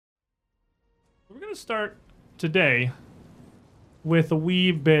We're going to start today with a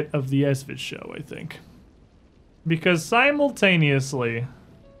wee bit of the Esvis show, I think. Because simultaneously,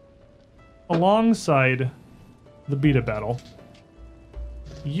 alongside the beta battle,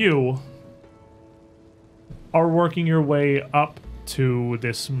 you are working your way up to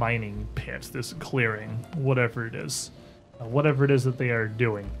this mining pit, this clearing, whatever it is that they are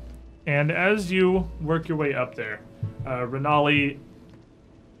doing. And as you work your way up there, Renali,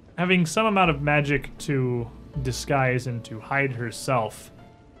 having some amount of magic to disguise and to hide herself,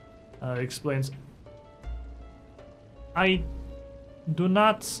 explains, I do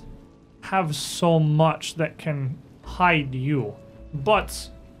not have so much that can hide you, but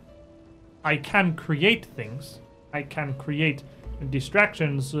I can create things. I can create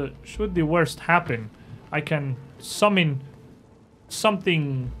distractions. Should the worst happen, I can summon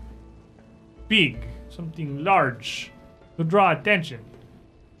something big, something large to draw attention.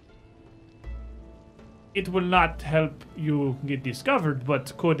 It will not help you get discovered,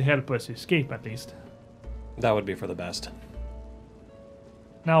 but could help us escape at least. That would be for the best.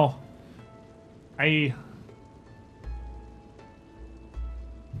 Now, I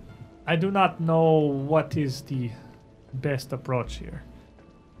do not know what is the best approach here.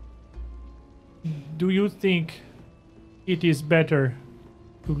 Do you think it is better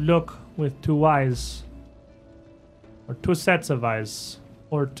to look with two eyes, or two sets of eyes,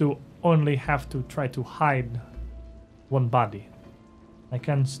 or to only have to try to hide one body? I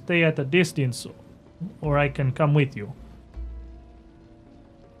can stay at a distance, or I can come with you.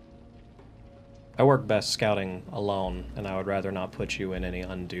 I work best scouting alone, and I would rather not put you in any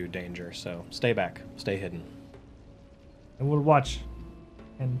undue danger, so stay back, stay hidden. I will watch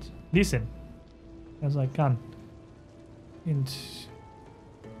and listen as I can. And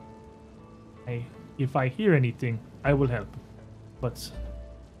if I hear anything, I will help. But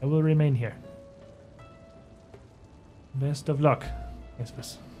I will remain here. Best of luck,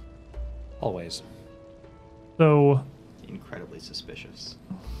 Esvis. Always. So, Incredibly suspicious.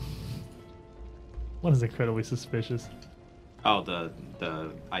 what is incredibly suspicious? Oh,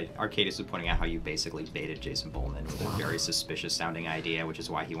 Arcadis was pointing out how you basically baited Jason Bowman with a very suspicious sounding idea, which is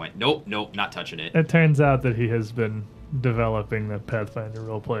why he went, nope, not touching it. It turns out that he has been developing the Pathfinder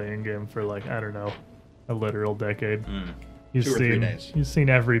role-playing game for, like, I don't know, a literal decade. He's 2 or 3 days. He's seen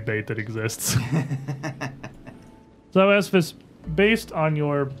every bait that exists. So, Esvis, based on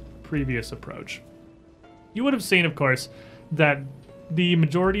your previous approach, you would have seen, of course, that the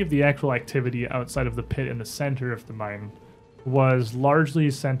majority of the actual activity outside of the pit in the center of the mine was largely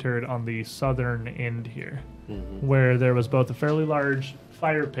centered on the southern end here, where there was both a fairly large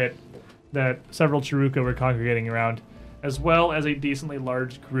fire pit that several Chiruka were congregating around, as well as a decently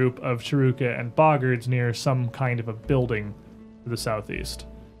large group of Chiruka and Boggards near some kind of a building to the southeast.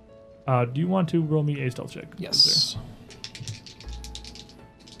 Do you want to roll me a stealth check? Yes.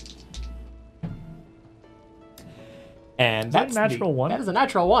 And that's natural one? That is a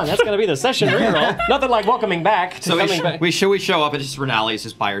natural one. That's going to be the session reroll. Nothing like welcoming back to So coming back. we show up and just Renali's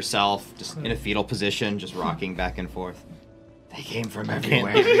just by herself, just in a fetal position, just rocking back and forth. They came from Can't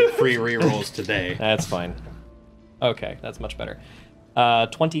everywhere. give you free rerolls today. That's fine. Okay, that's much better.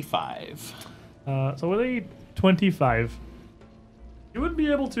 25. So with a 25, you would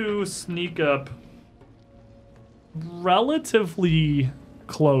be able to sneak up relatively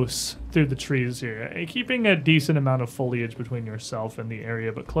close through the trees here, keeping a decent amount of foliage between yourself and the area,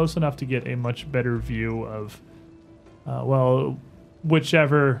 but close enough to get a much better view of,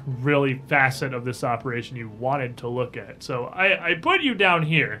 whichever really facet of this operation you wanted to look at. So I put you down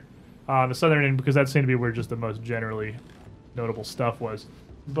here on the southern end because that seemed to be where just the most generally notable stuff was.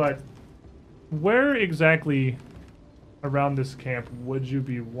 But where exactly around this camp would you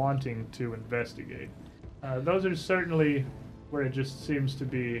be wanting to investigate? Those are certainly where it just seems to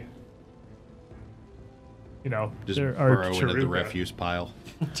be, Just there are burrow into the Chiruka. refuse pile.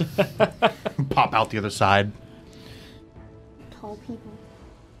 Pop out the other side. Tall people.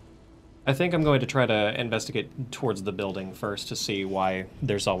 I think I'm going to try to investigate towards the building first to see why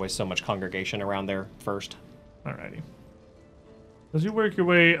there's always so much congregation around there first. Alrighty. As you work your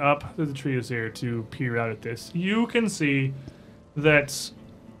way up through the trees here to peer out at this, you can see that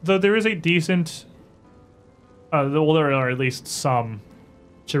though there is a decent, there are at least some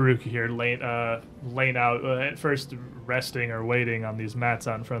Chiruka here laying out, at first resting or waiting on these mats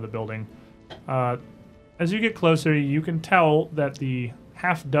out in front of the building. As you get closer, you can tell that the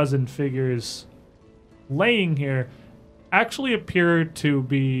half dozen figures laying here actually appear to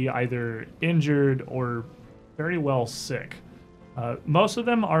be either injured or very well sick. Most of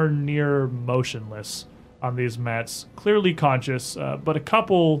them are near motionless on these mats, clearly conscious, but a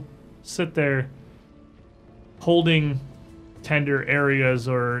couple sit there holding tender areas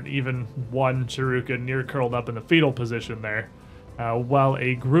or even one Chiruka near curled up in the fetal position there, while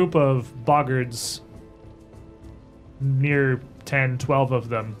a group of boggards, near 10, 12 of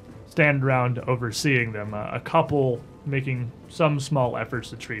them, stand around overseeing them, a couple making some small efforts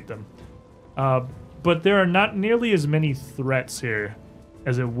to treat them. But there are not nearly as many threats here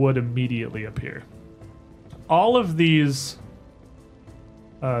as it would immediately appear. All of these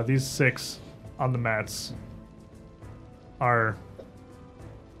 6 on the mats are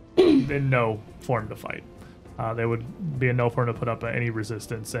in no form to fight. They would be in no form to put up any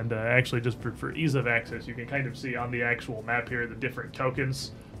resistance. And actually, just for ease of access, you can kind of see on the actual map here the different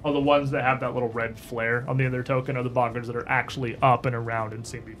tokens. All the ones that have that little red flare on the other token are the boggards that are actually up and around and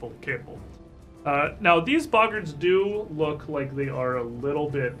seem to be fully capable. Now, these boggards do look like they are a little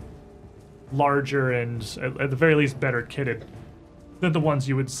bit larger and, at the very least, better kitted than the ones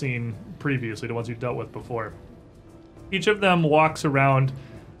you had seen previously, the ones you dealt with before. Each of them walks around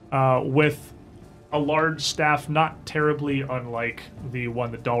with a large staff, not terribly unlike the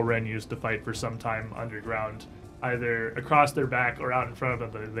one that Dalren used to fight for some time underground, either across their back or out in front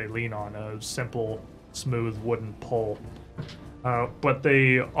of them. They lean on a simple, smooth wooden pole. But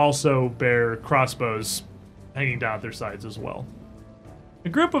they also bear crossbows hanging down at their sides as well. A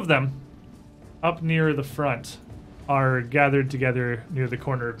group of them, up near the front, are gathered together near the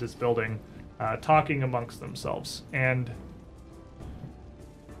corner of this building, talking amongst themselves. And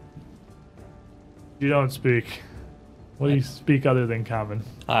you don't speak. What do you speak other than common?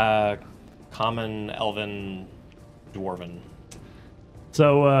 Common, Elven, Dwarven.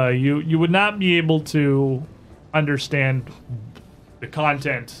 So you would not be able to understand the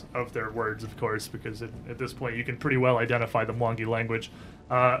content of their words, of course, because at this point you can pretty well identify the Mwangi language.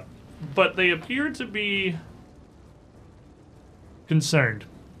 But they appear to be concerned,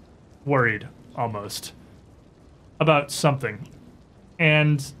 worried, almost, about something.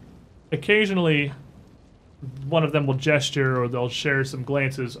 And occasionally, one of them will gesture or they'll share some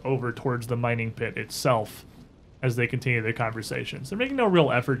glances over towards the mining pit itself as they continue their conversations. They're making no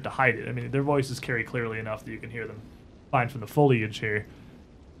real effort to hide it. I mean, their voices carry clearly enough that you can hear them fine from the foliage here,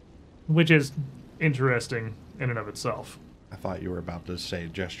 which is interesting in and of itself. I thought you were about to say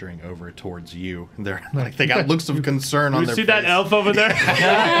gesturing over towards you. They're like they got looks of concern on You their see face. that elf over there?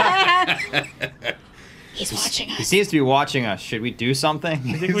 He's watching He us. seems to be watching us. Should we do something?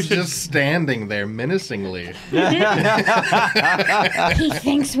 I think we He's should. just standing there menacingly. He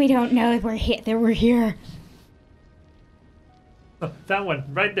thinks we don't know that we're here. That one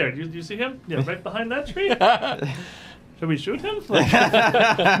right there. Do you see him? Yeah, right behind that tree. Should we shoot him?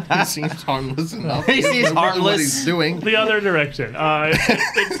 He seems harmless enough. He seems Look at What harmless. he's doing. The other direction.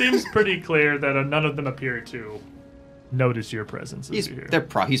 It seems pretty clear that none of them appear to notice your presence as you're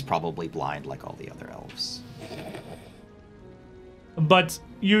here. He's probably blind like all the other elves. But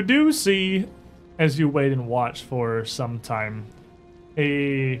you do see, as you wait and watch for some time,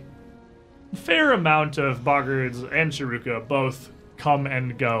 a fair amount of boggards and Chiruka both come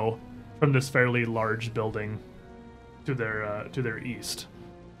and go from this fairly large building to their east.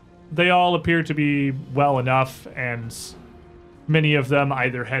 They all appear to be well enough, and many of them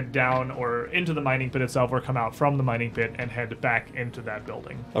either head down or into the mining pit itself or come out from the mining pit and head back into that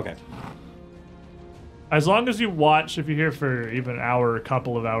building. Okay. As long as you watch, if you're here for even an hour or a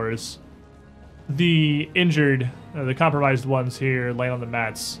couple of hours, the injured, the compromised ones here laying on the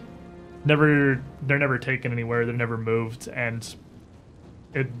mats, they're never taken anywhere, they're never moved, and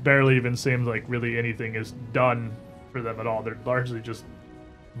it barely even seems like really anything is done for them at all. They're largely just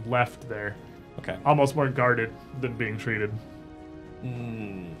left there, Okay. almost more guarded than being treated.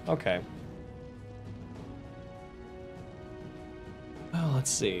 Okay. Well, let's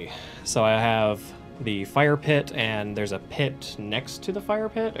see. So I have the fire pit, and there's a pit next to the fire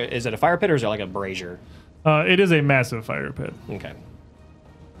pit. Is it a fire pit, or is it like a brazier? It is a massive fire pit. Okay.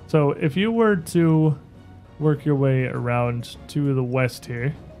 So if you were to work your way around to the west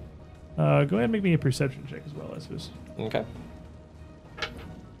here, go ahead and make me a perception check as well, Esphus. Okay.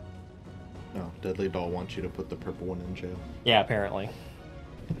 Oh, Deadly Doll wants you to put the purple one in jail. Yeah, apparently.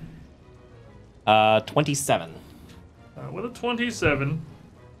 27. With a 27,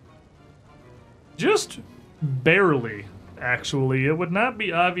 just barely, actually. It would not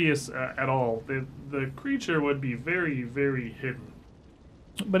be obvious at all. The creature would be very, very hidden.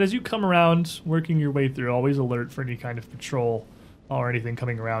 But as you come around, working your way through, always alert for any kind of patrol or anything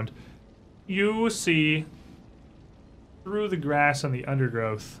coming around, you see through the grass and the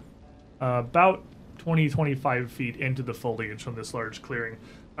undergrowth, about 20-25 feet into the foliage from this large clearing,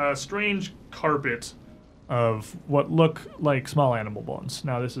 a strange carpet of what look like small animal bones.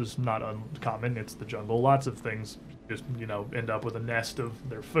 Now, this is not uncommon. It's the jungle. Lots of things just, end up with a nest of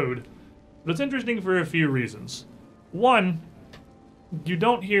their food. But it's interesting for a few reasons. One, you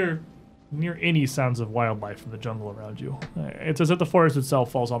don't hear near any sounds of wildlife in the jungle around you. It's as if the forest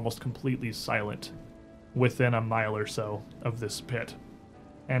itself falls almost completely silent within a mile or so of this pit.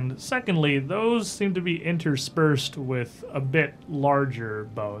 And secondly, those seem to be interspersed with a bit larger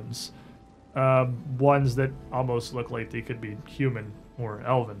bones. Ones that almost look like they could be human or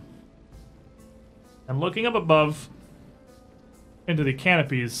elven. And looking up above into the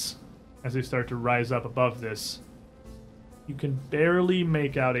canopies, as they start to rise up above this, you can barely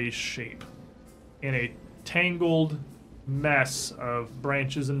make out a shape in a tangled mess of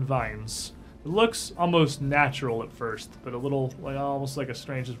branches and vines. It looks almost natural at first, but a little, almost like a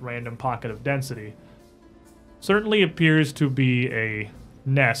strange, just random pocket of density. Certainly appears to be a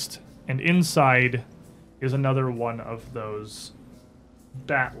nest, and inside is another one of those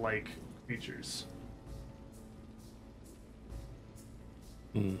bat-like creatures.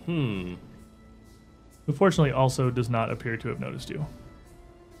 Mm-hmm. Who fortunately also does not appear to have noticed you.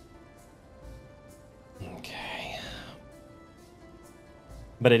 Okay.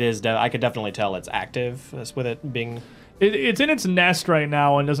 But it is, I could definitely tell it's active with it being... It's in its nest right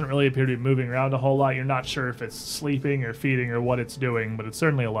now and doesn't really appear to be moving around a whole lot. You're not sure if it's sleeping or feeding or what it's doing, but it's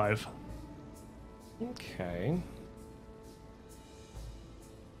certainly alive. Okay.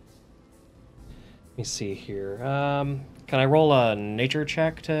 Let me see here. Can I roll a nature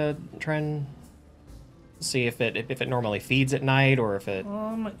check to try and see if it normally feeds at night or if it...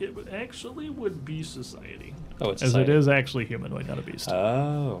 It would be society. Oh, it's as society. it is actually humanoid, not a beast.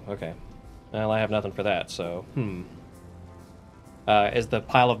 Oh, okay. Well, I have nothing for that, so... Is the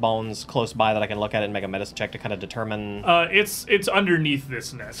pile of bones close by that I can look at it and make a medicine check to kind of determine... It's underneath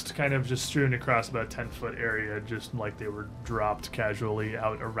this nest, kind of just strewn across about a 10-foot area, just like they were dropped casually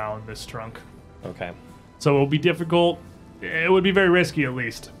out around this trunk. Okay. So it will be difficult. It would be very risky, at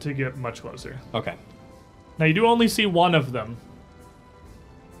least, to get much closer. Okay. Now, you do only see one of them,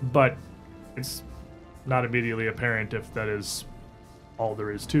 but it's not immediately apparent if that is all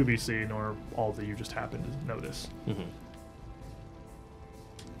there is to be seen or all that you just happen to notice. Mm-hmm.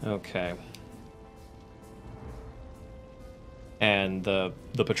 Okay. And the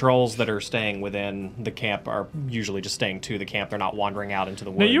patrols that are staying within the camp are usually just staying to the camp. They're not wandering out into the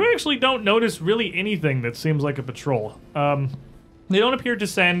woods. Now, you actually don't notice really anything that seems like a patrol. They don't appear to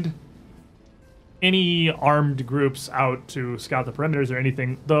send any armed groups out to scout the perimeters or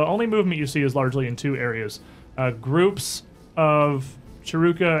anything. The only movement you see is largely in two areas. Groups of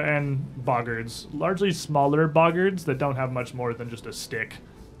Chiruka and boggards, largely smaller boggards that don't have much more than just a stick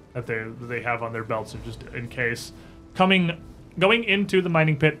that they have on their belts, or just in case, going into the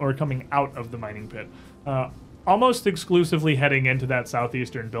mining pit or coming out of the mining pit. Almost exclusively heading into that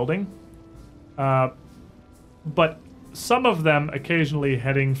southeastern building. But some of them occasionally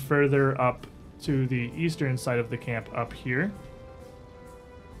heading further up to the eastern side of the camp up here,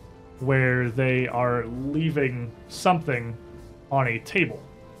 where they are leaving something on a table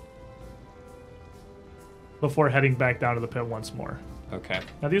before heading back down to the pit once more. Okay.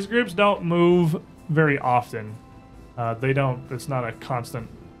 Now, these groups don't move very often. It's not a constant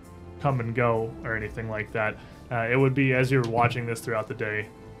come and go or anything like that. It would be, as you're watching this throughout the day,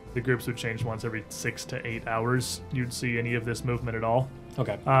 the groups would change once every 6 to 8 hours. You'd see any of this movement at all.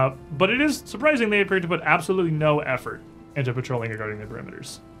 Okay. But it is surprising they appear to put absolutely no effort into patrolling or guarding the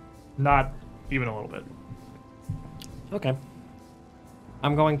perimeters. Not even a little bit. Okay.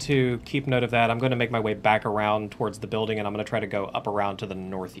 I'm going to keep note of that. I'm going to make my way back around towards the building, and I'm going to try to go up around to the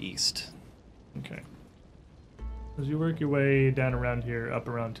northeast. Okay. As you work your way down around here, up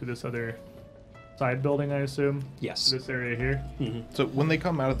around to this other side building, I assume? Yes. This area here? So when they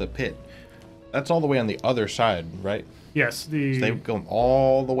come out of the pit, that's all the way on the other side, right? Yes. So they go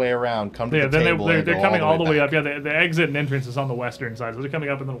all the way around, come to Yeah, the then table, they're and go coming all the way back. up. Yeah, the exit and entrance is on the western side, so they're coming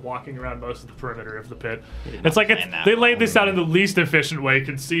up and then walking around most of the perimeter of the pit. It's like they laid this out in the least efficient way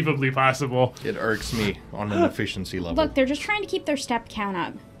conceivably possible. It irks me on an efficiency level. Look, they're just trying to keep their step count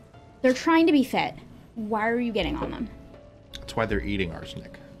up. They're trying to be fit. Why are you getting on them? That's why they're eating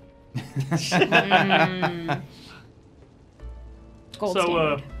arsenic. Gold So,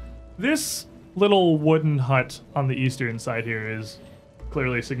 standard. this little wooden hut on the eastern side here is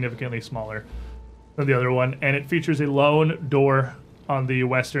clearly significantly smaller than the other one, and it features a lone door on the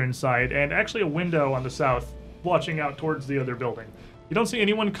western side and actually a window on the south watching out towards the other building. You don't see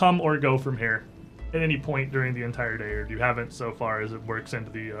anyone come or go from here at any point during the entire day, or you haven't so far as it works into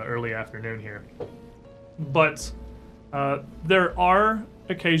the early afternoon here. But there are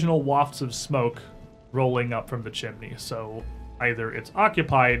occasional wafts of smoke rolling up from the chimney. So either it's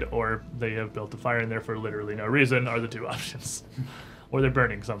occupied or they have built a fire in there for literally no reason are the two options. Or they're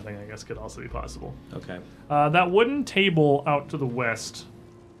burning something, I guess, could also be possible. Okay. That wooden table out to the west,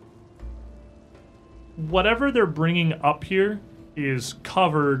 whatever they're bringing up here is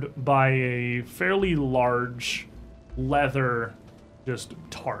covered by a fairly large leather just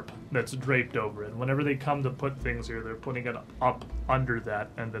tarp that's draped over it. And whenever they come to put things here, they're putting it up under that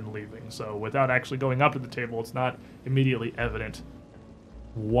and then leaving. So without actually going up to the table, it's not immediately evident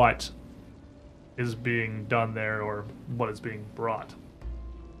what is being done there or what is being brought.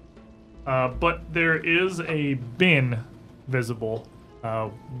 But there is a bin visible,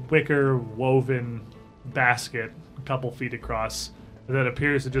 wicker woven basket a couple feet across that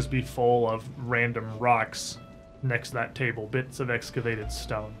appears to just be full of random rocks next to that table, bits of excavated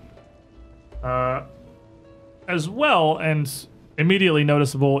stone. As well, and immediately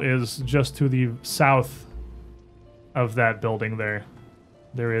noticeable, is just to the south of that building there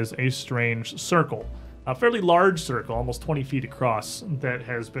is a strange circle. A fairly large circle, almost 20 feet across, that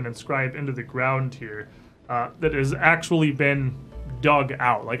has been inscribed into the ground here, that has actually been dug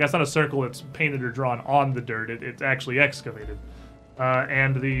out. Like, that's not a circle that's painted or drawn on the dirt, it's actually excavated.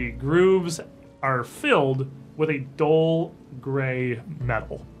 And the grooves are filled with a dull gray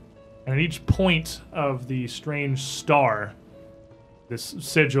metal. And at each point of the strange star, this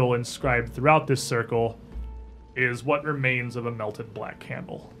sigil inscribed throughout this circle, is what remains of a melted black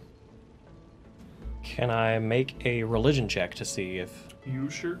candle. Can I make a religion check to see if... You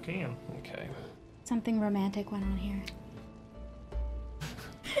sure can. Okay. Something romantic went on here.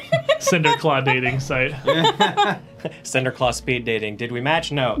 Cinderclaw dating site. Cinderclaw speed dating. Did we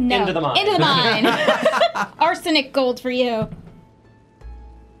match? No. No. Into the mine. Into the mine. Arsenic gold for you.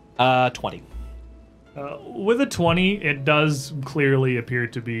 20. With a 20, it does clearly appear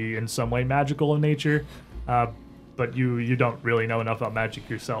to be in some way magical in nature, but you don't really know enough about magic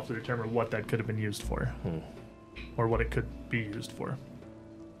yourself to determine what that could have been used for, or what it could be used for.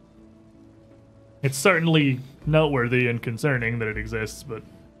 It's certainly noteworthy and concerning that it exists, but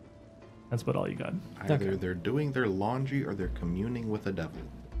that's about all you got. Either Okay. they're doing their laundry or they're communing with the devil,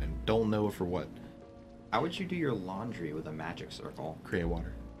 and don't know for what. How would you do your laundry with a magic circle? Create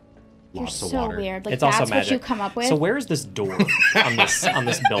water. You're Lots of so water. weird. Like, It's that's also what magic. you come up with? So where is this door on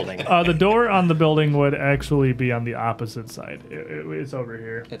this building? The door on the building would actually be on the opposite side. It's over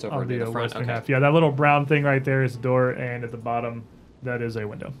here. It's over on near the front, western okay. half. Yeah, that little brown thing right there is the door, and at the bottom, that is a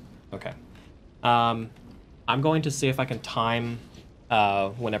window. Okay. I'm going to see if I can time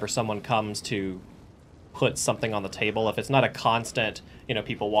whenever someone comes to put something on the table. If it's not a constant,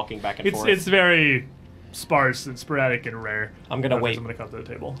 people walking back and forth. It's very sparse and sporadic and rare. I'm gonna for wait. someone to come to the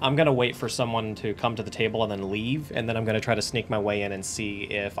table. I'm going to wait for someone to come to the table and then leave, and then I'm going to try to sneak my way in and see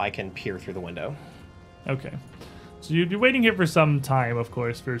if I can peer through the window. Okay. So you'd be waiting here for some time, of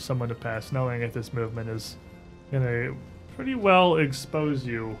course, for someone to pass, knowing that this movement is going to pretty well expose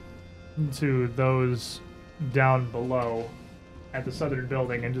you to those down below at the southern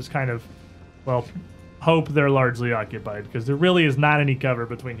building and just kind of, hope they're largely occupied, because there really is not any cover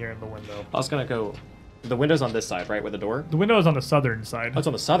between here and the window. I was going to go... The window's on this side, right, with the door? The window is on the southern side. Oh, it's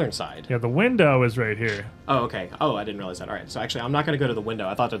on the southern side. Yeah, the window is right here. Oh, okay. Oh, I didn't realize that. All right. So actually, I'm not going to go to the window.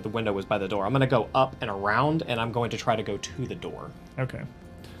 I thought that the window was by the door. I'm going to go up and around, and I'm going to try to go to the door. Okay.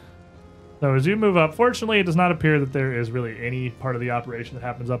 So as you move up, fortunately, it does not appear that there is really any part of the operation that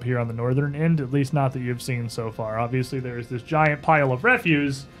happens up here on the northern end, at least not that you've seen so far. Obviously, there is this giant pile of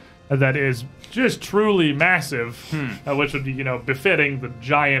refuse that is just truly massive, which would be, befitting the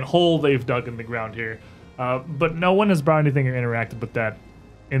giant hole they've dug in the ground here. But no one has brought anything or interacted with that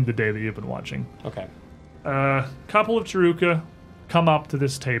in the day that you've been watching. Okay. Couple of Chiruka come up to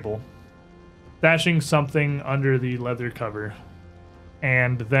this table, dashing something under the leather cover,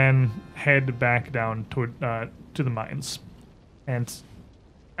 and then head back down toward to the mines. And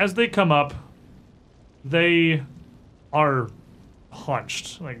as they come up, they are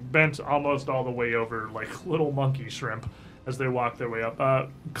hunched, like bent almost all the way over, like little monkey shrimp, as they walk their way up,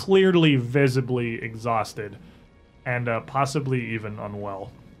 clearly visibly exhausted and possibly even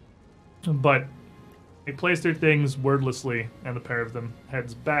unwell. But they place their things wordlessly, and the pair of them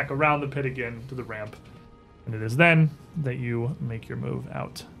heads back around the pit again to the ramp. And it is then that you make your move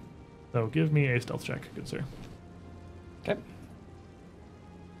out. So give me a stealth check, good sir. Okay.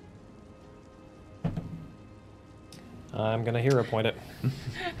 I'm going to hero point it.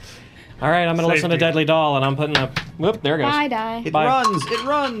 All right, I'm going to listen to Safety. Deadly Doll, and I'm putting up... Whoop, there it goes. I die. It Bye. runs! It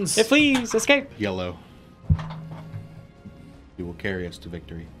runs! It flees! Escape! Yellow. You will carry us to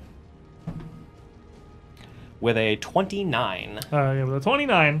victory. With a 29. Yeah, with a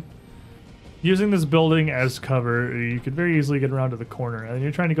 29, using this building as cover, you could very easily get around to the corner. And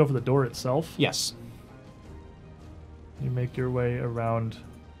you're trying to go for the door itself. Yes. You make your way around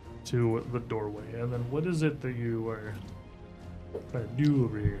to the doorway. And then what is it that you are trying to do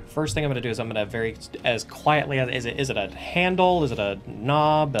over here? First thing I'm going to do is I'm going to as quietly as is it a handle? Is it a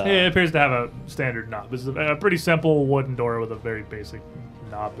knob? It appears to have a standard knob. It's a pretty simple wooden door with a very basic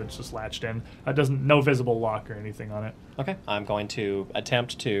knob that's just latched in. It doesn't, no visible lock or anything on it. Okay, I'm going to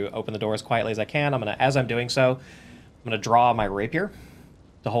attempt to open the door as quietly as I can. As I'm doing so, I'm going to draw my rapier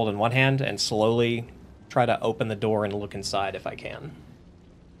to hold in one hand and slowly try to open the door and look inside if I can.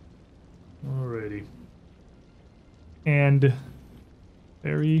 Alrighty. And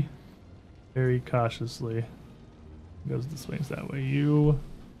very, very cautiously, goes the swings that way. You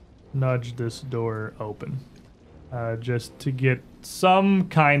nudge this door open, just to get some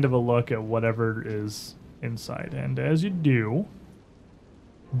kind of a look at whatever is inside. And as you do,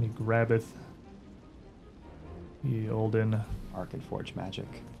 he grabbeth the olden Arcane Forge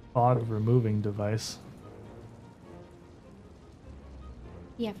magic. fog removing device.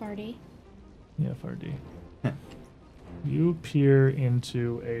 EFRD. EFRD. You peer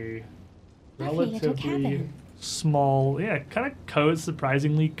into a Lovely little relatively cabin. small, kind of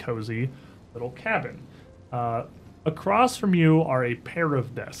surprisingly cozy little cabin. Across from you are a pair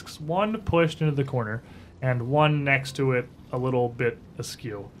of desks, one pushed into the corner and one next to it a little bit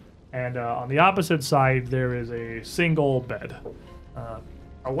askew. And on the opposite side, there is a single bed.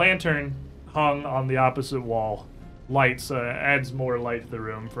 A lantern hung on the opposite wall. Lights adds more light to the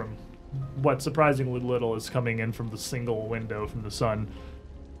room from what surprisingly little is coming in from the single window from the sun.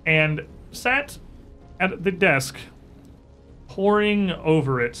 And sat at the desk, poring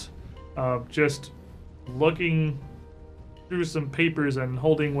over it, just looking through some papers and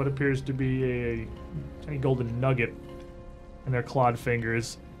holding what appears to be a tiny golden nugget in their clawed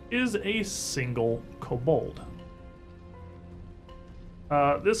fingers, is a single kobold.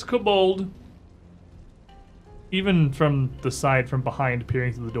 This kobold, even from the side from behind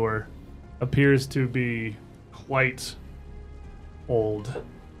peering through the door, appears to be quite old.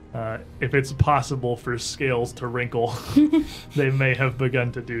 If it's possible for scales to wrinkle, they may have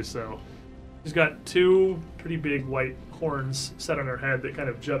begun to do so. She's got two pretty big white horns set on her head that kind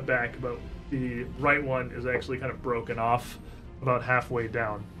of jut back, but the right one is actually kind of broken off about halfway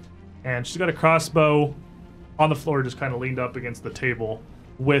down. And she's got a crossbow on the floor, just kind of leaned up against the table,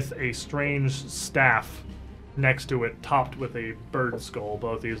 with a strange staff next to it, topped with a bird skull,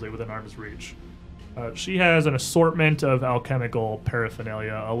 both easily within arm's reach. She has an assortment of alchemical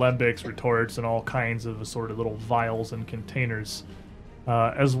paraphernalia, alembics, retorts, and all kinds of assorted little vials and containers,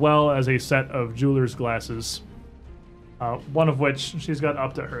 as well as a set of jeweler's glasses, one of which she's got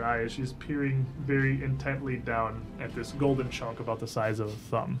up to her eyes. She's peering very intently down at this golden chunk about the size of a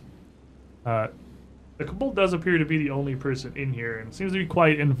thumb. The kobold does appear to be the only person in here and seems to be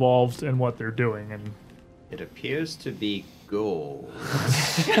quite involved in what they're doing. And It appears to be gold.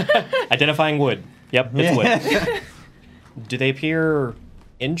 Identifying wood. Yep, it's wood. Do they appear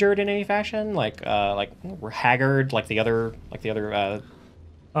injured in any fashion? Like we're haggard, like the other.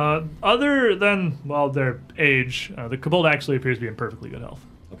 other than, well, their age, the kobold actually appears to be in perfectly good health.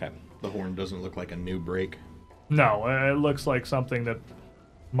 Okay. The horn doesn't look like a new break. No, it looks like something that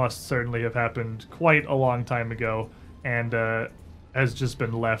must certainly have happened quite a long time ago, and has just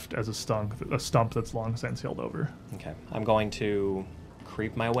been left as a stump that's long since healed over. Okay. I'm going to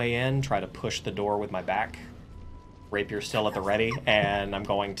creep my way in, try to push the door with my back. Rapier still at the ready, and I'm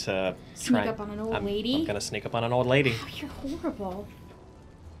going to Sneak up on an old lady? I'm going to sneak up on an old lady. Oh, you're horrible.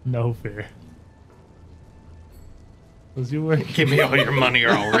 No fear. As you work, Give me all your money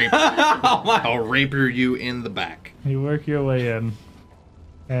or I'll rape I'll rapier you in the back. you work your way in,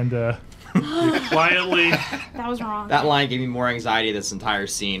 and you quietly That was wrong. That line gave me more anxiety than this entire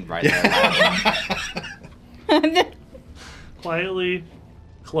scene right there. quietly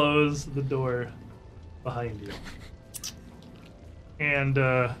close the door behind you. And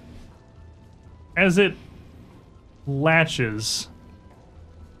as it latches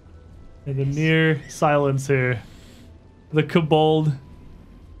in the near silence here, the kobold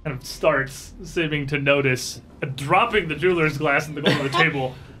kind of starts seeming to notice, dropping the jeweler's glass in the corner of the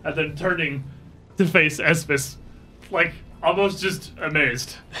table, and then turning to face Espis, like almost just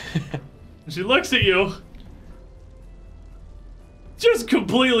amazed. And she looks at you, just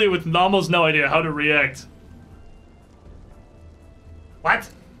completely with almost no idea how to react. What?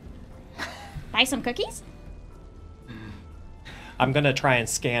 Buy some cookies? I'm going to try and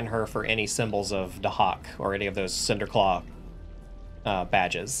scan her for any symbols of Dahak or any of those Cinderclaw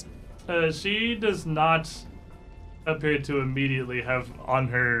badges. She does not appear to immediately have on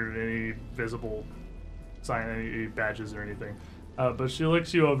her any visible sign, any badges or anything. But she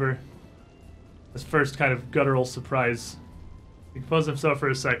looks you over. This first kind of guttural surprise. He composes himself for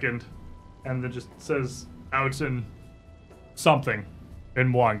a second, and then just says out in something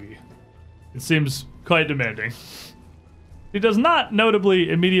in Mwangi. It seems quite demanding. He does not notably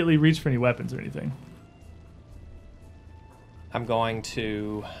immediately reach for any weapons or anything. I'm going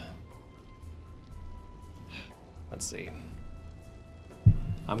to... Let's see.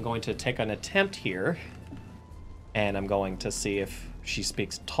 I'm going to take an attempt here, and I'm going to see if she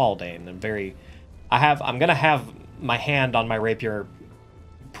speaks Taldane. I'm gonna have my hand on my rapier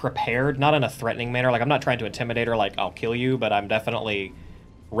prepared, not in a threatening manner. Like, I'm not trying to intimidate her, like, I'll kill you, but I'm definitely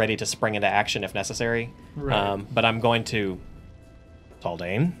ready to spring into action if necessary. Right. But I'm going to...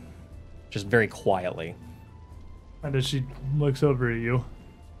 Taldane, just very quietly. And as she looks over at you.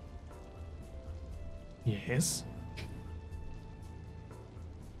 Yes?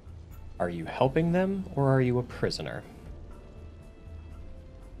 Are you helping them, or are you a prisoner?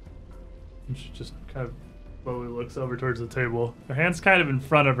 And she just kind of slowly looks over towards the table. Her hand's kind of in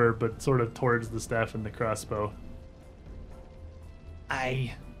front of her, but sort of towards the staff and the crossbow.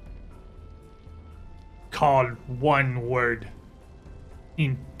 I call one word.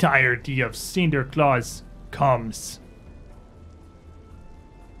 Entirety of Cinderclaw comes.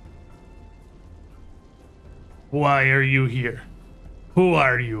 Why are you here? Who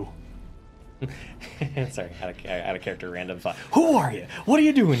are you? Sorry, out of character, random thought. Who are you? What are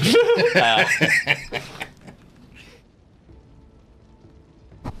you doing here?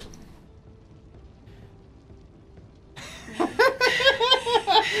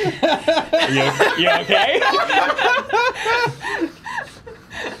 You okay?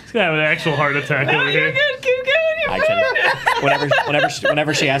 He's gonna have an actual heart attack over here. Keep going. I can.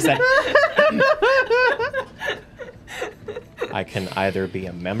 Whenever she asks that, I can either be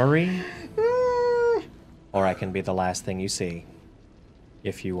a memory, or I can be the last thing you see.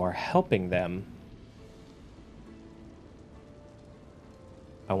 If you are helping them,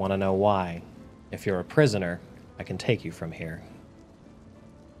 I want to know why. If you're a prisoner, I can take you from here.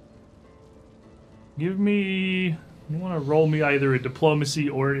 Give me. You want to roll me either a diplomacy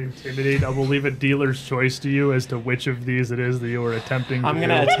or an intimidate? I will leave a dealer's choice to you as to which of these it is that you are attempting. I'm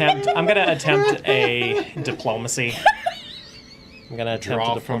gonna attempt a diplomacy. I'm gonna attempt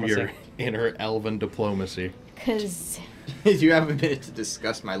Draw a from diplomacy. your inner elven diplomacy. Because Do you have a minute to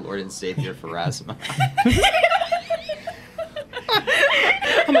discuss my lord and savior Pharasma?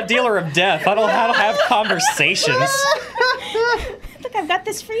 I'm a dealer of death. I don't have conversations. look, I've got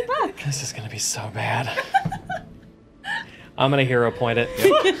this free book. This is gonna be so bad. I'm gonna hero point it.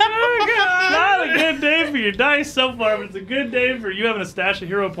 Not a good day for your dice so far, but it's a good day for you having a stash of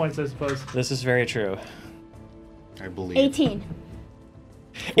hero points, I suppose. This is very true. I believe. 18.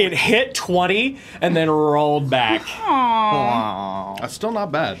 It hit 20 and then rolled back. Aww. That's still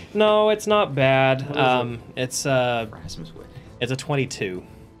not bad. No, it's not bad. It's Pharasma's wit. a 22.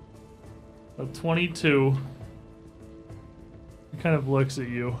 A 22. He kind of looks at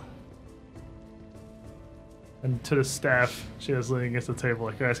you. And to the staff, she has leaning against the table.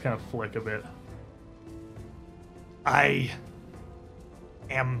 Like her eyes kind of flick a bit. I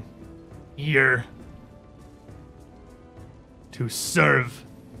am here to serve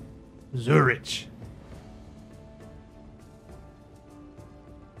Zurich.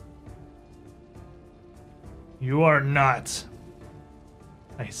 You are not,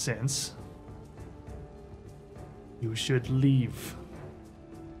 I sense. You should leave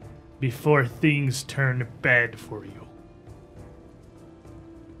before things turn bad for you.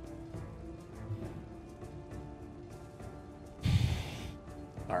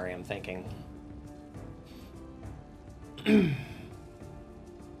 Sorry, I'm thinking.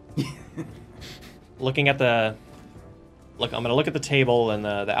 Looking at the... Look, I'm gonna look at the table and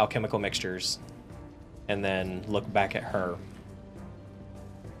the alchemical mixtures, and then look back at her.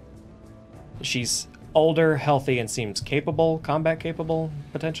 She's older, healthy, and seems capable, combat capable,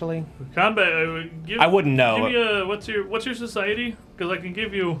 potentially. Combat. I wouldn't know. Give me what's your society? Because I can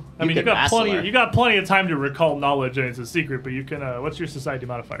give you. I mean, you could got vassal plenty. her. You got plenty of time to recall knowledge, and it's a secret. But you can. What's your society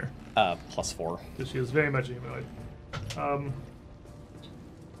modifier? +4. Because she is very much a humanoid.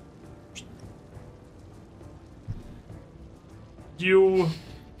 You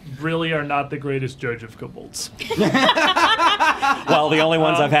really are not the greatest judge of kobolds. Well, the only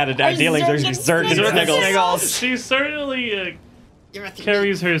ones I've had dealings are Zerg and Sniggles. She certainly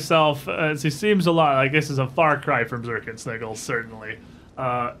carries herself. She seems a lot like this is a far cry from Zerk and Sniggles, certainly.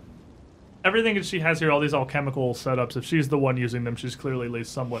 everything that she has here, all these alchemical setups, if she's the one using them, she's clearly at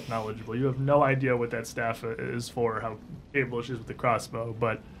least somewhat knowledgeable. You have no idea what that staff is for, how capable she is with the crossbow,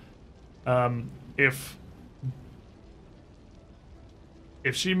 but if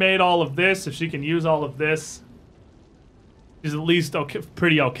she made all of this, if she can use all of this, she's at least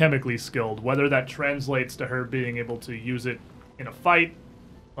pretty alchemically skilled. Whether that translates to her being able to use it in a fight,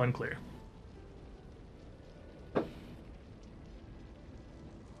 unclear.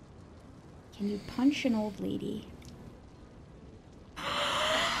 Can you punch an old lady?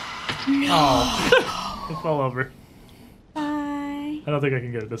 It fell over. Bye. I don't think I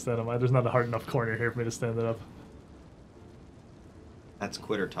can get it to stand up. There's not a hard enough corner here for me to stand it up. That's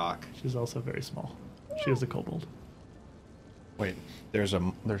quitter talk. She's also very small. She is a kobold. Wait, there's a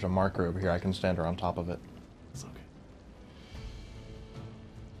marker over here. I can stand her on top of it. It's okay.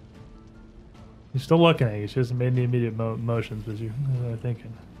 You're still looking at you. She hasn't made any immediate motions, but you're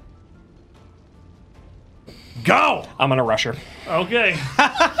thinking. Go! I'm gonna rush her. Okay.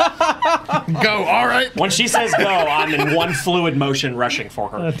 Go. All right. When she says go, I'm in one fluid motion rushing for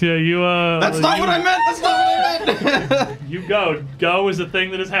her. Yeah, you, That's not what I meant. That's not what I meant. You go. Go is the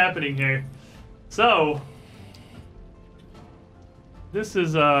thing that is happening here. So, this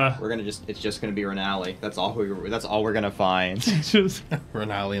is, It's just gonna be Renali. That's all we're gonna find. just,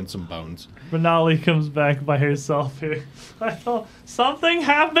 Renali and some bones. Renali comes back by herself here. I thought something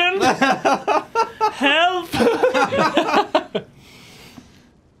happened. Help!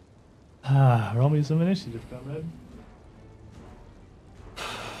 Roll me some initiative, comrade.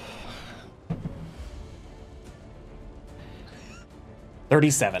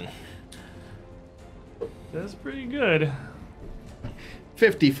 $37. That's pretty good.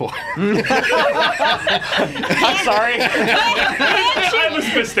 54. I'm sorry. I was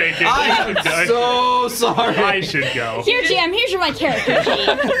mistaken. I'm so sorry. I should go. Here, GM, here's my character sheet.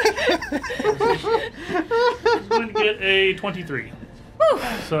 I'm going to get a 23.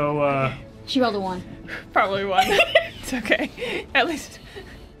 So, She rolled a 1. Probably one. It's okay. At least.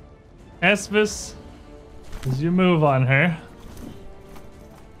 Espis, as you move on her,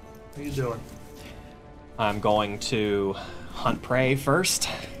 what are you doing? I'm going to hunt prey first.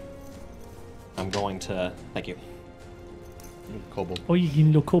 I'm going to... Thank you. Kobold. Oh, you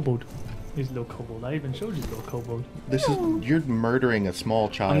little kobold. He's a little kobold. I even showed you little kobold. This is you're murdering a small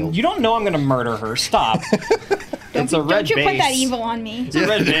child. You don't know I'm going to murder her. Stop. It's a red Don't you base. put that evil on me. It's a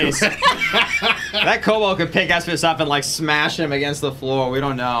red base. That kobold could pick Espis up and like smash him against the floor. We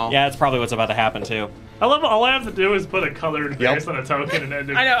don't know. Yeah, that's probably what's about to happen, too. I love all I have to do is put a colored face on a token and end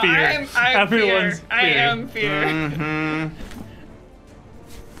in I know. fear. I'm Everyone's fear. I am fear. Mm-hmm.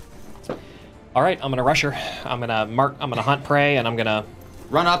 All right, I'm going to rush her. I'm going to hunt prey, and I'm going to...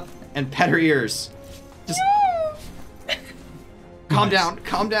 Run up and pet her ears. Just calm down.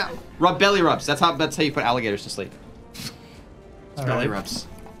 Calm down. Rub belly rubs. That's how you put alligators to sleep. All Belly right. rubs.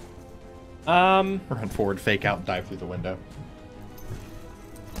 Run forward, fake out, dive through the window.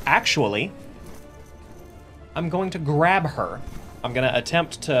 Actually, I'm going to grab her. I'm going to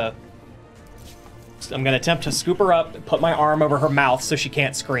attempt to scoop her up, put my arm over her mouth so she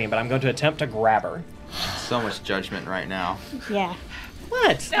can't scream, but I'm going to attempt to grab her. So much judgment right now. Yeah.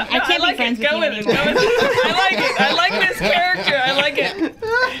 What? No, I can't be friends with Go you with it. Go with it. I like it. I like this character. I like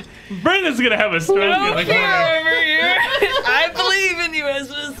it. Brendan's gonna have a stroke No in the fear corner. over here. I believe in you,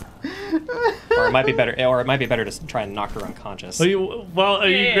 Esmus. Or it might be better to try and knock her unconscious. Are you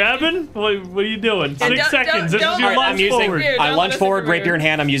Yeah. grabbing? What are you doing? Yeah, 6 don't- seconds. This is don't- your Alright, lunge I'm using forward. Here, I don't lunge let us forward, interfere. rapier in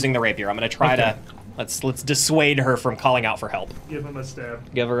hand. I'm using the rapier. I'm going to try Okay. to let's dissuade her from calling out for help. Give him a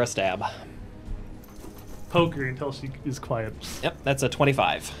stab. Give her a stab. Poke her until she is quiet. Yep, that's a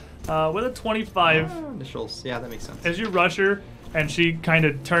 25. With a 25, Initials. Yeah, that makes sense. as you rush her, and she kind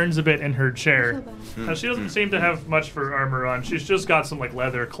of turns a bit in her chair. She doesn't seem to have much for armor on. She's just got some like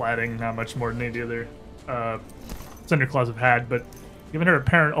leather cladding, not much more than any of the other Cinderclaws have had. But given her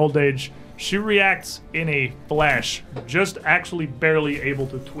apparent old age, she reacts in a flash, just actually barely able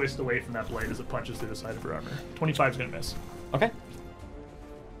to twist away from that blade as it punches through the side of her armor. 25's gonna miss. Okay,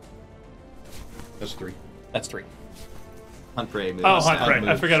 That's 3. that's 3. Hunt prey moves. Oh, hunt Hunt prey. I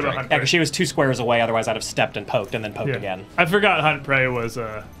moves, forgot about strike. hunt Yeah, prey. because she was 2 squares away. Otherwise, I'd have stepped and poked and then poked again. I forgot hunt prey was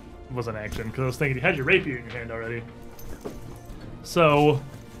an action because I was thinking you had your rapier in your hand already. So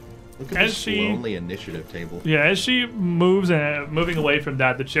Look at As this she- lonely initiative table. yeah, as she moves and moving away from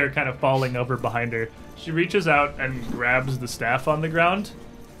that, the chair kind of falling over behind her, she reaches out and grabs the staff on the ground,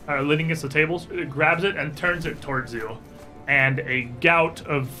 leaning against the table, grabs it and turns it towards you, and a gout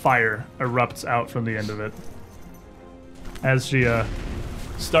of fire erupts out from the end of it. As she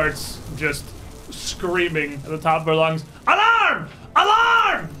starts just screaming at the top of her lungs, "Alarm!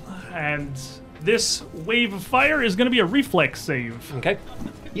 Alarm!" And this wave of fire is going to be a reflex save. Okay.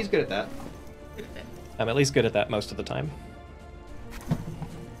 He's good at that. I'm at least good at that most of the time.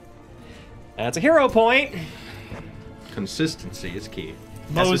 That's a hero point. Consistency is key.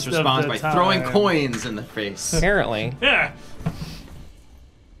 Estus Most of responds the by time. throwing coins in the face. Apparently. Yeah.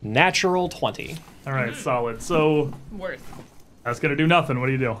 Natural 20. All right, solid. So Worth. that's going to do nothing. What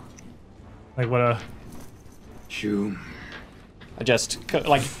do you do? Like, what a... Shoo. I just,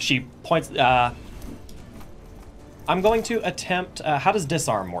 like, she points, I'm going to attempt, how does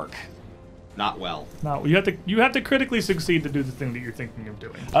disarm work? Not well. No, you have to critically succeed to do the thing that you're thinking of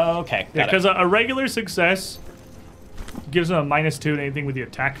doing. Oh, okay. Yeah, Got it. because a regular success gives them a -2 to anything with the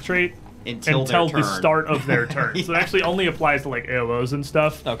attack trait Until the their turn. start of their turn. So it Yeah. actually only applies to like AOs and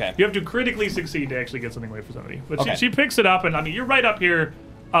stuff. Okay. You have to critically succeed to actually get something away from somebody. But Okay. she picks it up, and I mean, you're right up here,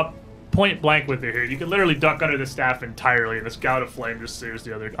 up point blank with her here. You can literally duck under the staff entirely, and this gout of flame just sears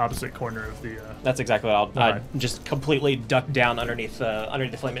the other opposite corner of the. That's exactly what I'll Alright. just completely duck down underneath the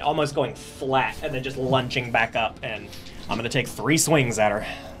flame, almost going flat, and then just lunging back up, and I'm going to take 3 swings at her.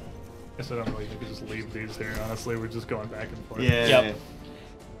 I guess I don't really think we just leave these here. Honestly, we're just going back and forth. Yeah. Yep.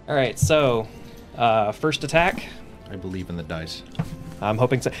 All right, so first attack, I believe in the dice. I'm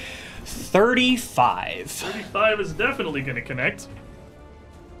hoping to 35. 35 is definitely going to connect.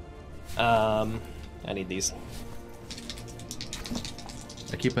 I need these.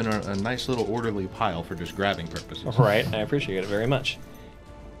 I keep in a nice little orderly pile for just grabbing purposes. Right, I appreciate it very much.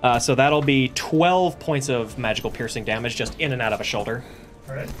 So that'll be 12 points of magical piercing damage just in and out of a shoulder.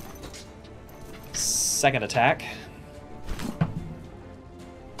 All right. Second attack.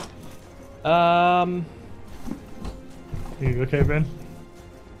 You okay, Ben?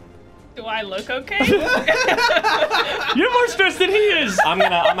 Do I look okay? You're more stressed than he is. I'm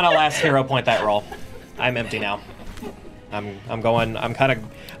gonna last hero point that roll. I'm empty now. I'm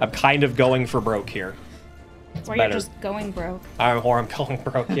kind of going for broke here. Or better. you're just going broke. I'm going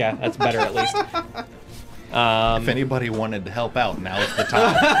broke. Yeah, that's better at least. If anybody wanted to help out, now's the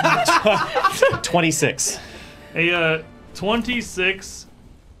time. 26. A 26,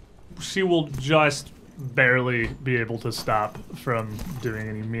 she will just barely be able to stop from doing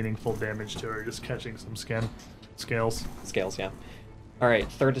any meaningful damage to her, just catching some scales. Scales, yeah. All right,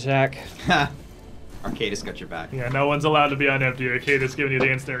 third attack. Arcadis got your back. Yeah, no one's allowed to be on empty. Arcadis giving you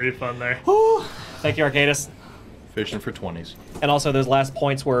the instant refund there. Thank you, Arcadis. Fishing for 20s. And also, those last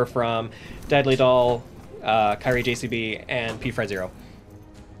points were from Deadly Doll, Kyrie JCB, and P Fred Zero.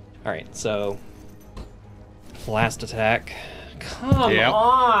 All right, so last attack. Come Yep.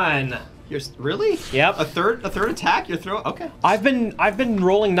 on. Really? Yep. A third attack. You're throwing. Okay. I've been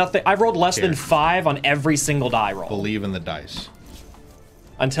rolling nothing. I've rolled less than Here. 5 on every single die roll Believe in the dice.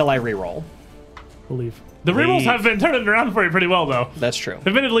 until I re-roll. Believe. The rerolls have been turning around for you pretty well, though. That's true.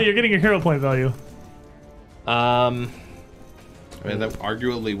 Admittedly, you're getting your hero point value. I mean, that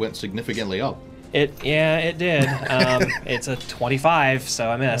arguably went significantly up. It did. It's a 25, so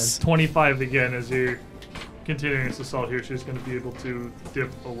I miss. 25 again as you're continuing this assault here. She's going to be able to dip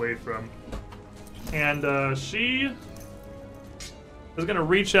away from. And she is going to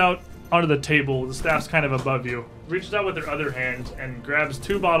reach out onto the table. The staff's kind of above you. Reaches out with her other hand and grabs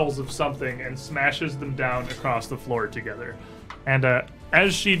 2 bottles of something and smashes them down across the floor together. And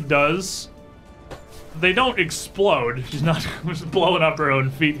as she does, they don't explode. She's not just blowing up her own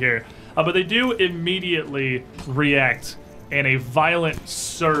feet here. But they do immediately react in a violent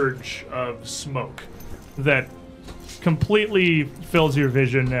surge of smoke that completely fills your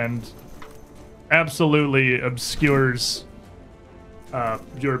vision and absolutely obscures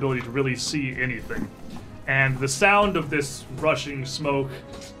your ability to really see anything. And the sound of this rushing smoke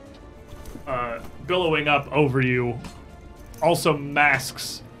billowing up over you also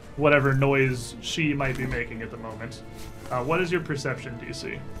masks whatever noise she might be making at the moment. What is your perception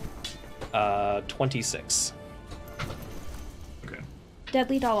DC? 26. Okay.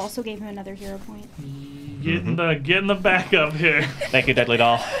 Deadly Doll also gave him another hero point. Getting the back up here. Thank you, Deadly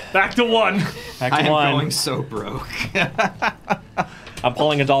Doll. Back to 1. Back I to am 1. going so broke. I'm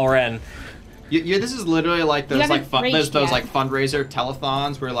pulling a dollar in. This is literally like those haven't raged those yet. like fundraiser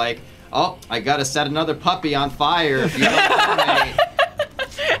telethons where like, oh, I gotta set another puppy on fire if you don't donate.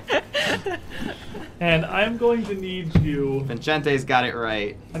 And I'm going to need you. Vincente's got it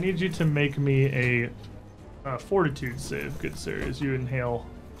right. I need you to make me a fortitude save, good sir, as you inhale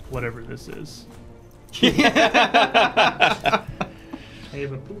whatever this is. I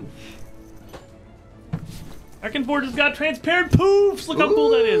have a poof. Arkenford has got transparent poofs. Look how cool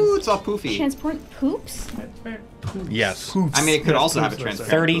that Ooh, is. it's all poofy. Transport poops? Transparent poofs. Yes. I mean, it could Yes, also have a poofs,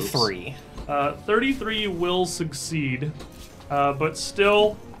 transparent. 33. 33 will succeed, but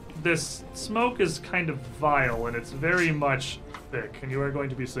still this smoke is kind of vile and it's very much thick, and you are going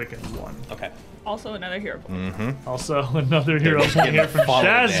to be sickened 1. Okay. Also another hero point. Also, another hero point here from Follow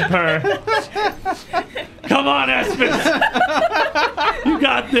Jasper. Come on, Espin. You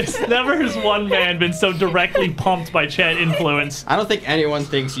got this. Never has one man been so directly pumped by Chet influence. I don't think anyone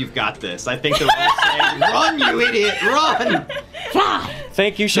thinks you've got this. I think they're all saying, "Run, you idiot, run!"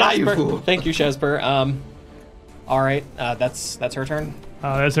 Thank you, Fly, you Shazper. fool. Thank you, Shazper. All right, that's her turn.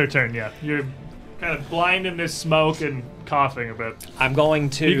 That's her turn, yeah. You're kind of blind in this smoke and coughing a bit. I'm going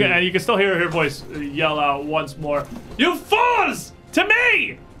to. And you can still hear her voice yell out once more, "You fools! To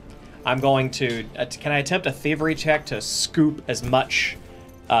me!" I'm going to. Can I attempt a thievery check to scoop as much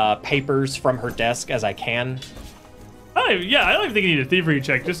papers from her desk as I can? I don't even think you need a thievery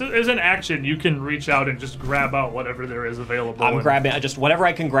check. Just as an action, you can reach out and just grab out whatever there is available. I'm and- grabbing just whatever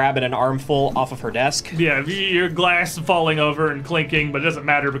I can grab in an armful off of her desk. Yeah, your glass falling over and clinking, but it doesn't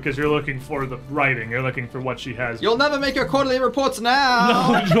matter because you're looking for the writing. You're looking for what she has. You'll never make your quarterly reports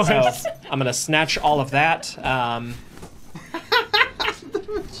now. So I'm gonna snatch all of that.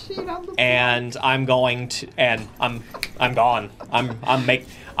 And I'm going to, and I'm gone.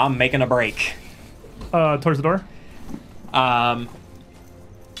 I'm making a break. Towards the door. I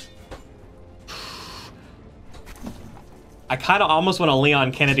kind of almost want to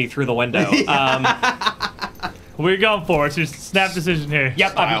Leon Kennedy through the window. What are you going for? It's your snap decision here.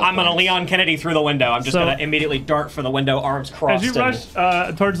 Yep, I'm gonna Leon Kennedy through the window. I'm just So- gonna immediately dart for the window, arms crossed. As you rush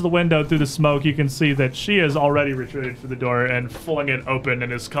towards the window through the smoke, you can see that she has already retreated for the door and pulling it open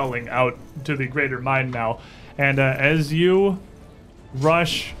and is calling out to the greater mind now. And as you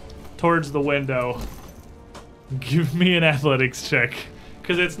rush towards the window, give me an athletics check.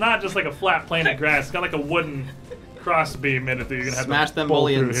 Because it's not just like a flat plane of grass. It's got like a wooden crossbeam in it that you're going to have Smash to them pull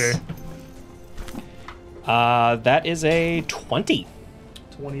through bullions. here. That is a 20.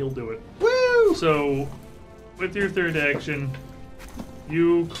 20 will do it. Woo! So, with your third action,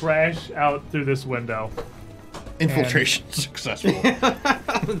 you crash out through this window. Infiltration successful.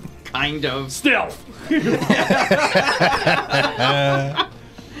 Kind of. Stealth!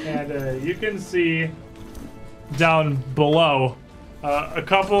 And you can see down below a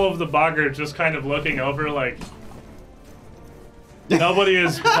couple of the boggards just kind of looking over like nobody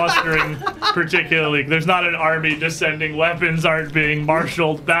is mustering particularly. There's not an army descending, weapons aren't being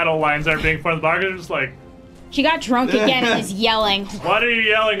marshaled, battle lines aren't being formed. The boggards are just like, She got drunk again and is yelling. what are you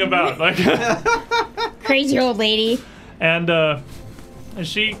yelling about? Like, Crazy old lady. and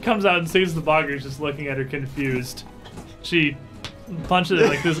she comes out and sees the boggards just looking at her confused. She punches it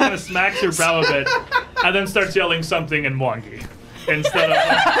like this, kind of smacks her brow a bit, and then starts yelling something in Mwangi instead of.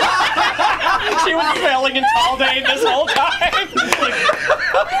 She was failing in Taldane this whole time.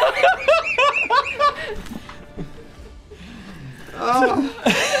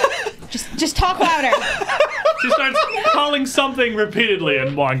 Just talk louder. She starts calling something repeatedly in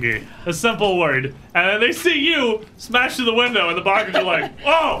Mwangi, a simple word, and then they see you smash through the window, and the boggards are like,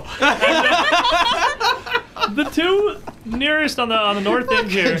 "Oh!" And the two nearest on the north end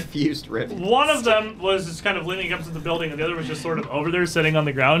here. Confused Rivet. One of them was just kind of leaning up to the building, and the other was just sort of over there, sitting on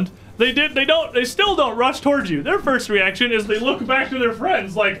the ground. They still don't rush towards you. Their first reaction is they look back to their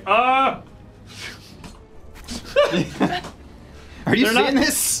friends, like, Are you They're seeing not-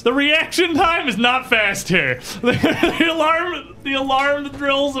 this? The reaction time is not fast here. The alarm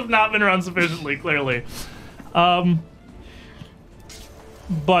drills have not been run sufficiently, clearly. But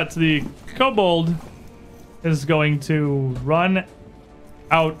the kobold is going to run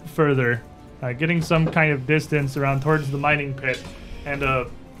out further, getting some kind of distance around towards the mining pit, and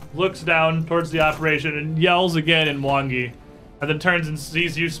looks down towards the operation and yells again in Mwangi, and then turns and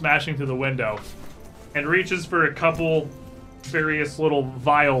sees you smashing through the window, and reaches for a couple various little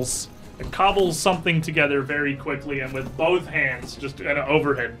vials and cobbles something together very quickly, and with both hands, just kind of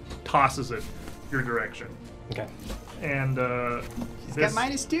overhead, tosses it your direction. Okay. And He's got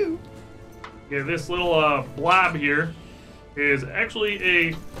 -2. yeah, this little blob here is actually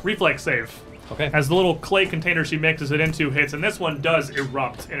a reflex save. Okay. As the little clay container she mixes it into hits, and this one does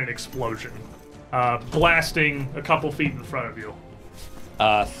erupt in an explosion, blasting a couple feet in front of you.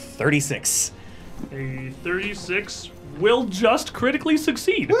 36. A 36 will just critically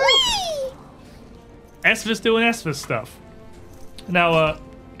succeed. Esvis doing Esvis stuff. Now,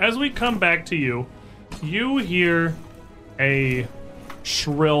 as we come back to you, you hear a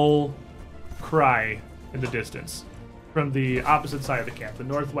shrill cry in the distance from the opposite side of the camp, the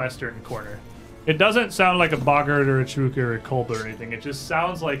northwestern corner. It doesn't sound like a boggart or a Truka or a Kolb or anything. It just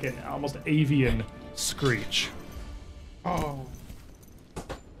sounds like an almost avian screech.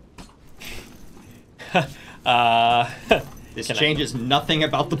 This changes nothing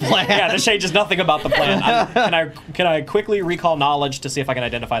about the plan. Yeah, this changes nothing about the plan. Can I quickly recall knowledge to see if I can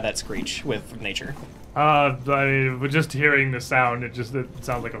identify that screech with nature? I mean, with just hearing the sound, it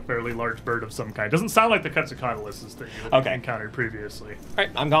sounds like a fairly large bird of some kind. Doesn't sound like the Quetzalcoatlus that you've encountered previously. All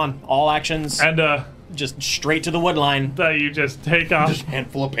right, I'm gone. All actions. And just straight to the wood line. that you just take off, Just a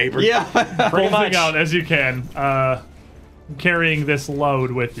handful of paper. Yeah. Pretty bolting much. out as you can, carrying this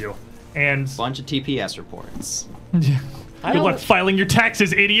load with you. And Bunch of TPS reports. I good don't- luck filing your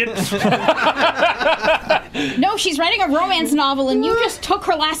taxes, idiot. No, she's writing a romance novel, and you just took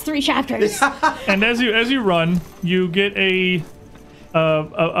her last 3 chapters. And as you run, you get a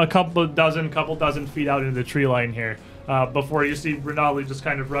couple dozen feet out into the tree line here, before you see Renali just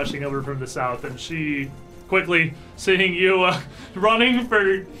kind of rushing over from the south, and she quickly seeing you running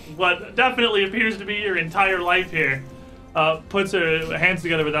for what definitely appears to be your entire life here, puts her hands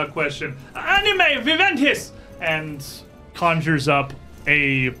together without question. Anime viventis, and conjures up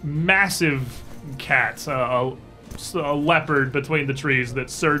a massive cat, a leopard between the trees that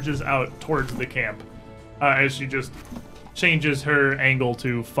surges out towards the camp, as she just changes her angle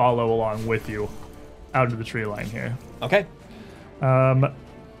to follow along with you out of the tree line here. Okay.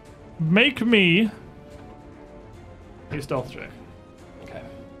 Make me a stealth check. Okay.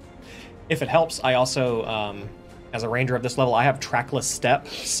 If it helps, I also, as a ranger of this level, I have trackless step,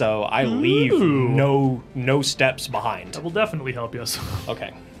 so I leave Ooh. no steps behind. That will definitely help you.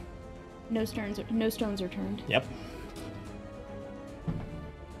 Okay. No stones are turned. Yep.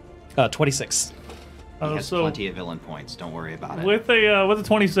 26. He has So plenty of villain points. Don't worry about it. with a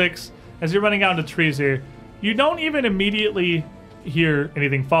 26, as you're running out into trees here, you don't even immediately hear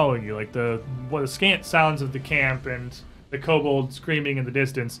anything following you. Like the scant sounds of the camp and the kobold screaming in the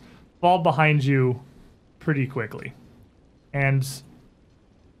distance fall behind you pretty quickly. And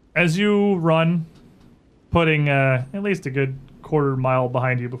as you run, putting at least a good quarter mile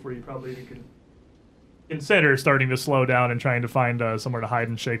behind you before you probably even can consider starting to slow down and trying to find somewhere to hide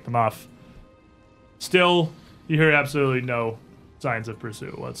and shake them off. Still, you hear absolutely no signs of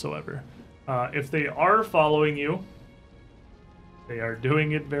pursuit whatsoever. If they are following you, they are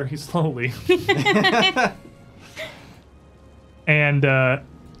doing it very slowly. And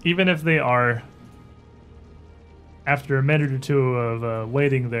even if they are, after a minute or two of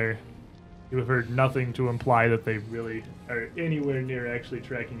waiting there, you have heard nothing to imply that they really are anywhere near actually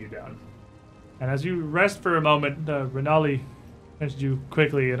tracking you down. And as you rest for a moment, Renali messaged you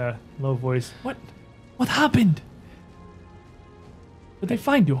quickly in a low voice. What happened? Did they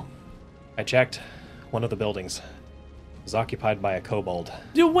find you? I checked. One of the buildings was occupied by a kobold.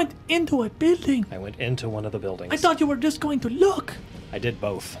 You went into a building. I went into one of the buildings. I thought you were just going to look. I did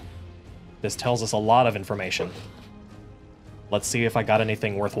both. This tells us a lot of information. Let's see if I got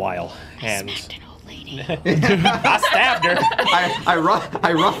anything worthwhile. And Smacked an old lady. I stabbed her.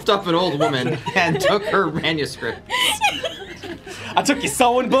 I roughed up an old woman and took her manuscript. I took your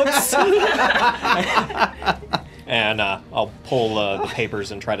sewing books. And I'll pull the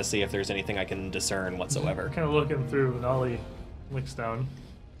papers and try to see if there's anything I can discern whatsoever. Kind of looking through, and Ollie looks down.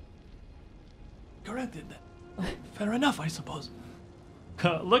 Corrected then. Fair enough, I suppose.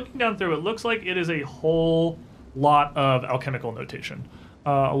 Looking down through, it looks like it is a whole lot of alchemical notation.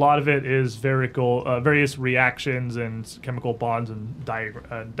 A lot of it is various reactions and chemical bonds and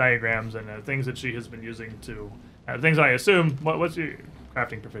diagrams and things that she has been using to... things I assume... What's your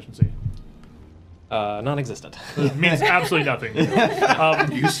crafting proficiency? Non-existent. It means absolutely nothing.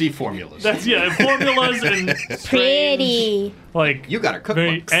 You see formulas. That's, formulas and Pretty. like You got her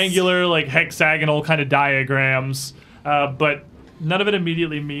very cookbooks. angular, like hexagonal kind of diagrams, but none of it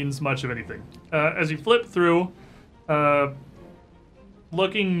immediately means much of anything. As you flip through,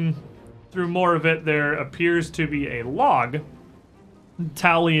 looking through more of it, there appears to be a log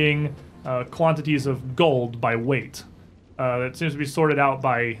tallying quantities of gold by weight. That seems to be sorted out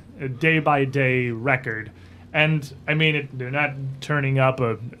by a day-by-day record. And, I mean, they're not turning up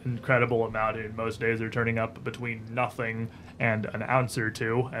an incredible amount. In most days, they're turning up between nothing and an ounce or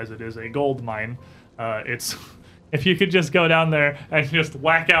two, as it is a gold mine. It's... If you could just go down there and just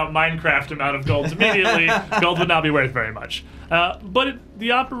whack out Minecraft amount of gold immediately, gold would not be worth very much. But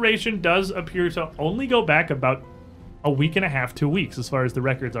the operation does appear to only go back about a week and a half, 2 weeks, as far as the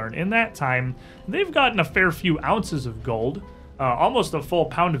records are. And in that time, they've gotten a fair few ounces of gold, almost a full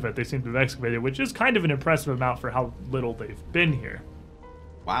pound of it they seem to have excavated, which is kind of an impressive amount for how little they've been here.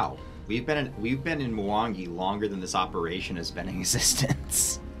 Wow, we've been in Mwangi longer than this operation has been in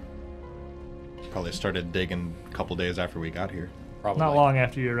existence. Probably started digging a couple days after we got here. Probably. Not long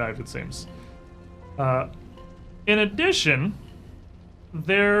after you arrived, it seems. In addition,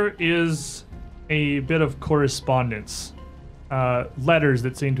 there is a bit of correspondence letters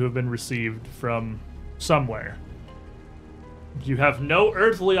that seem to have been received from somewhere. You have no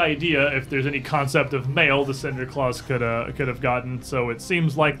earthly idea if there's any concept of mail the Cinder Claws could have gotten, so it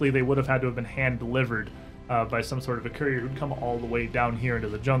seems likely they would have had to have been hand-delivered by some sort of a courier who'd come all the way down here into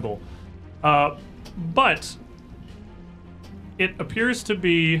the jungle. But it appears to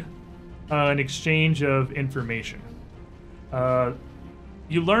be an exchange of information.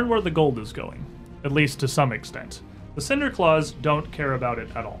 You learn where the gold is going, at least to some extent. The Cinder Claws don't care about it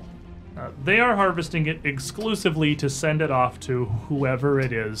at all. They are harvesting it exclusively to send it off to whoever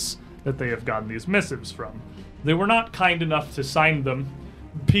it is that they have gotten these missives from. They were not kind enough to sign them.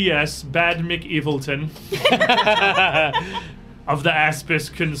 P.S. Bad McEvilton of the Aspis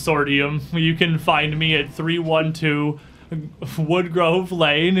Consortium. You can find me at 312 Woodgrove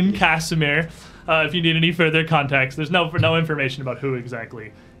Lane in Casimir if you need any further context. There's no information about who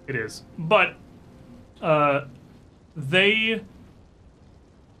exactly it is. But they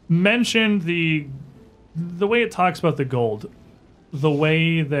mentioned the way it talks about the gold, the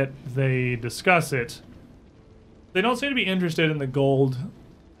way that they discuss it. They don't seem to be interested in the gold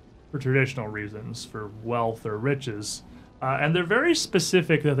for traditional reasons, for wealth or riches. And they're very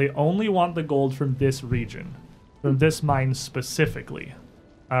specific that they only want the gold from this region, from this mine specifically,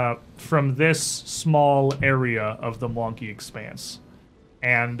 from this small area of the Mwonki Expanse.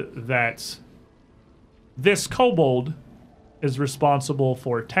 And that this kobold is responsible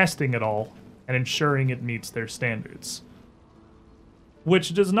for testing it all and ensuring it meets their standards.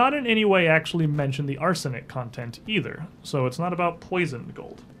 Which does not in any way actually mention the arsenic content either, so it's not about poisoned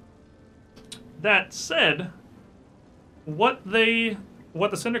gold. That said, what the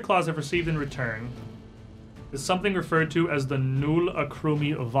Cinder Claws have received in return is something referred to as the Nul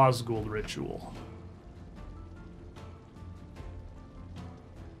Akrumi Vazgul ritual.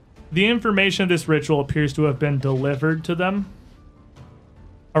 The information of this ritual appears to have been delivered to them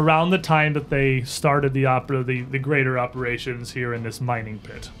around the time that they started the greater operations here in this mining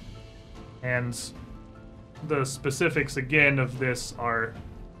pit. And the specifics, again, of this are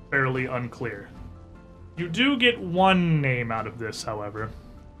fairly unclear. You do get one name out of this, however.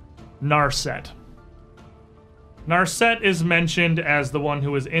 Narset. Narset is mentioned as the one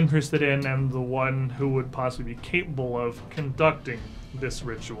who is interested in and the one who would possibly be capable of conducting this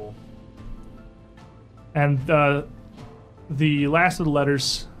ritual. And the last of the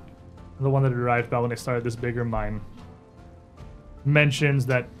letters, the one that arrived about when they started this bigger mine, mentions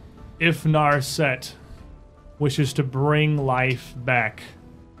that if Narset wishes to bring life back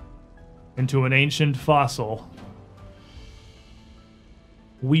into an ancient fossil,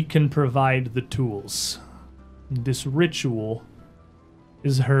 we can provide the tools. This ritual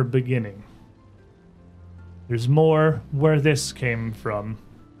is her beginning. There's more where this came from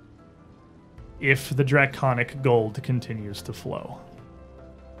if the draconic gold continues to flow.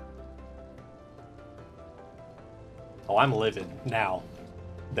 Oh, I'm livid now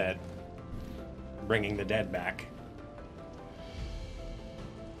that bringing the dead back.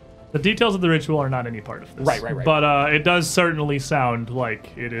 The details of the ritual are not any part of this. Right. But it does certainly sound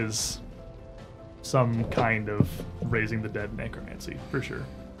like it is some kind of raising the dead necromancy, for sure.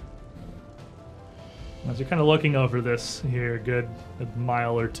 As you're kind of looking over this here, a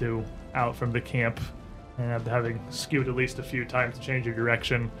mile or two out from the camp, and having skewed at least a few times to change your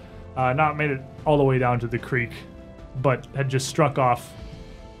direction, not made it all the way down to the creek, but had just struck off,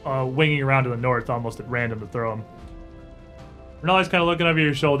 winging around to the north almost at random to throw him. Renali's kind of looking over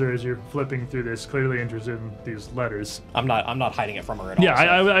your shoulder as you're flipping through this, clearly interested in these letters. I'm not hiding it from her at all. Yeah,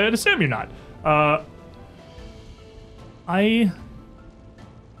 so. I would assume you're not. I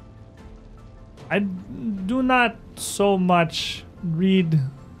do not so much read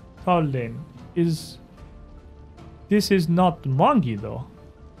Tolden. This is not Mwonki, though.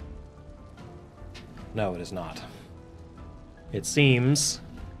 No, it is not. It seems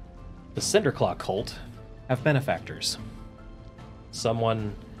the Cinderclaw cult have benefactors.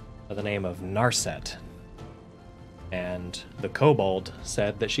 Someone by the name of Narset. And the kobold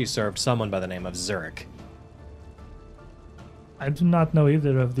said that she served someone by the name of Zurich. I do not know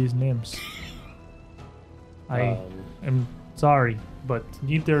either of these names. I am sorry, but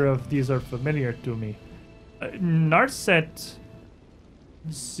neither of these are familiar to me. Narset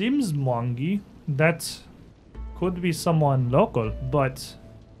seems Mwonki. That could be someone local, but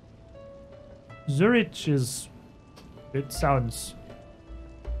Zurich is... It sounds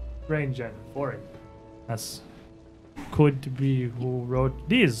strange and foreign. As could be who wrote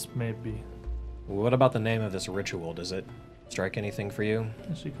these, maybe. What about the name of this ritual? Does it strike anything for you?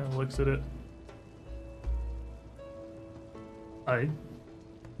 And she kind of looks at it. I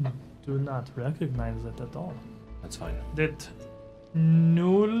do not recognize it at all. That's fine. that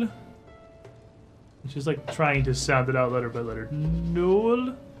null. She's like trying to sound it out letter by letter.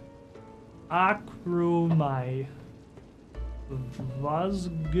 Null akrumai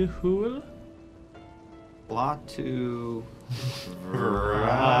vazgehul. Latu.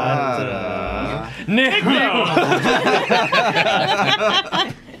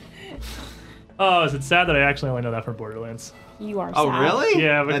 Oh, is it sad that I actually only know that from Borderlands? You are Oh, sad. really?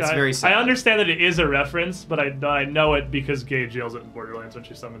 Yeah, but That's I, very sad. I understand that it is a reference, but I know it because Gage yells it in Borderlands when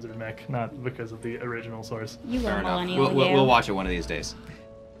she summons her mech, not because of the original source. You Fair are enough. millennial. We'll watch it one of these days.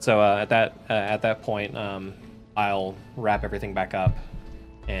 So at that point, I'll wrap everything back up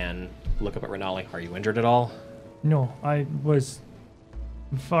and look up at Renali. Are you injured at all? No, I was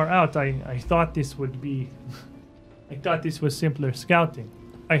far out. I thought this would be. I thought this was simpler scouting.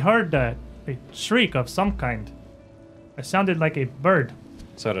 I heard a shriek of some kind. It sounded like a bird,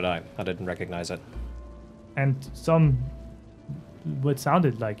 So did I. I didn't recognize it. and some. What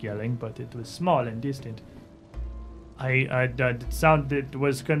sounded like yelling, but it was small and distant. It sounded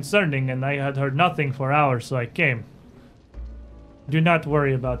was concerning, and I had heard nothing for hours, so I came. Do not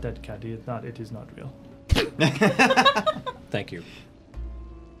worry about that, Caddy. It is not real. Thank you.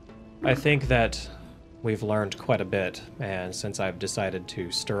 I think that we've learned quite a bit, and since I've decided to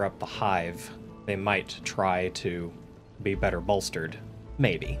stir up the hive, they might try to be better bolstered.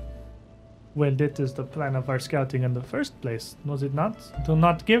 Maybe. Well, that is the plan of our scouting in the first place, was it not? Do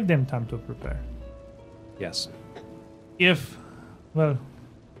not give them time to prepare. Yes. If, well,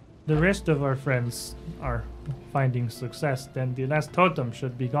 the rest of our friends are finding success, then the last totem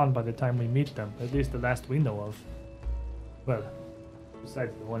should be gone by the time we meet them. At least the last we know of. Well,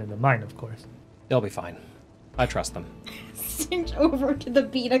 besides the one in the mine, of course. They'll be fine. I trust them. Switch over to the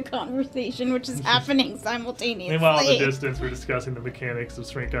beta conversation, which is happening simultaneously. Meanwhile, in the distance, we're discussing the mechanics of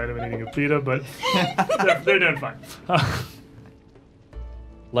shrink item and eating a pita, but they're doing fine.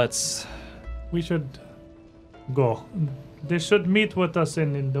 Let's... We should go. They should meet with us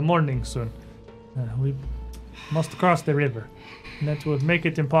in the morning soon. We must cross the river. And that would make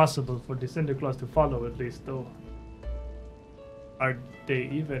it impossible for the Cinderclaws to follow, at least, though. Are they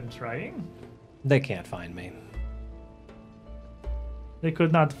even trying? They can't find me. They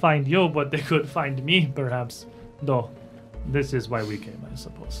could not find you, but they could find me, perhaps. Though, this is why we came, I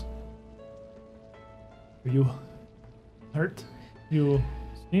suppose. Are you hurt? You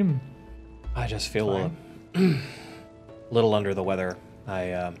seem... I just feel a little under the weather.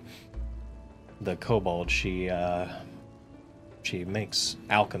 The kobold, she makes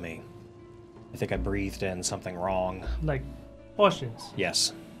alchemy. I think I breathed in something wrong. like potions.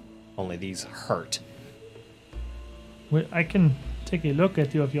 Yes. Only these hurt. Well, I can take a look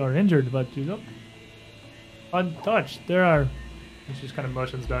at you if you're injured, but you look untouched. There are... And she just kind of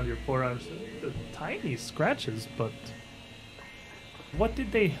motions down to your forearms. Tiny scratches, but... What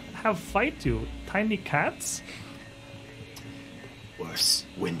did they have fight you? Tiny cats? Worse.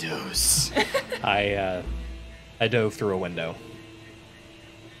 Windows. I dove through a window.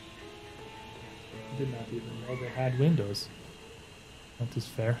 Did not even know they had windows. That is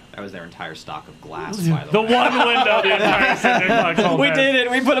fair. That was their entire stock of glass, by the The way. one window the entire Cinderclaw called We has. did it!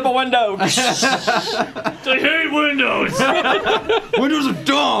 We put up a window! I hate windows! Windows are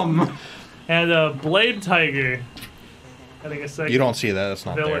dumb! And Blade Tiger. Having a second You don't see that. That's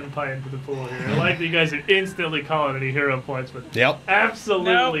not villain there. pie into the pool here. I like that you guys are instantly calling any hero points, but Yep.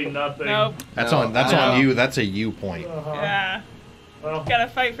 absolutely Nope. nothing. Nope. That's No, on. That's I know. on you. That's a you point. Uh-huh. Yeah. Well, Gotta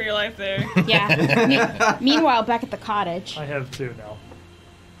fight for your life there. Yeah. Meanwhile, back at the cottage. I have two now.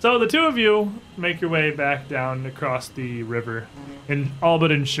 So the two of you make your way back down across the river, and all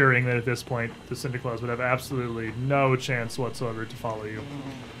but ensuring that at this point the Cinderclaws would have absolutely no chance whatsoever to follow you.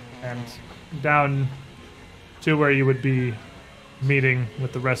 And down to where you would be meeting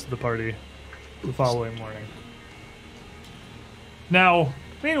with the rest of the party the following morning. Now,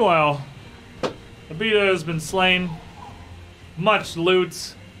 meanwhile, Abita has been slain. Much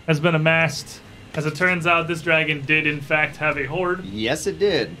loot has been amassed. As it turns out, this dragon did in fact have a horde. Yes, it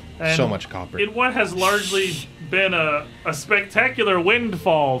did. And So much copper. in what has largely been a spectacular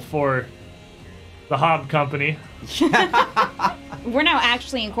windfall for the Hob Company. We're now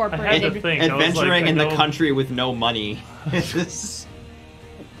actually I had to incorporated. think. I was like, Adventuring I in the know- country with no money.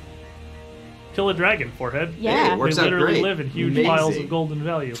 Kill a dragon, forehead. Yeah. Hey, it works they out literally great. live in huge Amazing. piles of golden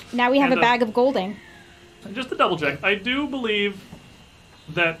value. Now we have And, a bag of golding. And just to double check, I do believe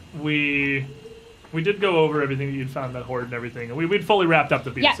that we did go over everything that you'd found in that horde and everything. And we'd fully wrapped up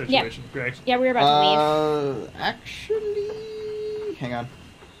the beat Yeah, yeah. situation. Great. Yeah, we were about to leave. Actually, hang on.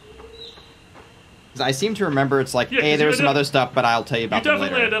 'Cause I seem to remember it's like, Yeah, 'cause hey, you there's some ident- other stuff, but I'll tell you You about them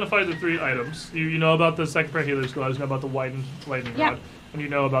definitely later. identified the 3 items. You know about the second pair healer's gloves, you know about the lightning Yeah. rod, and you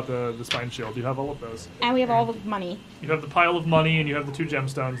know about the spine shield. You have all of those. And we have all the money. You have the pile of money, and you have the 2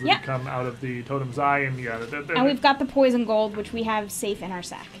 gemstones that Yep. come out of the totem's eye, and yeah. And we've got the poison gold, which we have safe in our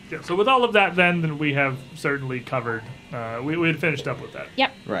sack. Yeah, so with all of that, then we have certainly covered. We had finished up with that.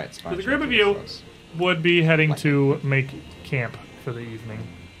 Yep. Right. So the group of you would be heading to make camp for the evening.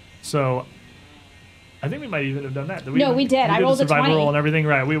 So I think we might even have done that. No, we did. I rolled the a survival 20. roll and everything.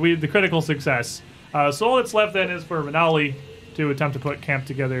 Right. We the critical success. So all that's left then is for Renali to attempt to put camp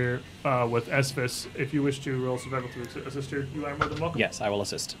together with Esphis. If you wish to roll survival to assist her, you are more than welcome. Yes, I will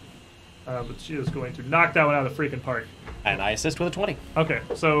assist. But she is going to knock that one out of the freaking park. And I assist with a 20. Okay,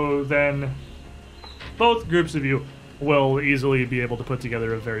 so then both groups of you will easily be able to put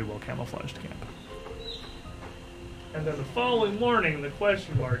together a very well camouflaged camp. And then the following morning, the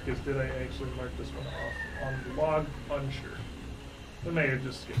question mark is, did I actually mark this one off on the log? Unsure. The mayor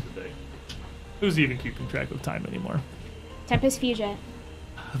just skipped a day. Who's even keeping track of time anymore? Tempest Fugia.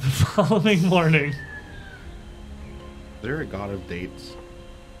 The following morning, Is there a god of dates?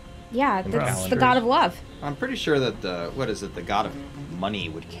 Yeah, And that's the calendars. god of love. I'm pretty sure that the god of money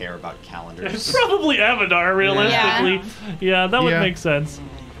would care about it's calendars. probably Avadar, realistically. Yeah, that would Yeah. make sense.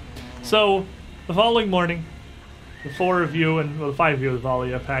 So, the following morning, the 4 of you and the 5 of you with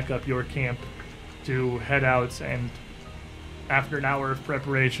Valia pack up your camp to head out, and after an hour of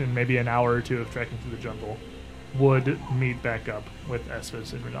preparation, maybe an hour or 2 of trekking through the jungle, would meet back up with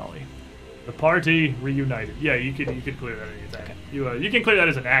Esphis and Renali. The party reunited. Yeah, you could clear that anytime. Okay. You can clear that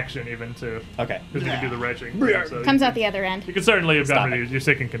as an action even too, Okay. because you can do the retching. So Comes you, out the other end. You could certainly have Stop gotten rid it. of your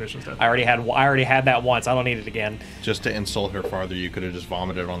sick and condition stuff. I already had that once. I don't need it again. Just to insult her farther, you could have just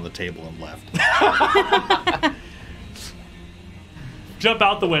vomited on the table and left. Jump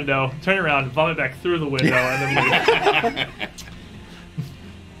out the window, turn around, vomit back through the window, and then leave.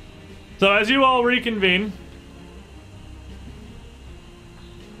 So as you all reconvene,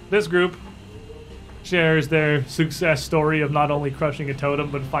 this group shares their success story of not only crushing a totem,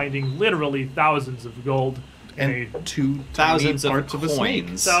 but finding literally thousands of gold And a 2 Thousands tiny of parts of a snake.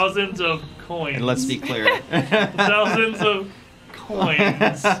 coins. thousands of coins. And let's be clear. thousands of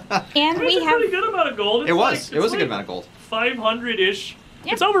coins. And we It's a have pretty good amount of gold. It was a good amount of gold. 500-ish.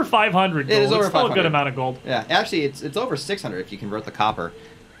 Yeah. It's over 500 gold. It is over it's still a 500. good amount of gold. Yeah, actually, it's over 600 if you convert the copper.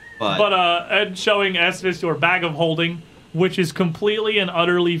 But and showing Esphis your bag of holding, which is completely and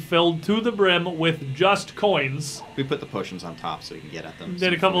utterly filled to the brim with just coins. we put the potions on top so we can get at them.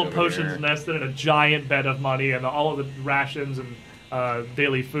 Did a Some couple food of over potions here. nested in a giant bed of money, and all of the rations and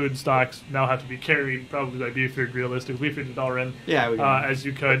daily food stocks now have to be carried probably by Buford, realistically, Buford and Dalrin, Yeah, we can. as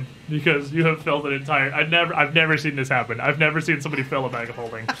you could, because you have filled an entire. I've never seen this happen. I've never seen somebody fill a bag of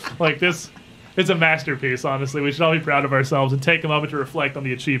holding like this. It's a masterpiece. Honestly, we should all be proud of ourselves and take a moment to reflect on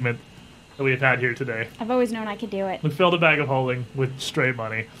the achievement that we have had here today. I've always known I could do it. We filled a bag of holding with straight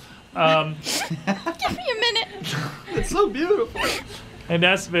money. Give me a minute. It's so beautiful. And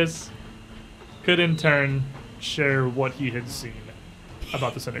Esphis could in turn share what he had seen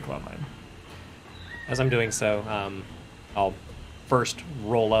about the Cineclaw mine. As I'm doing so, I'll first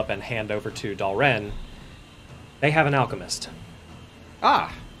roll up and hand over to Dalren. They have an alchemist.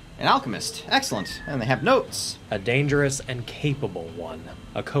 Ah, an alchemist. Excellent. And they have notes. A dangerous and capable one.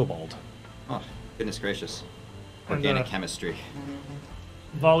 A kobold. Oh, goodness gracious. And, Organic chemistry.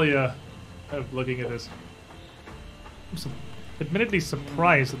 Valia, looking at this, I'm admittedly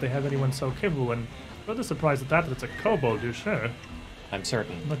surprised that they have anyone so capable, and further surprised at that it's a kobold, you sure? I'm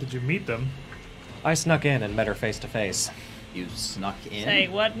certain. When did you meet them? I snuck in and met her face to face. You snuck in. Say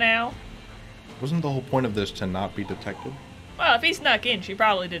what now? Wasn't the whole point of this to not be detected? Well, if he snuck in, she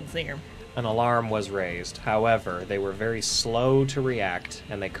probably didn't see him. An alarm was raised. However, they were very slow to react,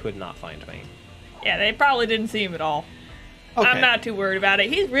 and they could not find me. Yeah, they probably didn't see him at all. Okay. I'm not too worried about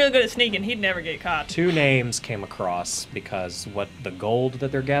it. He's real good at sneaking. He'd never get caught. 2 names came across because what the gold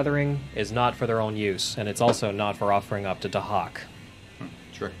that they're gathering is not for their own use, and it's also not for offering up to Dahak.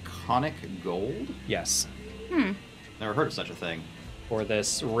 Draconic gold? Yes. Never heard of such a thing. For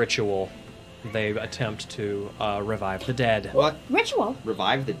this ritual, they attempt to revive the dead. What? Ritual.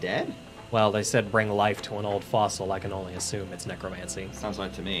 Revive the dead? Well, they said bring life to an old fossil. I can only assume it's necromancy. Sounds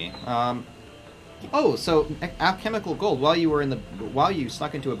like to me. Oh, so alchemical gold. While you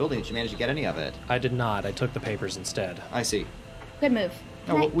snuck into a building, did you manage to get any of it? I did not. I took the papers instead. I see. Good move.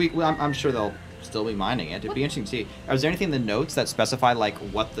 No, Right. I'm sure they'll still be mining it. It'd be interesting to see. Is there anything in the notes that specify like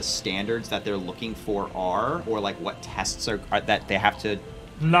what the standards that they're looking for are, or like what tests are that they have to?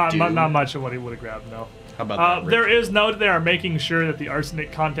 Not Do- not much of what he would have grabbed, no. How about that? There is note they are making sure that the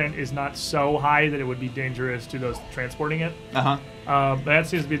arsenic content is not so high that it would be dangerous to those transporting it. That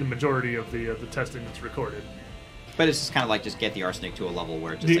seems to be the majority of the testing that's recorded. But it's just kind of like just get the arsenic to a level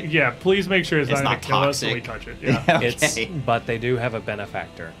where it's just like, Yeah, please make sure it's not going not to kill us when we toxic. touch it. Yeah. Okay. But they do have a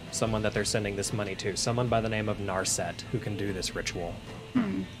benefactor, someone that they're sending this money to, someone by the name of Narset, who can do this ritual.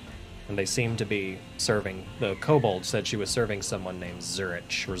 And they seem to be serving. The kobold said she was serving someone named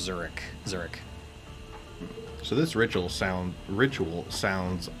Zurich or Zurich. So this ritual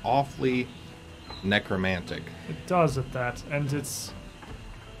sounds awfully necromantic. It does at that, and it's...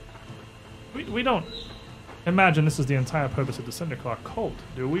 We don't imagine this is the entire purpose of the Cinderclaw cult,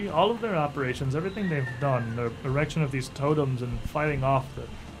 do we? All of their operations, everything they've done, the erection of these totems and fighting off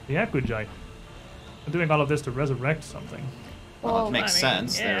the Aquagi, are doing all of this to resurrect something. Well, it makes I mean,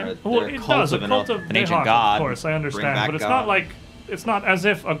 sense. yeah. They're Well, a it cult does. A of cult of an ancient Nihok, god. of course, I Bring understand, back but it's God. not like it's not as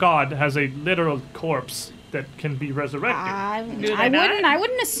if a god has a literal corpse that can be resurrected. I Do they not?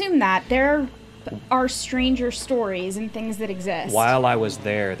 wouldn't assume that. There are stranger stories and things that exist. While I was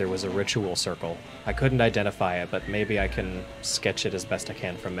there was a ritual circle. I couldn't identify it, but maybe I can sketch it as best I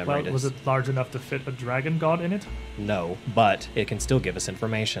can from memory. Well, was it large enough to fit a dragon god in it? No, but it can still give us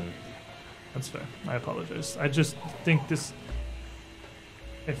information. That's fair. I apologize. I just think this,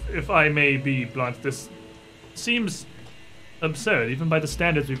 if I may be blunt, this seems absurd, even by the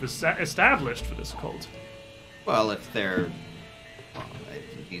standards we've established for this cult. Well, if they're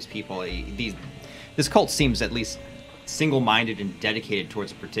these people, this cult seems at least single-minded and dedicated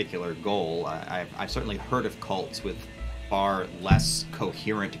towards a particular goal. I've certainly heard of cults with far less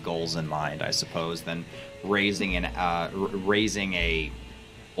coherent goals in mind, I suppose, than raising a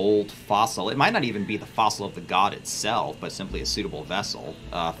old fossil. It might not even be the fossil of the god itself, but simply a suitable vessel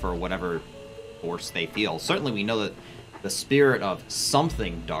for whatever force they feel. Certainly, we know that the spirit of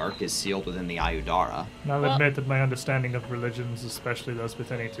something dark is sealed within the Ayudara. And I'll Well- admit that my understanding of religions, especially those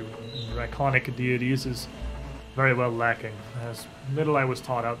pertaining to draconic deities, is very well lacking. As little I was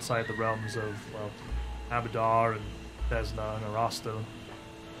taught outside the realms of, well, Abadar and Desna and Arostel.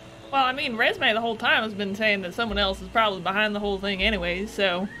 Well, I mean, Resme the whole time has been saying that someone else is probably behind the whole thing anyways,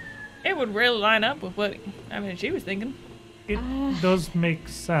 so it would really line up with what, she was thinking. It does make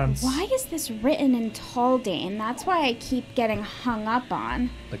sense. Why is this written in Taldane? That's why I keep getting hung up on.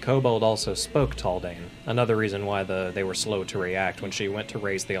 The kobold also spoke Taldane. Another reason why they were slow to react. When she went to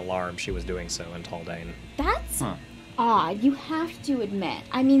raise the alarm, she was doing so in Taldane. That's odd, you have to admit.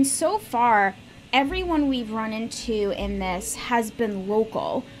 I mean, so far, everyone we've run into in this has been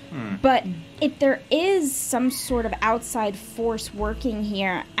local. But if there is some sort of outside force working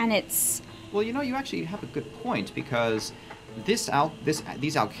here, and it's... Well, you actually have a good point, because these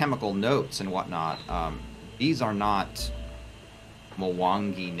alchemical notes and whatnot, these are not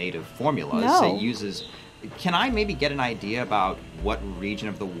Mwangi native formulas. No. It uses... Can I maybe get an idea about what region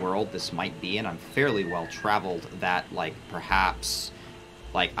of the world this might be in? I'm fairly well traveled that, perhaps,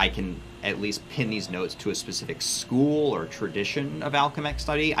 I can at least pin these notes to a specific school or tradition of alchemic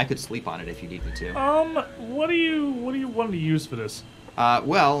study. I could sleep on it if you need me to. What do you want to use for this?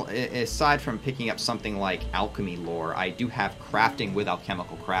 Well, aside from picking up something like alchemy lore, I do have crafting with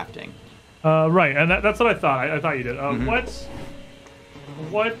alchemical crafting. Right, and that's what I thought. I thought you did.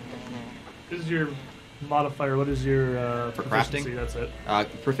 What is your modifier? What is your For proficiency? crafting? That's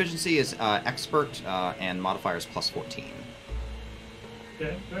it. Proficiency is expert, and modifier is plus 14.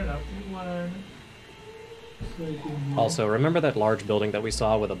 Okay, fair enough. Also, remember that large building that we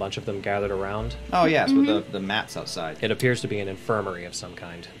saw with a bunch of them gathered around? Oh, yes, with the mats outside. It appears to be an infirmary of some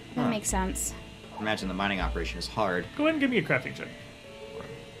kind. That makes sense. Imagine the mining operation is hard. Go ahead and give me a crafting check.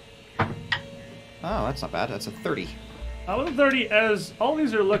 Oh, that's not bad. That's a 30. With a 30, as all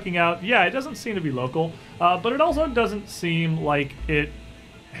these are looking out, yeah, it doesn't seem to be local, but it also doesn't seem like it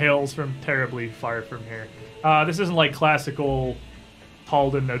hails from terribly far from here. This isn't like classical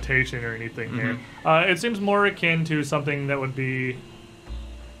Halden notation or anything here. It seems more akin to something that would be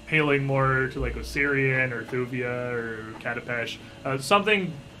hailing more to like Osirian or Thuvia or Katapesh.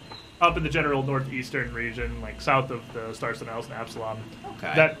 Something up in the general northeastern region, like south of the Starstone House and Absalom.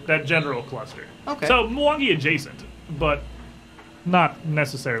 Okay. That general cluster. Okay. So Mwangi adjacent, but not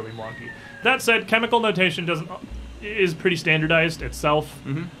necessarily Mwangi. That said, chemical notation is pretty standardized itself.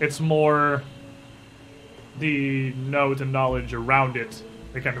 It's more the note and knowledge around it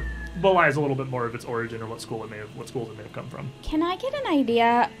that kind of belies a little bit more of its origin or what schools it may have come from. Can I get an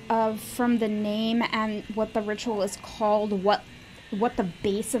idea of, from the name and what the ritual is called, what the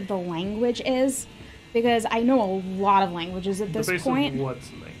base of the language is? Because I know a lot of languages at this the base point. Of what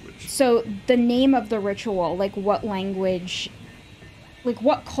language? So the name of the ritual, like what language like,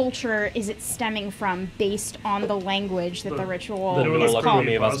 what culture is it stemming from based on the language that the ritual The is Nula called?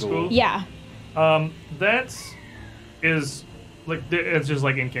 Kumi Vazgul. Yeah. That is like it's just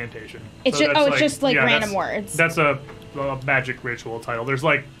like incantation. It's So just that's it's just like yeah, random that's- words. That's a magic ritual title. There's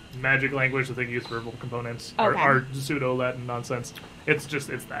like magic language that they use verbal components Okay. or pseudo Latin nonsense. It's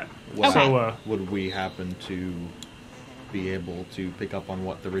that. Well, So would we happen to be able to pick up on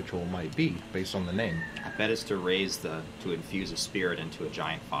what the ritual might be based on the name? I bet it's to infuse a spirit into a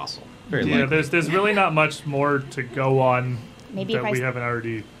giant fossil. Very yeah, likely. there's really not much more to go on Maybe if that I we s- haven't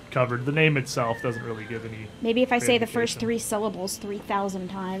already covered. The name itself doesn't really give any. Maybe if I say the first indication. 3 syllables 3,000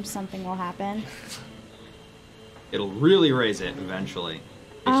 times, something will happen. It'll really raise it eventually.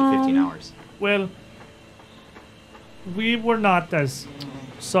 Gives you 15 hours. Well, we were not as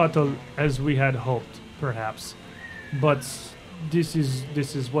subtle as we had hoped, perhaps, but this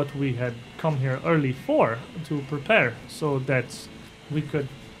is what we had come here early for, to prepare, so that we could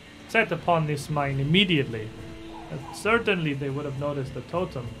set upon this mine immediately. Certainly, they would have noticed the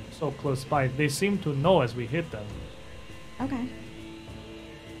totem so close by. They seemed to know as we hit them. Okay.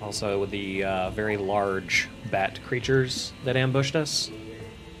 Also, with the very large bat creatures that ambushed us.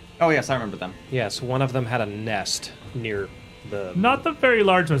 Oh yes, I remember them. Yes, one of them had a nest near the... Not the very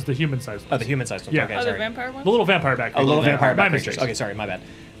large ones, the human-sized ones. Oh, the human-sized ones. Yeah. Okay, Oh, the sorry. vampire one? The little vampire bat. Oh, little vampire My bat creatures. mistake. Okay, sorry, my bad.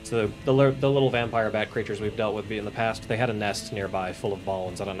 So the little vampire bat creatures we've dealt with in the past, they had a nest nearby full of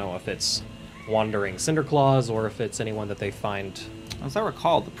bones. I don't know if it's wandering Cinderclaws or if it's anyone that they find. As I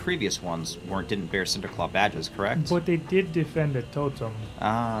recall, the previous ones didn't bear Cinderclaw badges, correct? But they did defend the totem.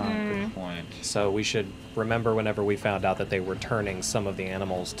 Good point. So we should remember whenever we found out that they were turning some of the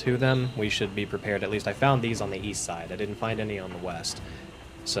animals to them, we should be prepared. At least I found these on the east side. I didn't find any on the west.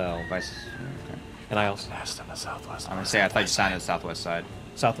 So, Okay. and I also Nest in the southwest. I'm gonna say I thought you signed on the southwest side.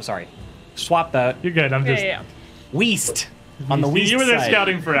 sorry, swap that You're good. I'm Yeah, just. yeah. west on the west You were there side.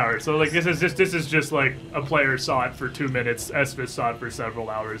 scouting for hours, so like this is just like a player saw it for 2 minutes. Esvis saw it for several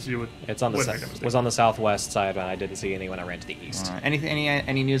hours. You would. It's on the wouldn't make a mistake. was on the southwest side, and I didn't see any when I ran to the east. All right.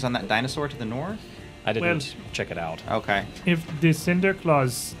 Any news on that dinosaur to the north? I didn't Well- check it out. Okay. If the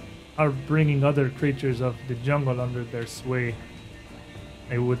Cinderclaws are bringing other creatures of the jungle under their sway,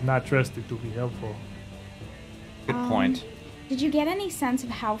 I would not trust it to be helpful. Good point. Did you get any sense of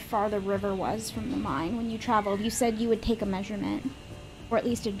how far the river was from the mine when you traveled? You said you would take a measurement, or at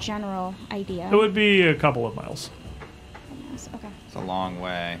least a general idea. It would be a couple of miles. Okay. It's a long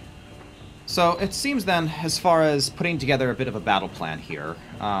way. So it seems then, as far as putting together a bit of a battle plan here,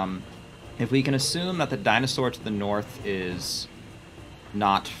 if we can assume that the dinosaur to the north is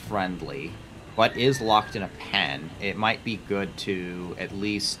not friendly, but is locked in a pen, it might be good to at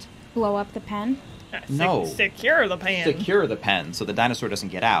least Blow up the pen. No. Secure the pan. secure the pen so the dinosaur doesn't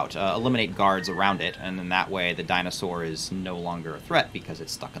get out, eliminate guards around it, and then that way the dinosaur is no longer a threat because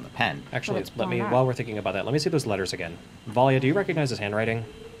it's stuck in the pen. Actually, it's let me, blown up. while we're thinking about that, let me see those letters again. Valia, do you recognize his handwriting?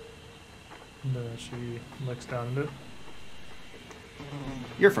 And, she looks down at it.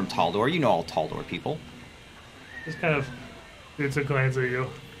 You're from Taldor, you know all Taldor people. Just kind of shoots a glance at you.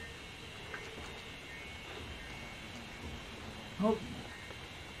 Oh.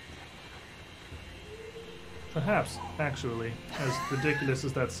 Perhaps, actually, as ridiculous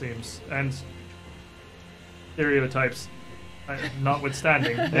as that seems, and stereotypes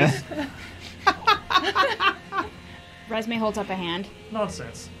notwithstanding, it's Resme holds up a hand.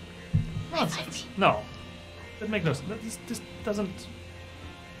 nonsense. Nonsense. No. That make no sense. This doesn't...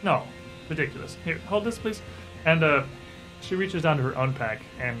 No. Ridiculous. Here, hold this, please. And she reaches down to her own pack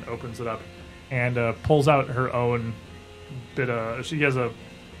and opens it up and pulls out her own bit of... She has a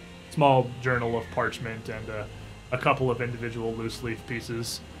small journal of parchment and a couple of individual loose leaf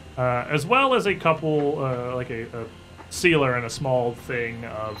pieces, as well as a couple, like a sealer and a small thing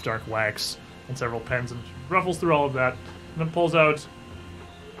of dark wax and several pens, and she ruffles through all of that and then pulls out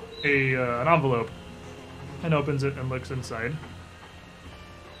an envelope and opens it and looks inside.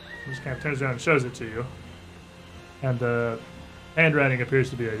 Just kind of turns around and shows it to you. And the handwriting appears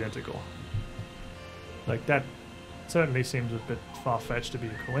to be identical. Like, that certainly seems a bit far-fetched to be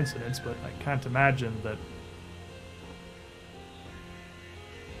a coincidence, but I can't imagine that...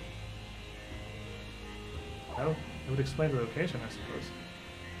 Well, it would explain the location, I suppose.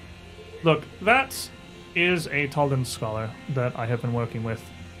 Look, that is a Taldan scholar that I have been working with.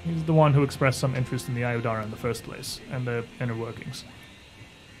 He's the one who expressed some interest in the Iodara in the first place, and the inner workings.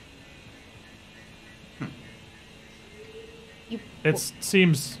 It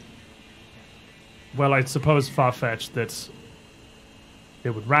seems, well, I suppose far-fetched that it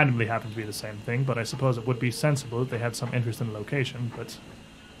would randomly happen to be the same thing, but I suppose it would be sensible that they had some interest in the location, but...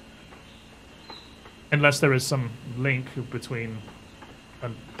 Unless there is some link between a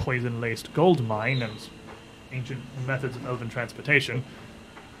poison-laced gold mine and ancient methods of elven transportation,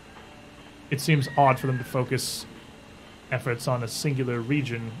 it seems odd for them to focus efforts on a singular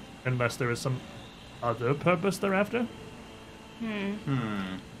region unless there is some other purpose they're after.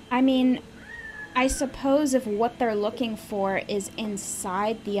 I mean, I suppose if what they're looking for is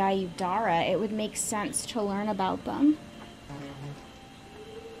inside the Ayudara, it would make sense to learn about them.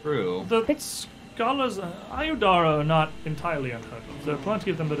 True. The scholars, Ayudara, are not entirely unheard of. There are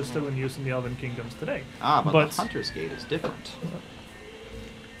plenty of them that are still in use in the Elven Kingdoms today. But the Hunter's Gate is different.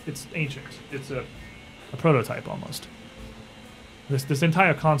 It's ancient. It's a prototype almost. This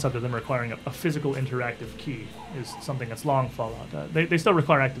entire concept of them requiring a physical interactive key is something that's long fallout. They still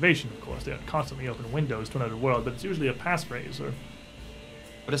require activation, of course. They constantly open windows to another world, but it's usually a passphrase or...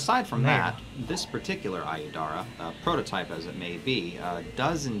 But aside from Name. that, this particular Ayudara, prototype as it may be,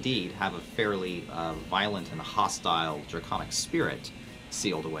 does indeed have a fairly violent and hostile draconic spirit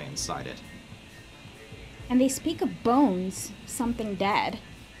sealed away inside it. And they speak of bones, something dead.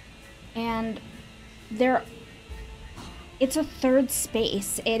 And it's a third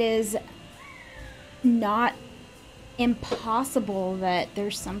space. It is not impossible that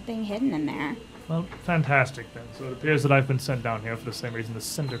there's something hidden in there. Well, fantastic then. So it appears that I've been sent down here for the same reason the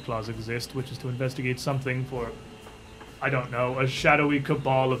Cinder Claws exist, which is to investigate something for, I don't know, a shadowy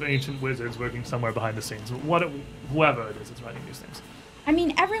cabal of ancient wizards working somewhere behind the scenes. Whoever it is that's writing these things. I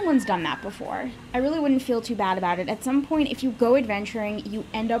mean, everyone's done that before. I really wouldn't feel too bad about it. At some point, if you go adventuring, you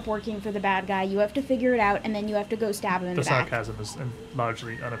end up working for the bad guy, you have to figure it out, and then you have to go stab him in the back. Sarcasm is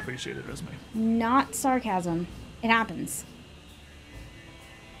largely unappreciated, Resume. Not sarcasm. It happens.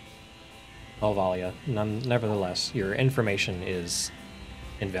 Oh, Valia, nevertheless, your information is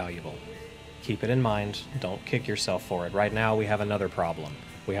invaluable. Keep it in mind. Don't kick yourself for it. Right now, we have another problem.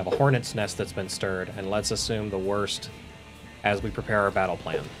 We have a hornet's nest that's been stirred, and let's assume the worst as we prepare our battle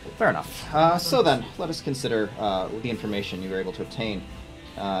plan. Fair enough. So then, let us consider the information you were able to obtain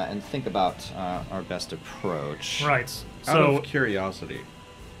and think about our best approach. Right. Out So, of curiosity,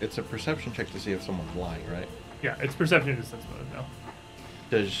 it's a perception check to see if someone's lying, right? yeah, it's perception and sense motive now.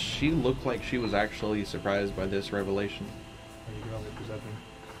 Does she look like she was actually surprised by this revelation? You can only perception.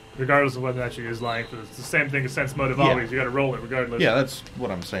 Regardless of whether or not she is lying, but it's the same thing as sense motive Yeah. always. You gotta roll it regardless. Yeah, that's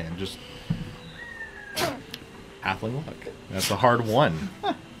what I'm saying. Just halfling luck. That's a hard one.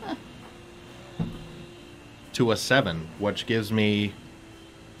 To a 7, which gives me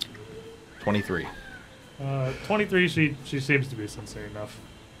 23. 23, she seems to be sincere enough.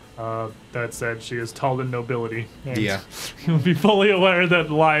 That said, she is tall in nobility. And Yeah. you'll be fully aware that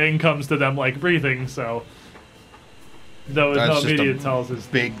lying comes to them like breathing, so... Though That's no just immediate a tells us...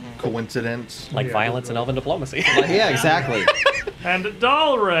 big coincidence. Like Yeah, violence and elven diplomacy. Yeah, exactly. And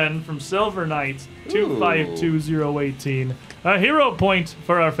Dalren from Silver Knight, 252018. A hero point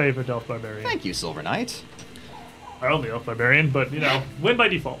for our favorite Elf Barbarian. Thank you, Silver Knight. Our only Elf Barbarian, but, win by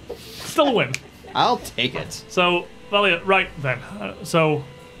default. Still a win. I'll take it. So, well, yeah, right then. So,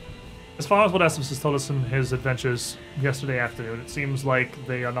 as far as what Esmus has told us in his adventures yesterday afternoon, it seems like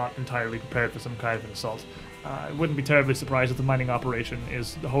they are not entirely prepared for some kind of an assault. I wouldn't be terribly surprised if the mining operation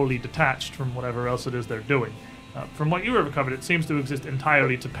is wholly detached from whatever else it is they're doing. From what you have recovered, it seems to exist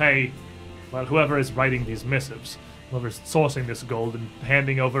entirely to pay, well, whoever is writing these missives, whoever's sourcing this gold and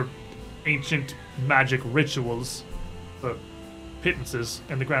handing over ancient magic rituals for pittances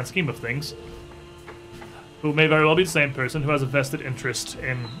in the grand scheme of things, who may very well be the same person who has a vested interest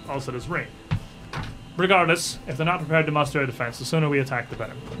in Ulcera's reign. Regardless, if they're not prepared to muster a defense, the sooner we attack, the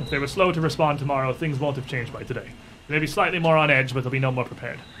better. If they were slow to respond tomorrow, things won't have changed by today. They may be slightly more on edge, but they'll be no more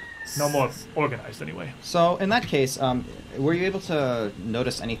prepared. No more organized, anyway. So, in that case, were you able to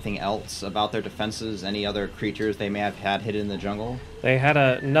notice anything else about their defenses? Any other creatures they may have had hidden in the jungle? They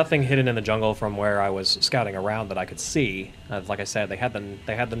had nothing hidden in the jungle from where I was scouting around that I could see. Like I said, they had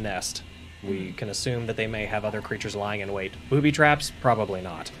the nest. We can assume that they may have other creatures lying in wait. Booby traps? Probably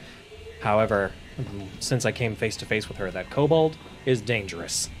not. However, since I came face to face with her, that kobold is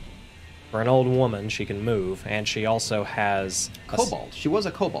dangerous. For an old woman, she can move, and she also has... Kobold. She was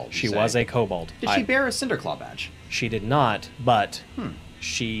a kobold. She was a kobold. Did she bear a Cinderclaw badge? She did not, but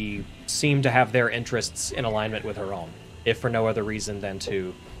she seemed to have their interests in alignment with her own, if for no other reason than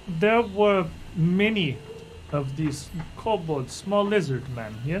to... There were many of these kobolds, small lizard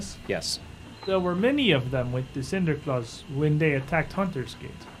men, yes? Yes. There were many of them with the Cinderclaws when they attacked Hunter's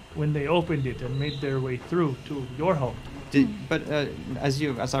Gate, when they opened it and made their way through to your home. But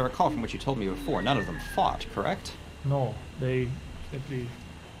as I recall from what you told me before, none of them fought, correct? No, they simply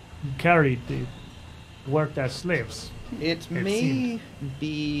carried, they worked as slaves. It may seemed.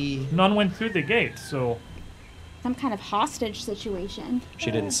 be... None went through the gate, so some kind of hostage situation.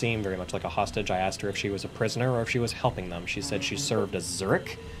 She didn't seem very much like a hostage. I asked her if she was a prisoner or if she was helping them. She said she served as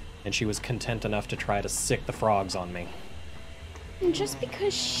Zurich, and she was content enough to try to sick the frogs on me. And just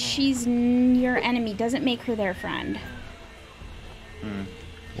because she's your enemy doesn't make her their friend.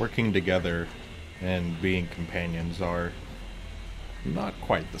 Working together and being companions are not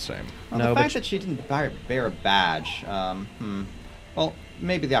quite the same. Well, No, the but fact that she didn't bear a badge, well,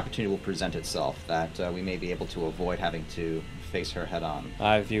 maybe the opportunity will present itself that we may be able to avoid having to face her head on.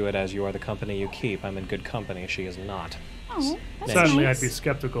 I view it as you are the company you keep. I'm in good company. She is not. Oh, that's Certainly, nice. I'd be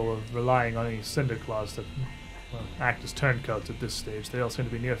skeptical of relying on any Cinder Claws to act as turncoats at this stage. They all seem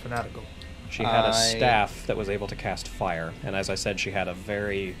to be near fanatical. She had a I- staff that was able to cast fire, and as I said, she had a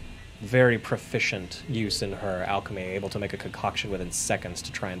very, very proficient use in her alchemy, able to make a concoction within seconds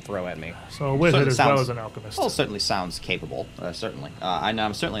to try and throw at me. So a wizard Certainly as well sounds- as an alchemist. Well, certainly sounds capable, certainly.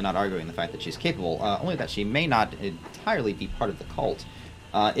 I'm certainly not arguing the fact that she's capable, only that she may not entirely be part of the cult.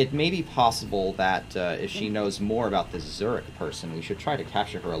 It may be possible that if she knows more about this Zurich person, we should try to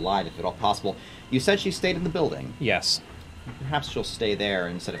capture her alive if at all possible. You said she stayed in the building. Yes. Perhaps she'll stay there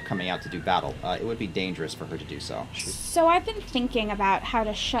instead of coming out to do battle. It would be dangerous for her to do so. So I've been thinking about how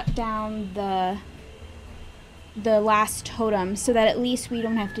to shut down the last totem so that at least we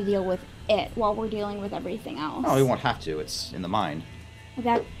don't have to deal with it while we're dealing with everything else. Oh, we won't have to. It's in the mind.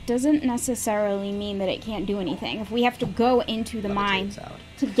 That doesn't necessarily mean that it can't do anything. If we have to go into the mine Levitates out.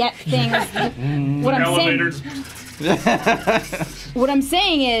 to get things, what I'm Elevators. what I'm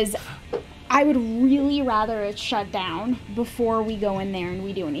saying is, I would really rather it shut down before we go in there and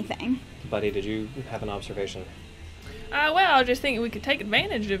we do anything. Buddy, did you have an observation? Well, I was just thinking we could take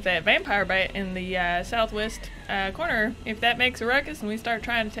advantage of that vampire bite in the southwest corner. If that makes a ruckus and we start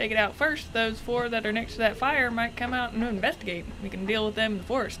trying to take it out first, those 4 that are next to that fire might come out and investigate. We can deal with them in the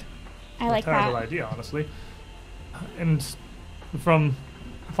forest. I like Terrible that. idea, honestly. And from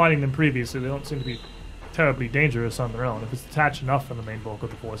fighting them previously, they don't seem to be terribly dangerous on their own. If it's detached enough from the main bulk of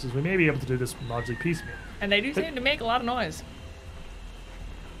the forces, we may be able to do this largely piecemeal. And they do seem to make a lot of noise.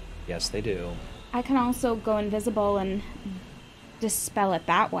 Yes, they do. I can also go invisible and dispel it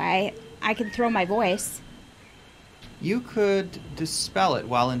that way. I can throw my voice. You could dispel it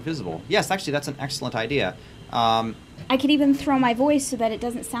while invisible. Yes, actually, that's an excellent idea. I could even throw my voice so that it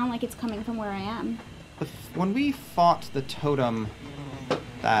doesn't sound like it's coming from where I am. When we fought the totem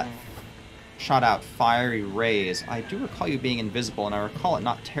that shot out fiery rays, I do recall you being invisible, and I recall it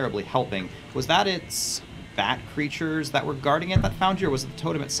not terribly helping. Was that its bat creatures that were guarding it that found you, or was it the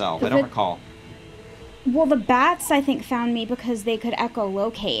totem itself? I don't recall. Well, the bats, I think, found me because they could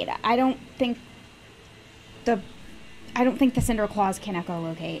echolocate. I don't think the Cinder Claws can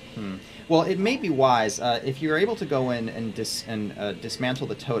echolocate. Well, it may be wise if you're able to go in and dismantle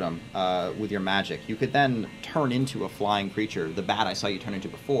the totem with your magic. You could then turn into a flying creature, the bat I saw you turn into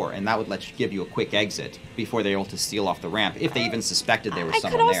before, and that would give you a quick exit before they're able to steal off the ramp, if they even suspected there was I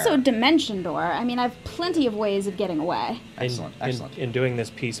could someone also there. dimension door. I mean, I have plenty of ways of getting away. Excellent, excellent. In doing this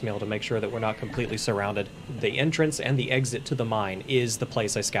piecemeal to make sure that we're not completely surrounded, the entrance and the exit to the mine is the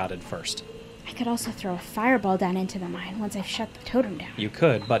place I scouted first. I could also throw a fireball down into the mine once I've shut the totem down. You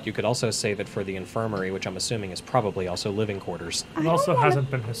could, but you could also save it for the infirmary, which I'm assuming is probably also living quarters. It also hasn't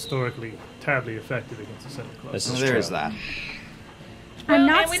been historically terribly effective against the Cinder Claws. This is There true. is that. I'm Well,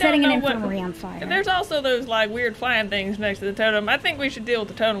 not and we don't setting an know what- infirmary on fire. And there's also those weird flying things next to the totem. I think we should deal with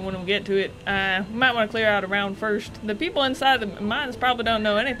the totem when we get to it. We might want to clear out around first. The people inside the mines probably don't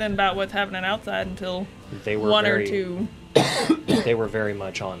know anything about what's happening outside until They were one very, or two. They were very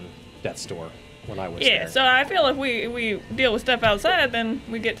much on death's door when I was Yeah, there. so I feel if we deal with stuff outside, then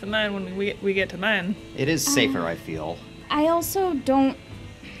we get to mine when we get to mine. It is safer, I feel. I also don't,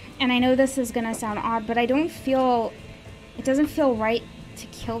 and I know this is going to sound odd, but I don't feel, it doesn't feel right to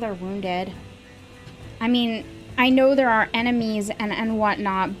kill their wounded. I mean, I know there are enemies and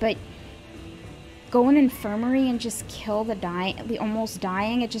whatnot, but go in infirmary and just kill the almost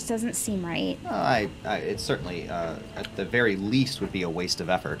dying, it just doesn't seem right. It certainly, at the very least, would be a waste of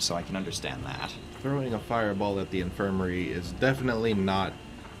effort, so I can understand that. Throwing a fireball at the infirmary is definitely not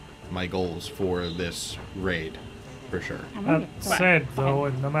my goals for this raid, for sure. I'm That gonna- said, though,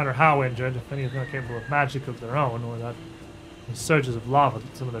 and no matter how injured, if any of them are capable of magic of their own, or that surges of lava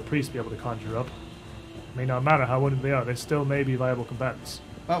that some of their priests be able to conjure up, it may not matter how wounded they are, they still may be viable combatants.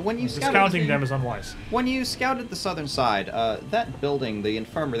 When you Discounting them is unwise. When you scouted the southern side, that building, the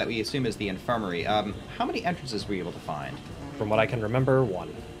infirmary that we assume is the infirmary, how many entrances were you able to find? From what I can remember,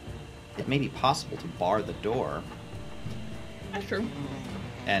 one. It may be possible to bar the door, That's true.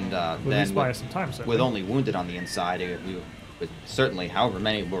 and At then least buy us some time, certainly. with only wounded on the inside, But certainly, however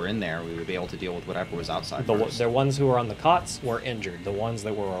many were in there, we would be able to deal with whatever was outside. first. The ones who were on the cots were injured. The ones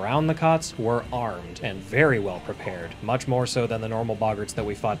that were around the cots were armed and very well prepared, much more so than the normal boggarts that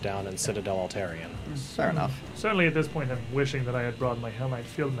we fought down in Citadel Altarian. Fair enough. Certainly at this point, I'm wishing that I had brought my Hellknight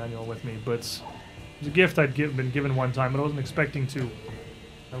Field Manual with me, but it's a gift been given one time, but I wasn't expecting to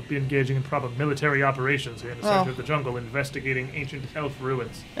be engaging in proper military operations here in the center of the jungle, investigating ancient elf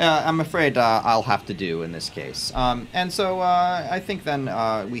ruins. I'm afraid I'll have to do in this case. And so I think then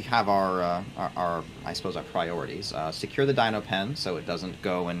we have our I suppose our priorities. Secure the dino pen so it doesn't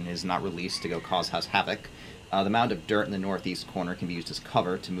go and is not released to go cause havoc. The mound of dirt in the northeast corner can be used as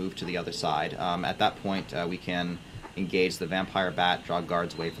cover to move to the other side. At that point, we can engage the vampire bat, draw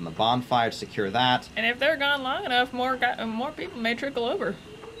guards away from the bonfire to secure that. And if they're gone long enough, more people may trickle over.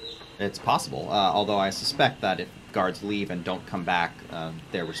 It's possible, although I suspect that if guards leave and don't come back,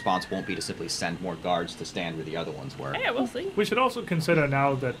 their response won't be to simply send more guards to stand where the other ones were. Yeah, we'll see. We should also consider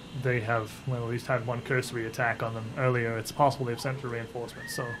now that they have, well, at least had one cursory attack on them earlier, it's possible they've sent for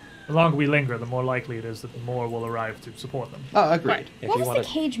reinforcements, so the longer we linger, the more likely it is that more will arrive to support them. Oh, agreed. Right. If What you was want the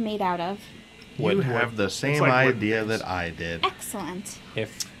cage made out of? You have the same like wooden idea things. that I did. Excellent.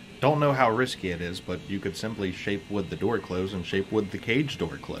 if Don't know how risky it is, but you could simply shape wood the door closed and shape wood the cage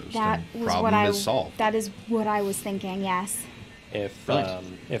door closed. That and was problem what is solved. That is what I was thinking. Yes. if Brilliant.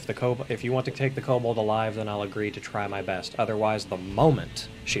 if you want to take the kobold alive, then I'll agree to try my best. Otherwise, the moment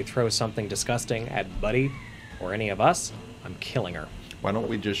she throws something disgusting at Buddy or any of us, I'm killing her. Why don't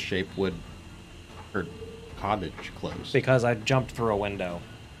we just shape wood her cottage closed? Because I jumped through a window.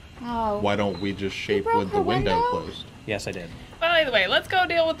 Oh. Why don't we just shape broke wood the her window window? closed? Yes, I did. Well, either way, let's go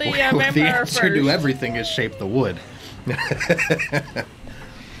deal with the Well, vampire the answer first. to everything is shape the wood. All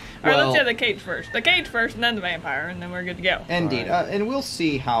right, Well- let's do the cage first. The cage first, and then the vampire, and then we're good to go. Indeed, and we'll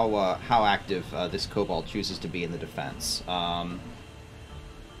see how active this kobold chooses to be in the defense.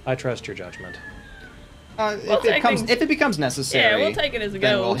 I trust your judgment. If it becomes necessary, Yeah, we'll take it as it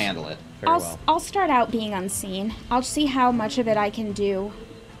then goes. we'll handle it. Very well. I'll start out being unseen. I'll see how much of it I can do.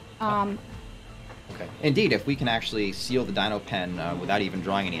 Okay. Indeed, if we can actually seal the dino pen without even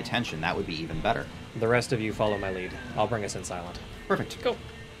drawing any attention, that would be even better. The rest of you follow my lead. I'll bring us in silent. Perfect. Cool.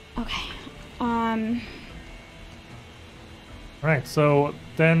 Okay. Right, so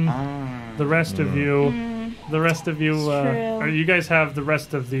then the rest of you, True. you guys have the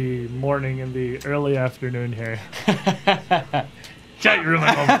rest of the morning and the early afternoon here. Chat, you ruined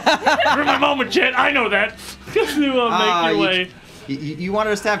my moment. Ruined my moment, Chat. I know that. To make your way. You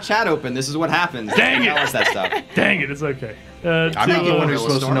wanted us to have chat open. This is what happens. Dang it. Tell us that stuff. Dang it, it's okay. I'm not the one who's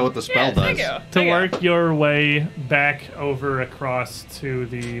Storm. supposed to know what the spell Yeah, thank does. you. To Thank you. work your way back over across to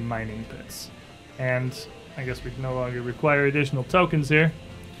the mining pits. And I guess we can no longer require additional tokens here.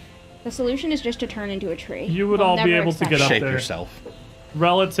 The solution is just to turn into a tree. You would We'll all be never able to accept get up Shape there yourself.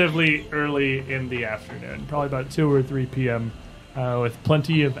 relatively early in the afternoon, probably about 2 or 3 p.m., with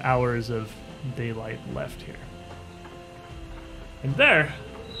plenty of hours of daylight left here. And there,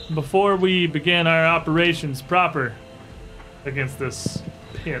 before we begin our operations proper against this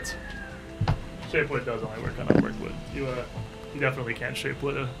pit, shapewood does only work on unworked wood. You definitely can't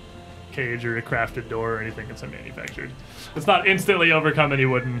shapewood a cage or a crafted door or anything that's manufactured. It's not instantly overcome any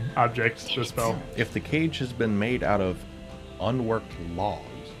wooden object, the spell. If the cage has been made out of unworked logs,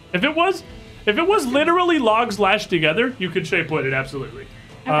 If it was literally logs lashed together, you could shapewood it, absolutely.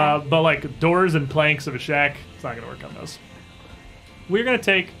 But like doors and planks of a shack, it's not gonna work on those. We're gonna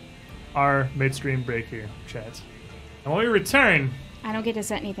take our midstream break here, chat. And when we return, I don't get to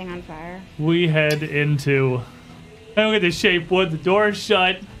set anything on fire. we head into. I don't get to shape wood. The door's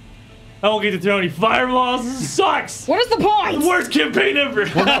shut. I don't get to throw any fireballs. This sucks. What is the point? The worst campaign ever.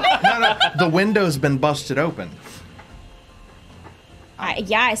 no, the window's been busted open.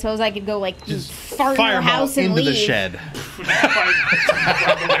 Yeah, I suppose I could go like Just fart in your fireball house and into leave. the shed.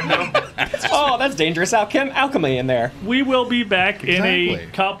 Oh, that's dangerous alchemy in there. We will be back in a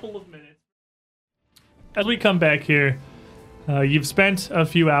Exactly. couple of minutes. As we come back here, you've spent a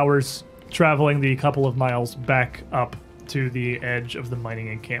few hours traveling the couple of miles back up to the edge of the mining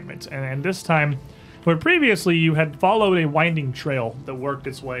encampment. And this time, where previously you had followed a winding trail that worked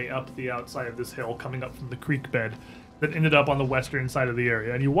its way up the outside of this hill, coming up from the creek bed, that ended up on the western side of the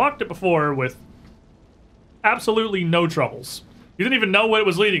area. And you walked it before with absolutely no troubles. You didn't even know what it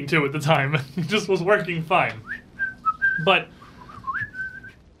was leading to at the time. It just was working fine. But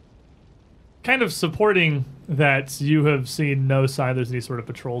kind of supporting that, you have seen no sign there's any sort of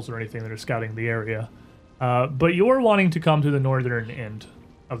patrols or anything that are scouting the area. But you're wanting to come to the northern end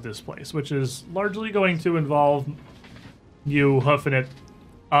of this place, which is largely going to involve you hoofing it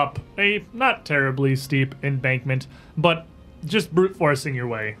up a not terribly steep embankment, but just brute forcing your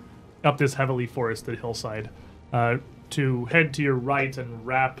way up this heavily forested hillside to head to your right and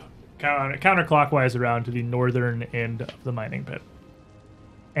wrap counterclockwise around to the northern end of the mining pit.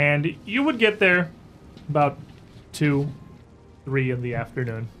 And you would get there about 2, 3 in the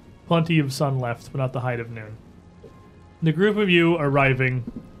afternoon. Plenty of sun left, but not the height of noon. The group of you arriving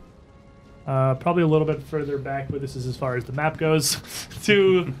probably a little bit further back, but this is as far as the map goes,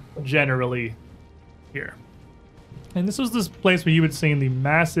 to generally here. And this was this place where you had seen the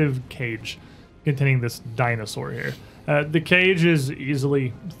massive cage containing this dinosaur here. The cage is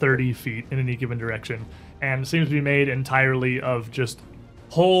easily 30 feet in any given direction and seems to be made entirely of just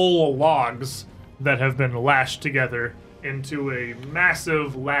whole logs that have been lashed together into a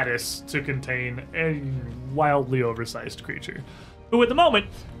massive lattice to contain a wildly oversized creature, who at the moment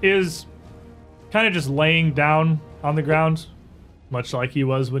is kind of just laying down on the ground, much like he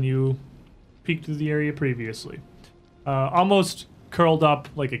was when you peeked through the area previously. Almost curled up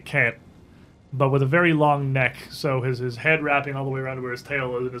like a cat, but with a very long neck, so his head wrapping all the way around to where his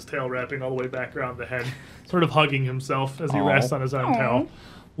tail is, and his tail wrapping all the way back around the head, sort of hugging himself as he rests on his own tail,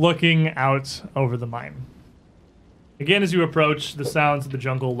 looking out over the mine. Again, as you approach, the sounds of the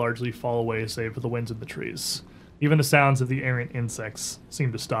jungle largely fall away, save for the winds of the trees. Even the sounds of the errant insects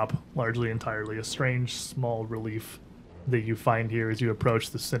seem to stop largely entirely, a strange, small relief that you find here as you approach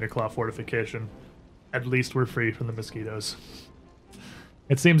the Cinderclaw fortification. At least we're free from the mosquitoes.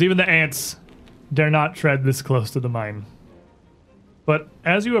 It seems even the ants dare not tread this close to the mine. But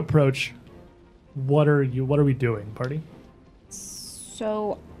as you approach, what are we doing, party?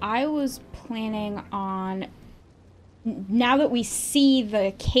 So I was planning on, now that we see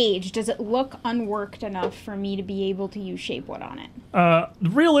the cage, does it look unworked enough for me to be able to use Shapewood on it?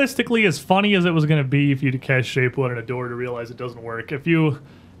 Realistically, as funny as it was going to be if you to cast Shapewood on a door to realize it doesn't work, if you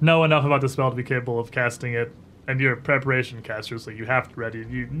know enough about the spell to be capable of casting it, and you're a preparation caster, so you have to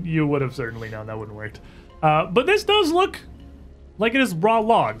ready, you would have certainly known that wouldn't work. But this does look like it is raw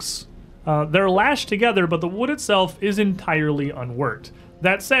logs. They're lashed together, but the wood itself is entirely unworked.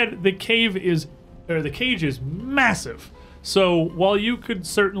 That said, the cage is massive. So while you could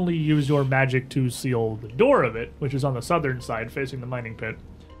certainly use your magic to seal the door of it, which is on the southern side facing the mining pit,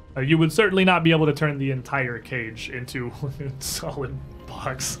 you would certainly not be able to turn the entire cage into a solid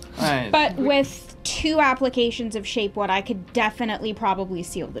box. But with 2 applications of Shapewood, I could definitely probably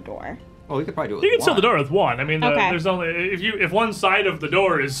seal the door. Well, we could probably do it with You can seal the one. door with one. I mean, Okay. there's only if one side of the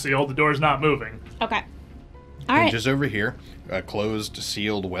door is sealed, the door's not moving. Okay. All right. Hinges over here, a closed,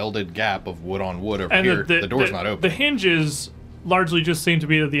 sealed, welded gap of wood on wood over And here. The door's not open. The hinges largely just seem to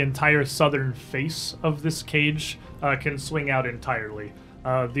be that the entire southern face of this cage can swing out entirely.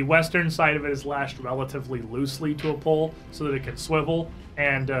 The western side of it is lashed relatively loosely to a pole so that it can swivel,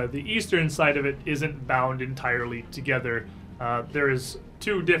 and the eastern side of it isn't bound entirely together. There is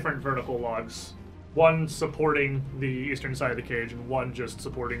 2 different vertical logs, one supporting the eastern side of the cage and one just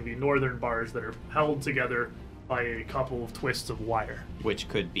supporting the northern bars that are held together by a couple of twists of wire. Which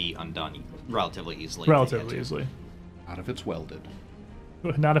could be undone relatively easily. Relatively easily. Not if it's welded.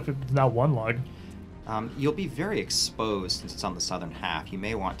 Not if it's not one log. You'll be very exposed since it's on the southern half. You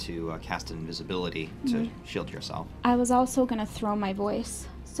may want to cast invisibility to shield yourself. I was also going to throw my voice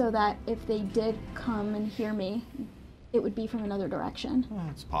so that if they did come and hear me, it would be from another direction.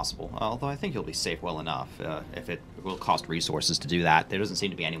 It's possible, although I think you'll be safe well enough. If it will cost resources to do that, there doesn't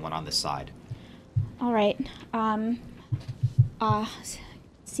seem to be anyone on this side. All right.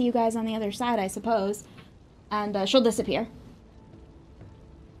 See you guys on the other side, I suppose. And she'll disappear.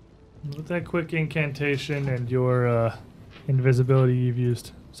 With that quick incantation and your invisibility you've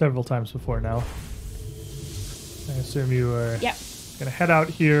used several times before now, I assume you are gonna head out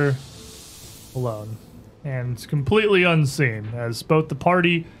here alone and completely unseen, as both the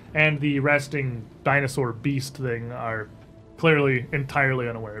party and the resting dinosaur beast thing are clearly entirely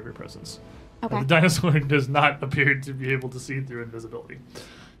unaware of your presence. Okay. The dinosaur does not appear to be able to see through invisibility.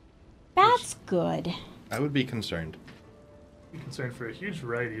 That's good. I would be concerned. I'm concerned for a huge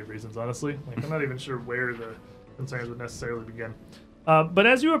variety of reasons, honestly. Like, I'm not even sure where the concerns would necessarily begin. But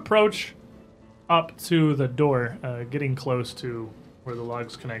as you approach up to the door, getting close to where the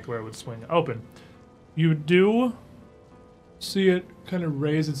logs connect, where it would swing open, you do see it kind of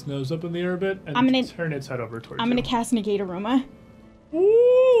raise its nose up in the air a bit and turn its head over towards you. I'm gonna cast Negate Aroma.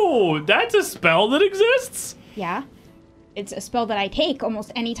 Ooh, that's a spell that exists? Yeah. It's a spell that I take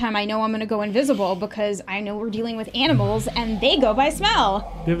almost any time I know I'm going to go invisible, because I know we're dealing with animals and they go by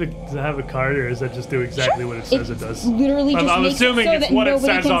smell. Does it have a card, or does that just do exactly what it says it does? Literally just I'm makes assuming it so it's that what it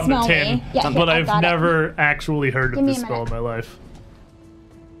nobody says can on the smell tin, me. Yeah, but here, I've got it. never actually heard Give of me this a spell in minute. my life.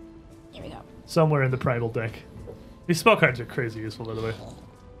 Here we go. Somewhere in the primal deck. These spell cards are crazy useful, by the way.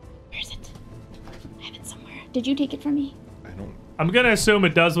 Where is it? I have it somewhere. Did you take it from me? I don't. I'm gonna assume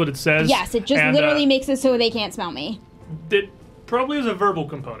it does what it says. Yes, it just and, literally makes it so they can't smell me. It probably is a verbal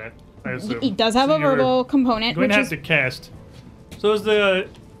component, I assume. It does have So a you're verbal component, going which to have is to cast. So as the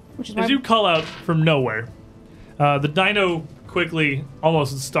why as you call out from nowhere, the dino quickly,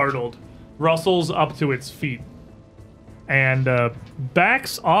 almost startled, rustles up to its feet and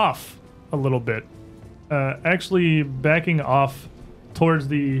backs off a little bit. Actually backing off towards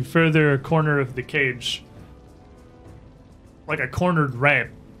the further corner of the cage. Like a cornered rat,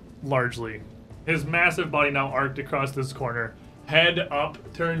 largely. His massive body now arced across this corner, head up,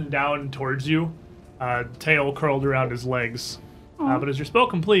 turned down towards you, tail curled around his legs. But as your spell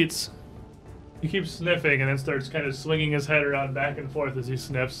completes, he keeps sniffing and then starts kind of swinging his head around back and forth as he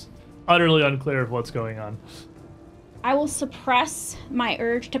sniffs, utterly unclear of what's going on. I will suppress my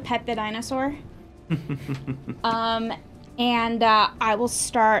urge to pet the dinosaur. And I will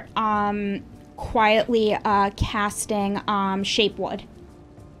start quietly casting Shapewood.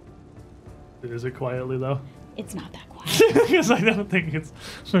 Is it quietly, though? It's not that quiet. Because I don't think it's...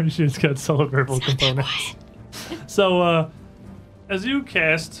 I'm sure it's got solid verbal components. So, as you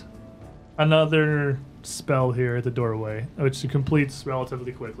cast another spell here at the doorway, which completes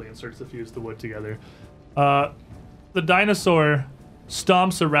relatively quickly and starts to fuse the wood together, the dinosaur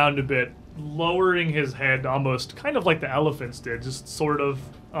stomps around a bit, lowering his head almost kind of like the elephants did, just sort of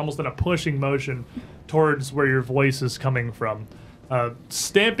almost in a pushing motion towards where your voice is coming from,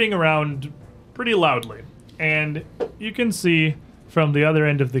 stamping around pretty loudly. And you can see from the other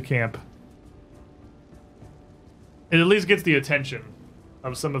end of the camp, it at least gets the attention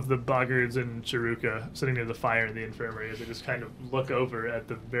of some of the boggards and Chiruka sitting near the fire in the infirmary as they just kind of look over at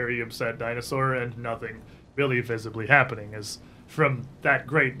the very upset dinosaur and nothing really visibly happening, as from that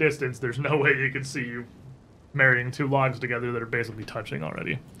great distance there's no way you can see you marrying two logs together that are basically touching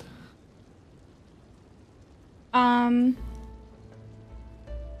already.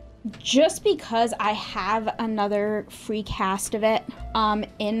 Just because I have another free cast of it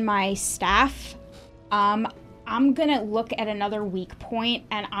in my staff, I'm gonna look at another weak point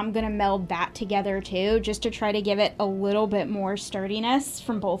and I'm gonna meld that together too, just to try to give it a little bit more sturdiness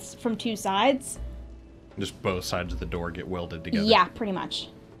from two sides. Just both sides of the door get welded together. Yeah, pretty much.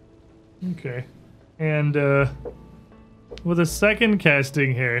 Okay. And with a second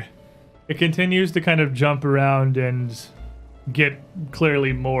casting here, it continues to kind of jump around and get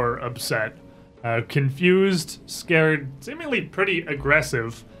clearly more upset. Confused, scared, seemingly pretty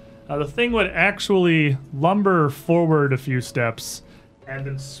aggressive. The thing would actually lumber forward a few steps and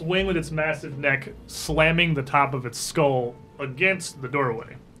then swing with its massive neck, slamming the top of its skull against the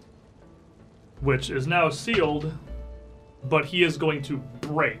doorway, which is now sealed, but he is going to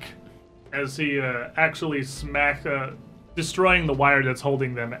break as he actually destroying the wire that's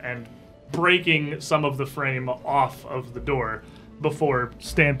holding them and breaking some of the frame off of the door before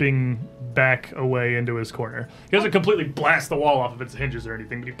stamping back away into his corner. He doesn't completely blast the wall off of its hinges or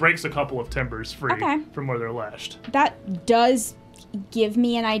anything, but he breaks a couple of timbers free from where they're lashed. That does give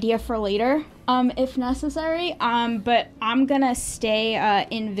me an idea for later, if necessary. But I'm gonna stay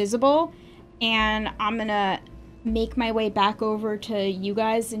invisible, and I'm gonna make my way back over to you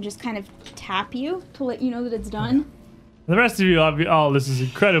guys and just kind of tap you to let you know that it's done. The rest of you, this is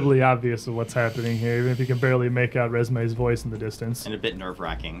incredibly obvious of what's happening here, even if you can barely make out Resume's voice in the distance. And a bit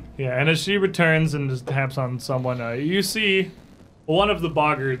nerve-wracking. Yeah, and as she returns and just taps on someone, you see one of the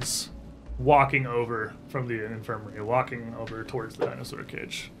boggards walking over from the infirmary, walking over towards the dinosaur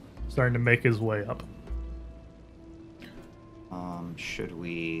cage, starting to make his way up. Should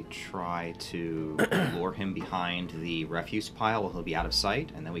we try to lure him behind the refuse pile while he'll be out of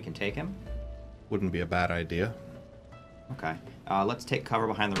sight, and then we can take him? Wouldn't be a bad idea. Okay. Let's take cover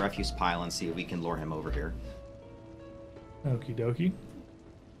behind the refuse pile and see if we can lure him over here. Okie dokie.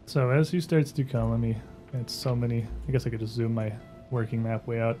 So as he starts to come, it's so many, I guess I could just zoom my working map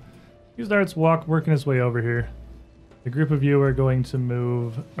way out. He starts working his way over here. The group of you are going to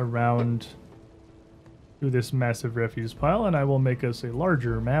move around to this massive refuse pile, and I will make us a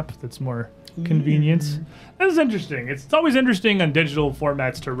larger map that's more convenient. That's interesting. It's always interesting on digital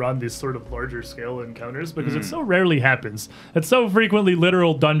formats to run these sort of larger scale encounters because it so rarely happens. It's so frequently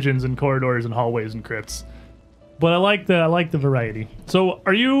literal dungeons and corridors and hallways and crypts. But I like the variety. So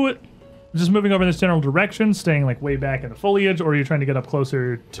are you just moving over in this general direction, staying like way back in the foliage, or are you trying to get up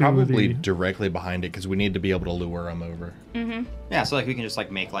closer to Probably the... directly behind it because we need to be able to lure him over. Yeah, so like we can just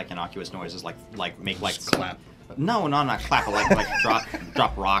like make like innocuous noises, like make like Just clap. No, not clap, but like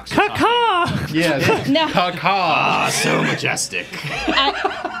drop rocks. Or Caw! Yeah. No. Caw. so majestic.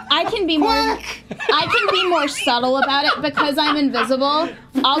 I I can be more subtle about it because I'm invisible.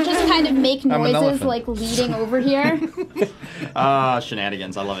 I'll just kind of make I'm an noises elephant. like leading over here.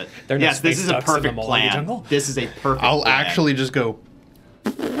 Shenanigans. I love it. There are no Yes, this space is a ducks in the perfect Moldy plan. jungle. This is a perfect I'll plan. actually just go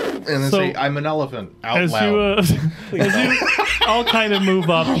and then So- say, I'm an elephant out As loud. you, as you all kind of move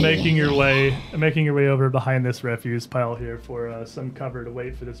up, making your way over behind this refuse pile here for some cover to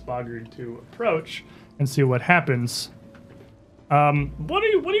wait for this boggard to approach and see what happens. What are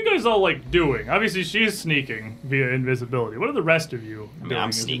you guys all like doing? Obviously, she's sneaking via invisibility. What are the rest of you doing I'm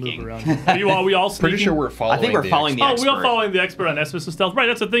as you move sneaking. around? Are we all sneaking? Pretty sure we're following I think we're following the Oh, expert. we all following the expert on Espis' stealth. Right,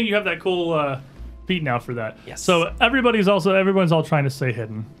 that's the thing. You have that cool feat now for that. Yes. So everyone's all trying to stay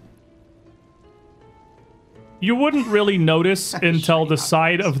hidden. You wouldn't really notice until the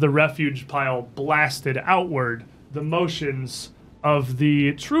side of the refuge pile blasted outward the motions of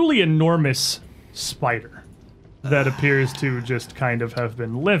the truly enormous spider that appears to just kind of have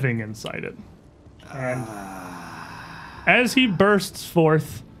been living inside it. And as he bursts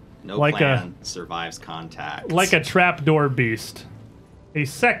forth No like plan survives contact. like a trapdoor beast, a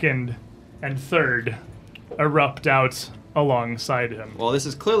second and third erupt out alongside him. Well, this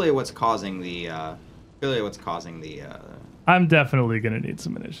is clearly what's causing the. I'm definitely gonna need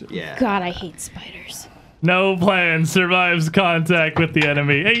some initiative. Yeah. God, I hate spiders. No plan survives contact with the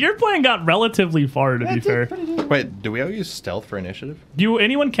enemy. Hey, your plan got relatively far, to be fair. Wait, do we all use stealth for initiative?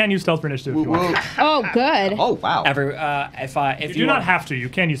 Anyone can use stealth for initiative if you want. Oh, good. Oh wow. If You you do not are, have to. You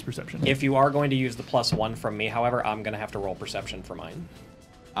can use perception. if you are going to use the +1 from me, however, I'm gonna have to roll perception for mine.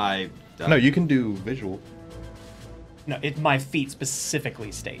 No, you can do visual. No, my feat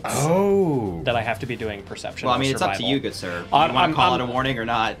specifically states Oh. that I have to be doing perception. Well, I or mean, it's up to survival. you, good sir. You I'm- want to call I'm- it a warning or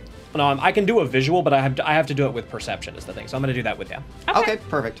not? No, I can do a visual, but I have to do it with perception is the thing. So I'm gonna do that with you. Okay,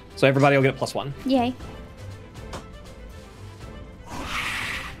 perfect. So everybody will get +1. Yay.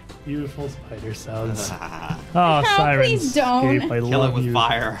 Beautiful spider sounds. Ah, Oh, No, sirens. please don't. Escape. I kill love it with you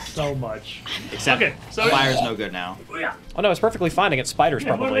fire. so much. Except Okay, so fire's no good now. Yeah, Oh no, it's perfectly fine against spiders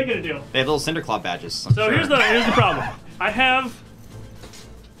what are they probably. gonna do? They have little cinder claw badges. I'm So sure. here's the problem. I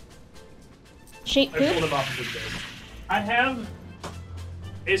Shape pulled poop? him off of his base. I have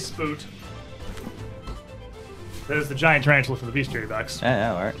a spoot. That is the giant tarantula from the bestiary box.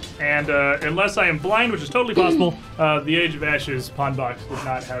 Yeah, all right. And unless I am blind, which is totally possible, the Age of Ashes pawn box does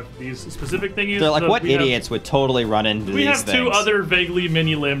not have these specific thingies. They're like, So what we have- idiots would totally run into We these have two things? other vaguely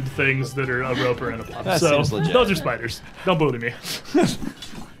mini-limbed things that are a roper and a pup. That So seems legit. those are spiders. Don't bully me.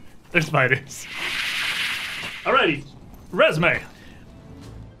 They're spiders. Alrighty, resume.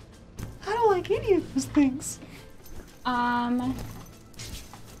 I don't like any of those things.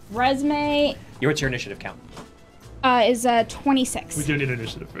 Resume What's your initiative count? is 26. We do need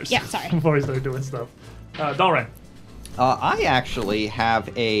initiative first. Yeah, sorry. Before we start doing stuff. Dalren. I actually have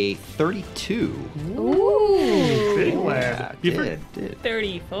a 32. Ooh. Big Yeah, lad. You for- did.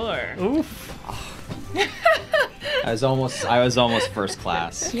 34. Oof. I was almost first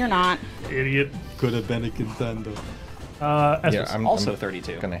class. You're not. Idiot. Could have been a contender. Estes. I'm Also I'm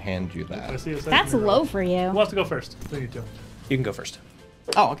 32. gonna hand you I that. see a second That's in a row. low for Who you. wants to go first? Three, two. You can go first.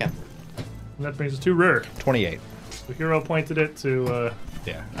 Oh, okay. And that brings us to Rur. 28. The hero pointed it to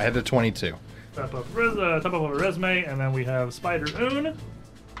Yeah, I had a 22. top up of a resume, and then we have Spider Oon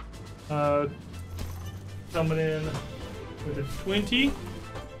coming in with a 20.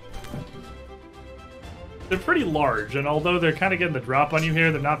 They're pretty large, and although they're kind of getting the drop on you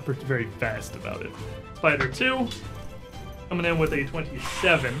here, they're not very fast about it. Spider 2 coming in with a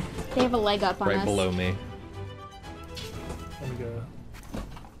 27. They have a leg up on Right us. below me. Let me go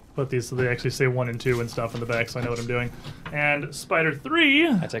put these so they actually say 1 and 2 and stuff in the back, so I know what I'm doing. And Spider 3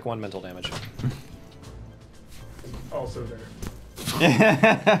 I take 1 mental damage. also there.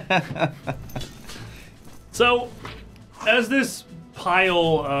 So, as this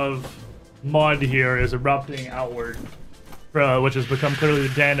pile of mud here is erupting outward, which has become clearly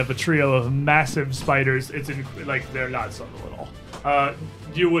the den of a trio of massive spiders, they're not subtle at all.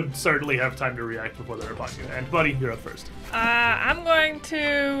 You would certainly have time to react before they're upon you. And buddy, you're up first. I'm going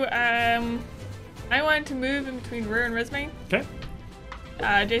to move in between Rur and Resume, Okay.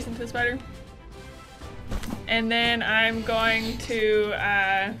 adjacent to the spider. And then I'm going to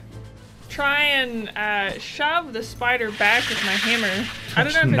try and shove the spider back with my hammer. I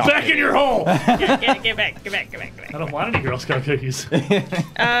don't know if Back in your hole! I get back. don't want any Girl Scout cookies.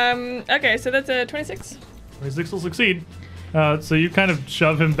 Okay, so that's a 26. 26 will succeed. So you kind of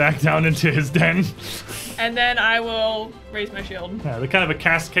shove him back down into his den. And then I will raise my shield. Yeah, the kind of a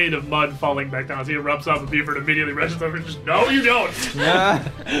cascade of mud falling back down as he erupts off of Beaver and immediately rushes over and just, no, you don't!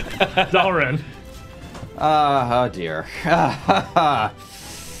 Dalren. Oh dear.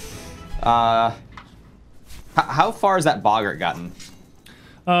 How far has that boggart gotten?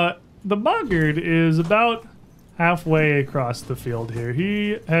 The boggart is about halfway across the field here.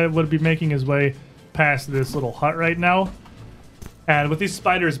 He would be making his way past this little hut right now. And with these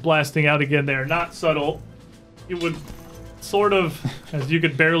spiders blasting out again, they're not subtle. You would sort of, as you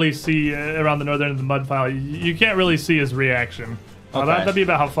could barely see around the northern end of the mud pile, you can't really see his reaction. Okay. That'd be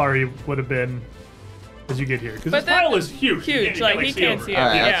about how far he would have been as you get here. Because this pile is huge. Huge, You like he can't over see it. it. All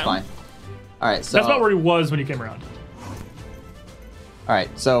right, Yeah. that's fine. All right, so That's about where he was when you came around. all right,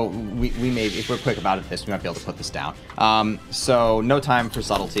 so we may, if we're quick about it, we might be able to put this down. So no time for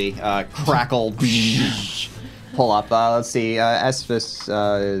subtlety. Crackle, pull up. Let's see. Esphus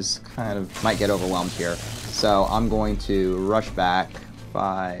is kind of might get overwhelmed here, so I'm going to rush back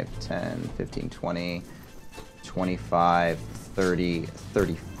 5, 10, 15, 20, 25, 30,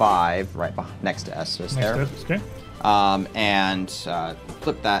 35, right next to Esphus there. Next step, okay. And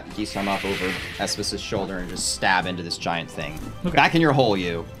flip that geese up over Esphus's shoulder and just stab into this giant thing. Okay. Back in your hole,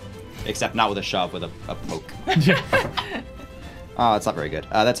 you. Except not with a shove, with a poke. Yeah. Oh, it's not very good.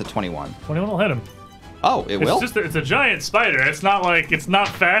 That's a 21. 21 will hit him. Oh, it will? It's a giant spider. It's not like it's not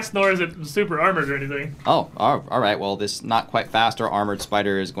fast, nor is it super armored or anything. Oh, all right. Well, this not quite fast or armored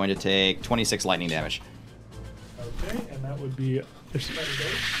spider is going to take 26 lightning damage. Okay, and that would be their spider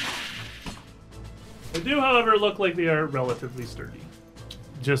base. They do, however, look like they are relatively sturdy,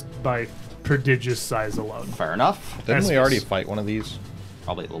 just by prodigious size alone. Fair enough. Didn't we Esphus. already fight one of these?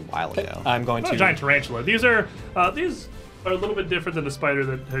 Probably a little while ago. I'm going Not a to. giant tarantula. These are a little bit different than the spider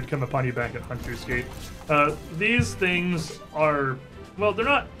that had come upon you back at Hunter's Gate. These things are, well, they're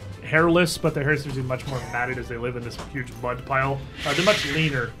not hairless, but their hair seems to be much more matted as they live in this huge mud pile. They're much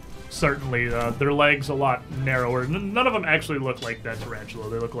leaner, certainly. Their legs a lot narrower. None of them actually look like that tarantula.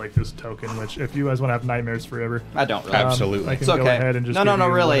 They look like this token, which if you guys want to have nightmares forever, I don't really. Absolutely. I can It's go okay. ahead and just No, give you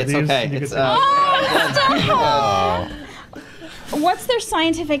really, one of it's these, okay. and you It's, get to- What's their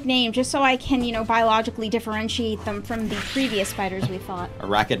scientific name, just so I can, biologically differentiate them from the previous spiders we fought?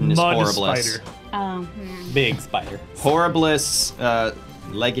 Arachidinus mud horribilis. spider. Big spider. Horribilis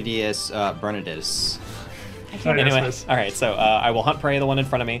legidius Bernardus. I can't Yes, Anyway, yes. all right. So I will hunt prey the one in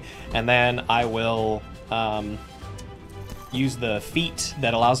front of me, and then I will use the feat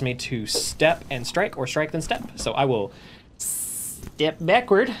that allows me to step and strike, or strike then step. So I will step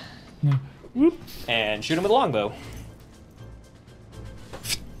backward Whoop. and shoot him with a longbow.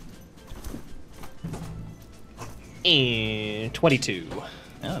 And 22.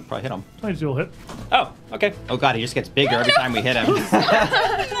 Yeah, probably hit him. 22 will hit. Oh, okay. Oh god, he just gets bigger every time we hit him.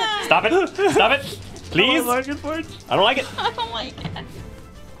 Stop it. Stop it. Please. Oh, like it for it? I don't like it. I don't like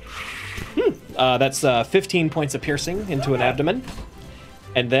it. That's 15 points of piercing into an abdomen.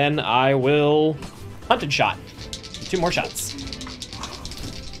 And then I will hunted shot. 2 more shots.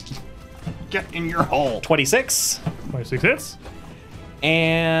 Get in your hole. 26 26 hits.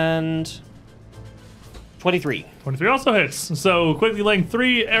 and 23. 23 also hits. So quickly laying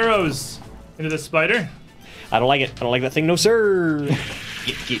 3 arrows into this spider. I don't like it. I don't like that thing, no sir.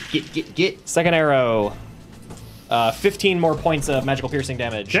 Get. Second arrow. 15 more points of magical piercing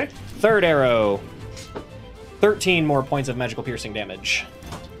damage. Okay. Third arrow. 13 more points of magical piercing damage.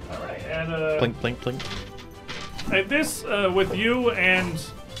 All right, and Plink, plink, plink. at this, with you and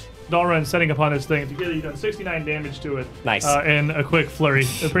Dalrun setting upon this thing together, you've done 69 damage to it. Nice. In a quick flurry.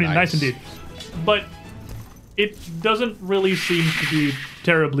 Pretty nice indeed. But it doesn't really seem to be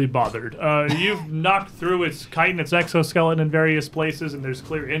terribly bothered. You've knocked through its chitin, its exoskeleton in various places, and there's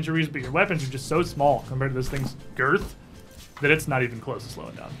clear injuries, but your weapons are just so small compared to this thing's girth that it's not even close to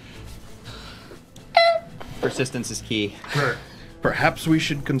slowing down. Persistence is key. Sure. Perhaps we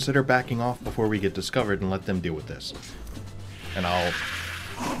should consider backing off before we get discovered and let them deal with this. And I'll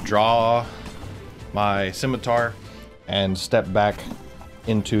draw my scimitar and step back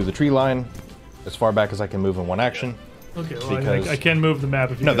into the tree line as far back as I can move in one action. Okay, well, Because- I can move the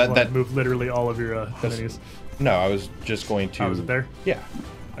map if you No, guys that- want to that- move literally all of your enemies. No, I was just going to. Oh, is it there? Yeah.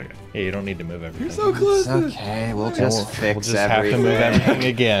 Okay. Yeah, you don't need to move everything. It's okay, we'll just fix We'll just have to move everything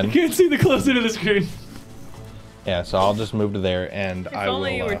again. Can't see the closer to the screen. Yeah, so I'll just move to there, and If I will.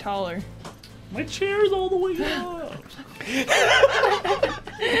 only you were taller. My chair's all the way up.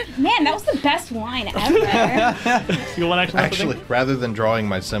 Man, that was the best line ever. You want action? Actually, rather than drawing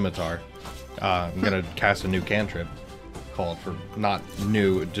my scimitar, I'm gonna cast a new cantrip called for not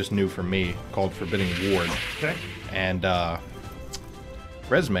new, just new for me, called Forbidding Ward, Okay. and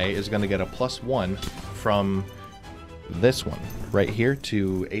Resume is gonna get a +1 from this one right here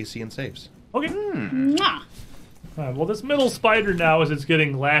to AC and saves. Okay. Mwah. Well, this middle spider now, as it's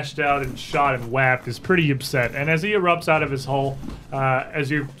getting lashed out and shot and whapped, is pretty upset. And as he erupts out of his hole, as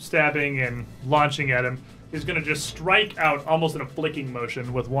you're stabbing and launching at him, he's going to just strike out almost in a flicking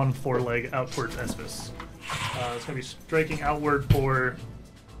motion with one foreleg out towards Esvis. It's going to be striking outward for...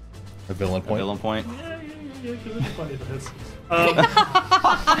 A villain point. Villain point. Yeah, 'cause it's funny if it hits.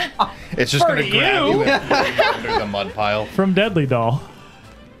 It's just For gonna grab you. you and throw you under the mud pile. From Deadly Doll.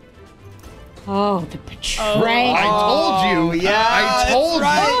 Oh, the betrayal. I told you. Yeah, I told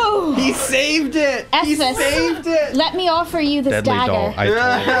that's you. Oh. He saved it. He Esvis, saved it. let me offer you this Deadly dagger. doll. I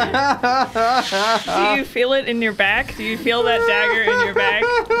told you. Do you feel it in your back? Do you feel that dagger in your back?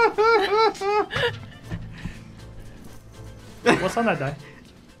 What's on that die?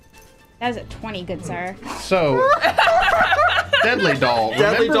 That is a 20, good sir. So, Deadly Doll.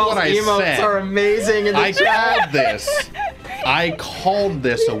 Deadly Remember Doll's what I emotes said? are amazing in the I chat. called this. I called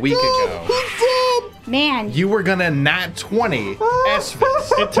this a week ago. Man, You were gonna nat 20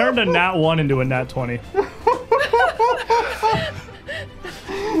 Esvis. It turned a nat 1 into a nat 20.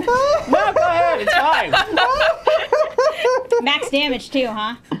 No, go ahead. It's fine. max damage too,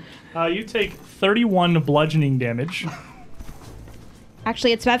 huh? You take 31 bludgeoning damage,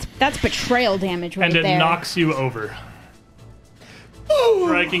 Actually, that's betrayal damage right and it there. knocks you over,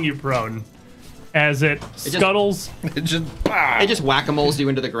 striking you prone. As it scuttles, It just. It just whack-a-moles you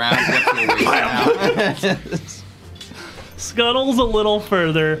into the ground. You have to wait it out. scuttles a little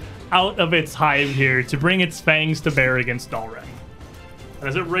further out of its hive here to bring its fangs to bear against Dalren. And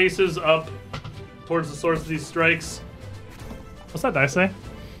as it races up towards the source of these strikes, what's that die say?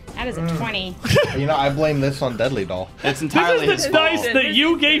 That is a 20. You know, I blame this on Deadly Doll. It's entirely This is his the fault. dice that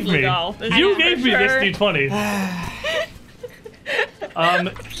you gave me. Doll. This You is gave for me sure. this d20.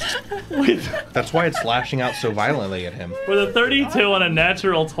 With That's why it's lashing out so violently at him. a 32 on a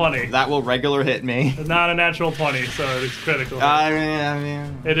natural 20. That will regular hit me. Not a natural 20, so it's critical. I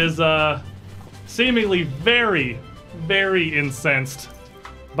mean, It is seemingly very, very incensed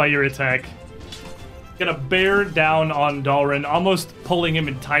by your attack. Gonna bear down on Dalren, almost pulling him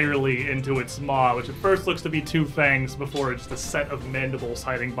entirely into its maw, which at first looks to be two fangs before just a set of mandibles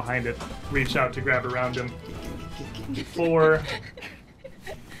hiding behind it reach out to grab around him. For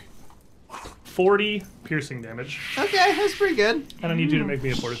 40 piercing damage. okay, that's pretty good. And I need you to make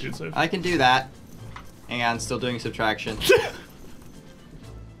me a fortitude save. I can do that. Hang on, still doing subtraction.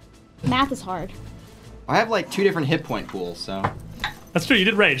 Math is hard. I have like 2 different hit point pools, so. That's true, you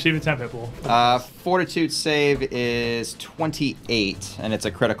did rage, so you have a 10 hit pool. Fortitude save is 28, and it's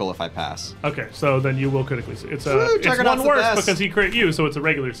a critical if I pass. Okay, so then you will critically save. It's Woo, it's Juggernaut's one the worse best. because he crit you, so it's a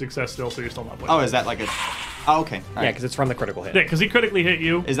regular success still, so you're still not playing. Oh, is that like a... Oh, okay. All Yeah, right. because it's from the critical hit. Yeah, because he critically hit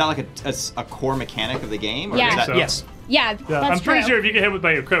you. Is that like a core mechanic of the game? Or Yeah. is that, So- Yes. Yeah, Yeah, that's I'm pretty true. sure if you get hit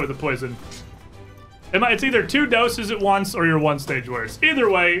by a crit with a poison, it's either 2 doses at once or you're 1 stage worse. Either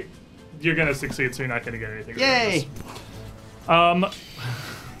way, you're gonna succeed, so you're not gonna get anything. Yay!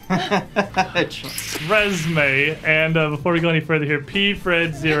 Resume, and before we go any further here, P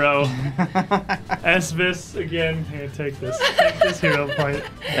Fred 0, Esvis again. Here, take this. Take this hero point.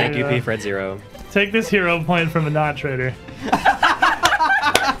 Thank you, Hey, P. Fred Zero. Take this hero point from a not trader.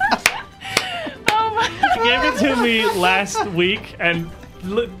 He gave it to me last week and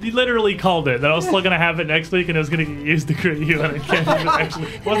literally called it. That I was still gonna have it next week and it was gonna get used to crit you, and I can't even actually.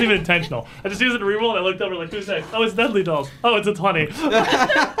 It wasn't even intentional. I just used it to reroll and I looked over like, who's next? Oh, it's Deadly Dolls. Oh, it's a 20.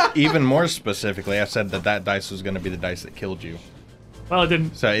 Even more specifically, I said that dice was going to be the dice that killed you. Well, it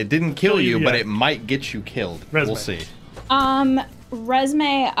didn't. So it didn't kill Kill you you, but yet. it might get you killed. Resume. We'll see.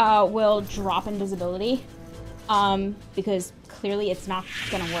 Resume will drop invisibility because clearly it's not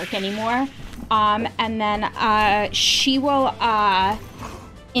going to work anymore. And then she will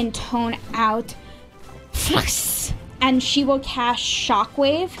intone out flux, and she will cast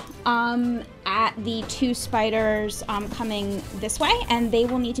Shockwave at the 2 spiders coming this way, and they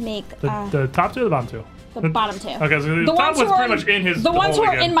will need to make The top 2 or the bottom 2? the bottom 2. Okay, so the top one's pretty much in his The ones who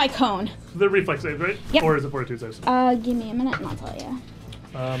hole are again. in my cone. The reflex saves, right? Yep. Or is it fortitude saves? Give me a minute and I'll tell you.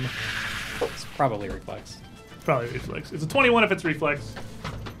 It's probably reflex. Probably reflex. It's a 21 if it's reflex,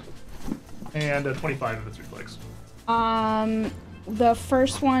 and a 25 if it's reflex. The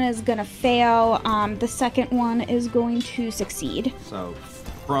first one is gonna fail. The second one is going to succeed. So,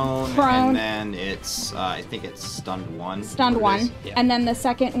 prone, Prone. and then it's, I think it's stunned 1. Stunned What it is. one. Yeah. And then the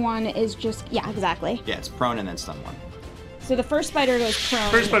second one is just, yeah, exactly. Yeah, it's prone and then stunned 1. So the first spider goes prone.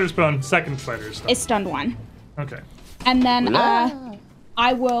 First spider's prone, second spider's stunned. is stunned 1. Okay. And then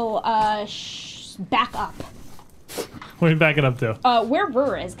I will back up. What are you backing up to? Where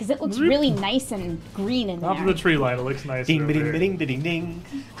Rur is, because it looks really nice and green in Off of there. the tree line, it looks nice. Ding, over ding, there. ding, ding, ding.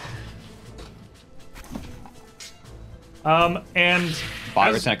 And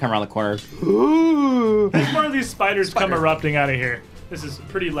Bogger's as gonna come around the corner. more of these spiders come erupting out of here, this is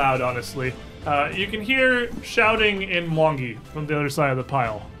pretty loud, honestly. You can hear shouting in Mwangi from the other side of the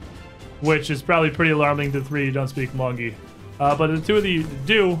pile, which is probably pretty alarming to the three who don't speak Mwangi. But the two of you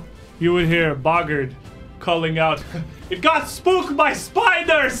do, you would hear Boggart calling out, "It got spooked by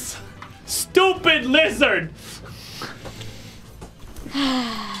spiders! Stupid lizard!"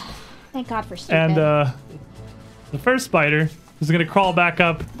 Thank God for stupid. And the first spider is going to crawl back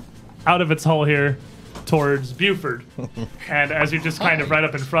up out of its hole here towards Buford. And as you're just kind of right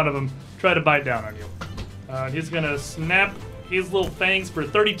up in front of him, try to bite down on you. He's going to snap his little fangs for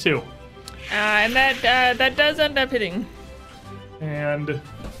 32. And that does end up hitting. And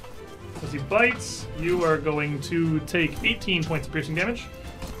as he bites, you are going to take 18 points of piercing damage.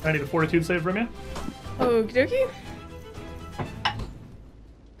 I need a fortitude save from you. Okie dokie.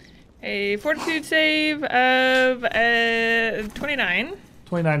 A fortitude save of 29.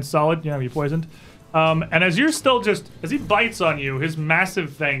 29 solid. You have you poisoned. And as you're still as he bites on you, his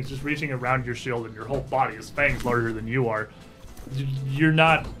massive fangs just reaching around your shield and your whole body, his fangs larger than you are. You're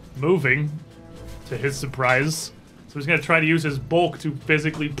not moving, to his surprise. So he's going to try to use his bulk to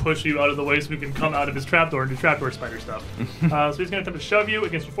physically push you out of the way so we can come out of his trapdoor and do trapdoor spider stuff. So he's going to attempt to shove you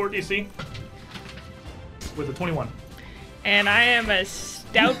against your 4 DC with a 21. And I am a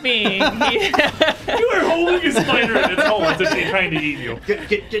stout being. You are holding a spider in its hole as if it's trying to eat you.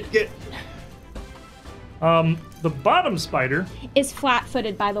 Get. The bottom spider, is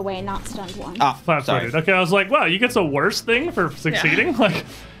flat-footed, by the way, not stunned one. flat-footed. Okay, I was like, wow, you get a worse thing for succeeding? Like,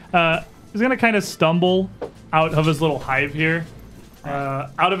 he's gonna kind of stumble out of his little hive here,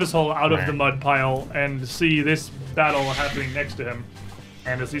 out of his hole, out of the mud pile, and see this battle happening next to him.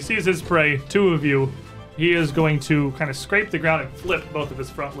 And as he sees his prey, two of you, he is going to kind of scrape the ground and flip both of his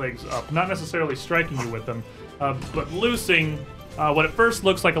front legs up. Not necessarily striking you with them, but loosing what at first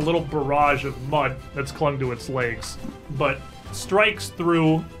looks like a little barrage of mud that's clung to its legs, but strikes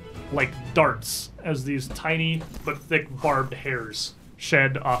through like darts as these tiny but thick barbed hairs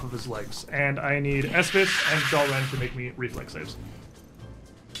shed off of his legs. And I need Esvis and Dalren to make me reflex saves.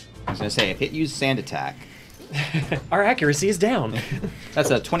 I was gonna say, if it used sand attack, Our accuracy is down.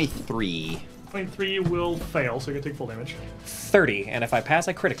 that's a 23. 23 will fail, so you're gonna take full damage. 30, and if I pass,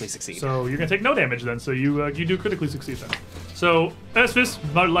 I critically succeed. So you're gonna take no damage then. So you do critically succeed then. So Esvis,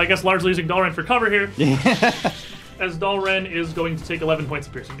 I guess largely using Dalren for cover here, as Dalren is going to take 11 points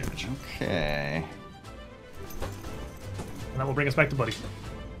of piercing damage, Okay. and that will bring us back to Buddy.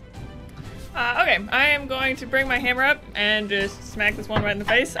 Okay, I am going to bring my hammer up and just smack this one right in the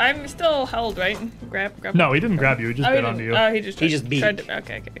face. I'm still held, right? Grab. No, he didn't grab you. He just Oh, bit onto you. Oh, he just beat. tried to.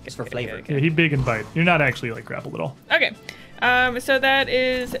 Okay. Just for flavor. Yeah, he big and bite. You're not actually like grappled at all. Okay. So that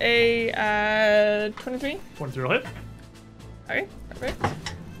is a 23. 23 will hit. Okay, perfect.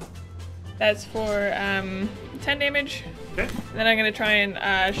 That's for 10 damage. Okay. Then I'm gonna try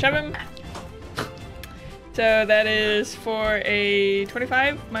and shove him. So that is for a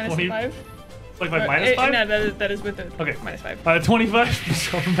 25 minus 20 5. 25 minus 5? No, that is with the Okay. minus 5. 25.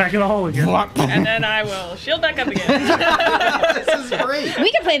 Just going back in the hole again. And then I will shield back up again. This is great.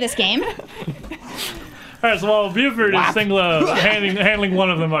 We can play this game. All right, so while Buford is handling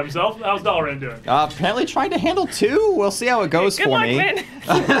one of them by himself, how's Dalren doing? Apparently trying to handle 2. We'll see how it goes Good for luck, me. man.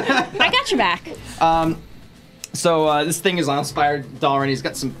 I got your back. So this thing is uninspired. Dalren, he's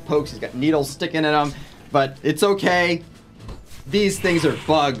got some pokes, he's got needles sticking in him, but it's okay. These things are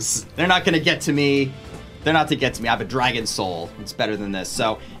bugs. They're not gonna get to me. They're not to get to me. I have a dragon soul. It's better than this.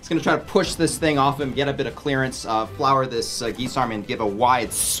 So he's gonna try to push this thing off him, get a bit of clearance, flower this geese arm, and give a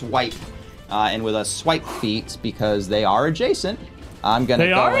wide swipe. And with a swipe feat, because they are adjacent, I'm gonna They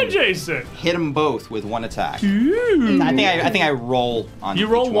go are and adjacent. hit them both with one attack. Ooh. I think I roll on. You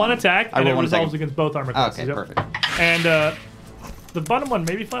roll each one attack, I and roll it one attack. resolves against both armor classes. Okay, Yep. perfect. And the bottom one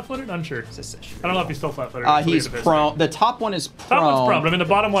maybe flat-footed. Unsure. I don't know if he's still flat-footed. It's He's weird if it's- prone. The top one is prone. That one's prone. I mean, the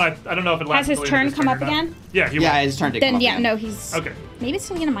bottom one, I don't know if it lasts. Has his until the end turn of come or up not. again? Yeah, he Yeah, will. his turn to come Then up yeah, again. no, he's. Okay. Maybe it's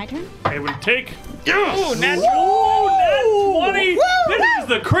still my turn. It would take. Ooh, natural. Ooh, nat 20! This is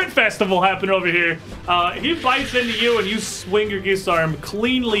the crit festival happening over here. He bites into you, and you swing your geese arm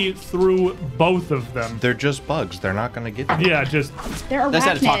cleanly through both of them. They're just bugs. They're not gonna get you. Yeah, just They're I just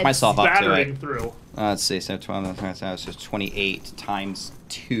had to talk arachnids. myself up to battering it. through. Let's see. So 12. That's just 28 times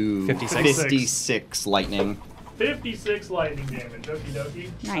 2. 56. 56 lightning. 56 lightning damage. Okie dokie.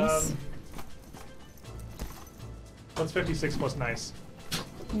 Nice. What's 56 plus nice?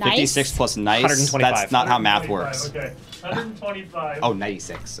 Nice. 56 plus nice. 125. That's not how math 125, works. Okay. 125. Oh,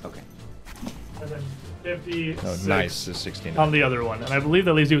 96. Okay. And then 56 No, nice is 16. on the other one, and I believe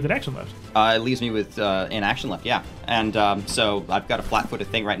that leaves you with an action left. It leaves me with an action left, yeah. And so I've got a flat-footed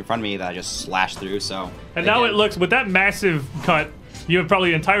thing right in front of me that I just slashed through, so... And now again, it looks, with that massive cut, you have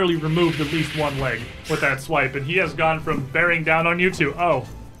probably entirely removed at least one leg with that swipe, and he has gone from bearing down on you to, oh.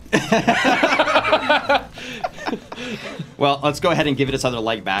 Well, let's go ahead and give it its other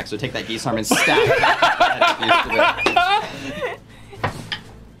leg back, so take that geese arm and stab it back.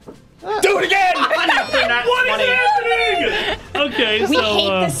 Do it again! What is happening? Okay, We so hate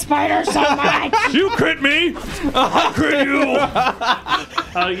the spider so much. you crit me, I crit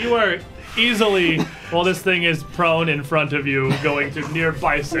you. You are easily, while this thing is prone in front of you, going to near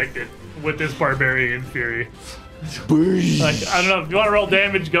bisect it with this barbarian fury. Like, I don't know if you want to roll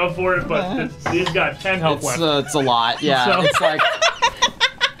damage, go for it. But he's got 10 health left. It's a lot, yeah. So- It's like...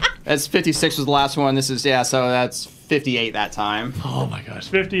 That's 56 was the last one. This is, yeah, so that's 58 that time. Oh my gosh,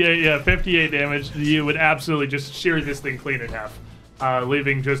 58. Yeah, 58 damage. You would absolutely just shear this thing clean in half,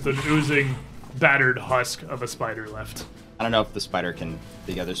 leaving just an oozing, battered husk of a spider left. I don't know if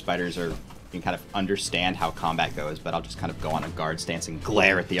the other spiders can kind of understand how combat goes, but I'll just kind of go on a guard stance and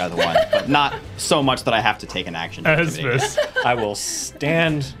glare at the other one, but not so much that I have to take an action. to As intimidate this. it. I will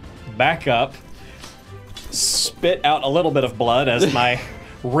stand back up, spit out a little bit of blood as my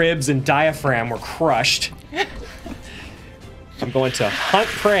ribs and diaphragm were crushed. I'm going to hunt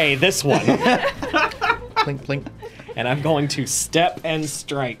prey this one, Plink, plink. and I'm going to step and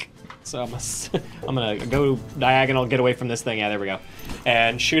strike. So I'm gonna go diagonal, get away from this thing. Yeah, there we go,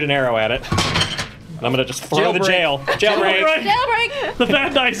 and shoot an arrow at it. And I'm gonna just throw the jailbreak. Right. Jailbreak. The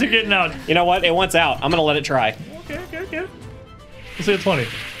bad dice are getting out. You know what? It wants out. I'm gonna let it try. Okay. Let's say a 20.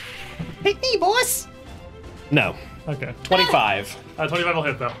 Pick me, boss! No, Okay. 25. 25 will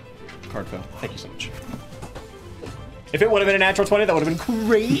hit though. Card fail. Thank you so much. If it would have been a natural 20, that would have been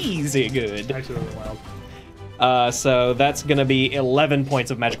crazy good. Actually, a little wild. So that's gonna be 11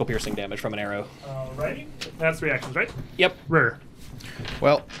 points of magical piercing damage from an arrow. Alrighty. That's 3 actions, right? Yep. Rare.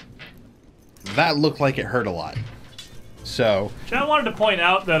 Well, that looked like it hurt a lot. So, I wanted to point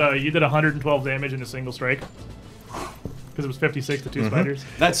out that you did 112 damage in a single strike. Because it was 56 to 2 spiders.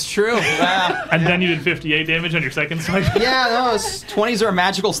 That's true. And then you did 58 damage on your second strike. Yeah, those 20s are a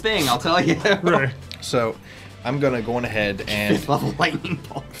magical thing, I'll tell you. Rare. so I'm gonna go on ahead and Level lightning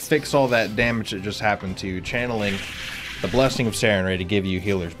bolt. fix all that damage that just happened to you, channeling the blessing of Sarenrae to give you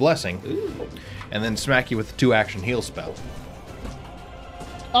healer's blessing, and then smack you with the 2-action heal spell.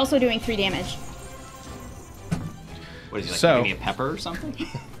 Also doing 3 damage. What is he, like, So- giving me a pepper or something?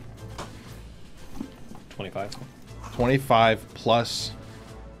 25. 25 plus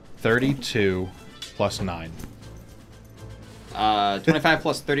 32 plus 9. 25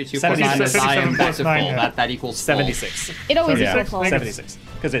 plus 32 plus 9 76. is I am 77 back plus to 9, full. yeah. That equals full. 76. It always Yeah. equals full. 76.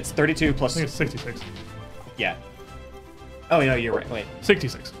 Because it's 32 plus. I think it's 66. Yeah. Oh, no, you're right. Wait.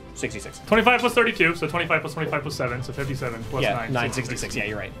 66. 66. 25 plus 32, so 25 plus 25 plus 7, so 57 plus Yeah, 9. 966. Yeah,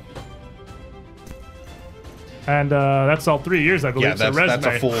 you're right. And that's all 3 years, I believe. Yeah, so that's a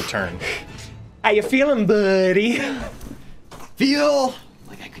resume. full turn. How you feeling, buddy? Feel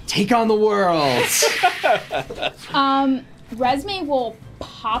like I could take on the world. Resme will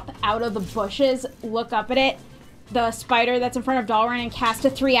pop out of the bushes, look up at it, the spider that's in front of Dalrin, and cast a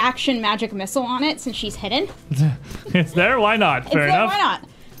 3-action magic missile on it since she's hidden. It's there, why not? Fair It's there, enough. why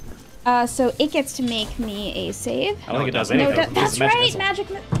not? So it gets to make me a save. I don't think it does No, anything. that's It's a magic right, missile. magic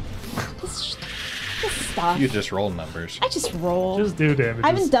this stuff. You just roll numbers. I just roll. Just do damage. I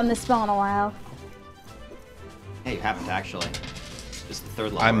haven't done this spell in a while. Hey, you haven't actually. Just the 3rd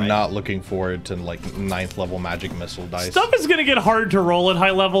level, I'm right? not looking forward to like 9th level magic missile dice. Stuff is going to get hard to roll at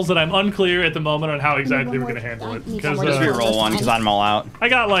high levels, and I'm unclear at the moment on how exactly we're going to handle it. Because Just re-roll one, because I'm all out. I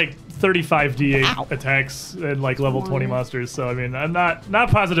got like 35 d8 Ow. attacks and like level 20 monsters, so I mean, I'm not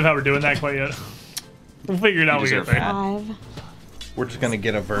positive how we're doing that quite yet. We'll figure it out when we get deserve there. that. 5. We're just gonna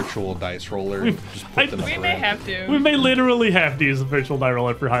get a virtual dice roller. Just put them We up may around. have to. We may literally have to use the virtual die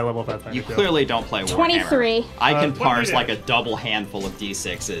roller for high level Pathfinder. You too. clearly don't play Warhammer. 23. I can what parse do we like do? a double handful of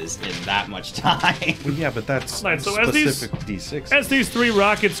d6s in that much time. Well, yeah, but that's Right, so as these- specific D6. As these 3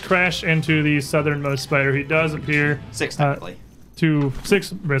 rockets crash into the southernmost spider, he does appear 6 technically. to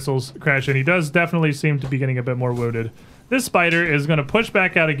 6 missiles crash in. He does definitely seem to be getting a bit more wounded. This spider is going to push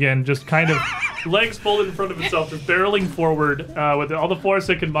back out again, just kind of legs folded in front of itself, just barreling forward with all the force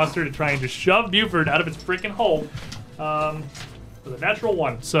it can muster to try and just shove Buford out of its freaking hole with a natural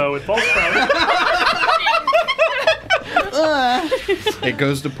 1. So it falls down. It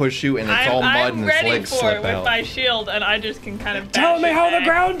goes to push you, and it's all mud, I'm and its ready legs for it slip with out. my shield, and I just can kind of Tell bash me it how the back.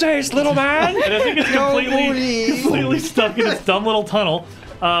 ground tastes, little man. And I think it's completely stuck in its dumb little tunnel.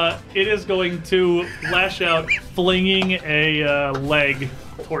 It is going to lash out, flinging a leg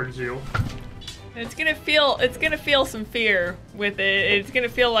towards you. It's gonna feel some fear with it. It's gonna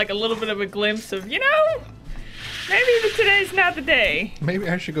feel like a little bit of a glimpse of, maybe today's not the day. Maybe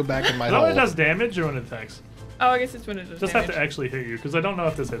I should go back in my Is that when it hole. does damage or when it attacks? Oh, I guess it's when it does Just damage. have to actually hit you, because I don't know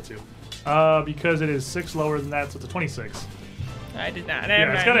if this hits you. Because it is 6 lower than that, so it's a 26. I did not.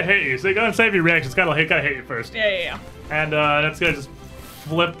 Yeah, it's gonna hit you. So you gotta save your reaction. It's gotta hit you first. Yeah. And that's gonna just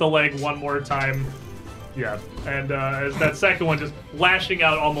flip the leg one more time. Yeah. And as that second one just lashing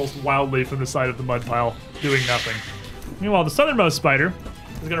out almost wildly from the side of the mud pile, doing nothing. Meanwhile, the southernmost spider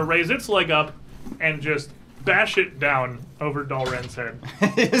is gonna raise its leg up and just bash it down over Dalren's head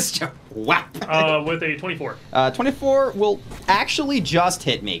It's just whap. with a 24. 24 will actually just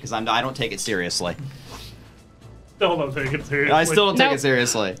hit me because I don't take it seriously. Still don't take it seriously. I still don't take Nope. it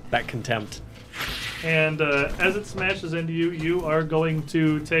seriously. That contempt. And as it smashes into you, you are going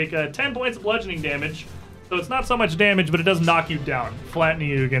to take 10 points of bludgeoning damage. So it's not so much damage, but it does knock you down, flattening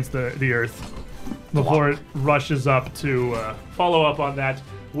you against the earth before it rushes up to follow up on that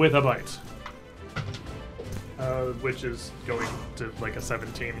with a bite. Which is going to like a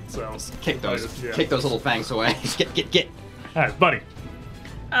 17, so... Kick those. Yeah. Kick those little fangs away. Get. Alright, buddy.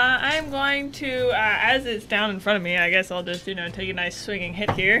 I'm going to, as it's down in front of me, I guess I'll just, take a nice swinging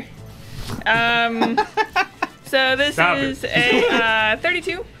hit here. So this Stop is it. a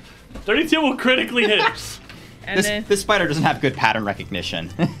 32. 32 will critically hit. And then, This spider doesn't have good pattern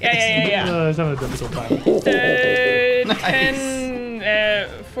recognition. yeah. It's not a difficult time.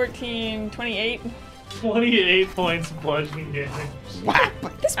 10, 14, 28. 28 points of bludgeoning damage.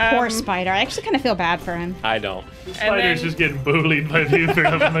 This poor spider. I actually kind of feel bad for him. I don't. The spider's then- just getting bullied by Buford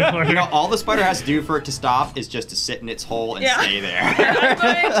up in the corner. All the spider has to do for it to stop is just to sit in its hole and Yeah. stay there.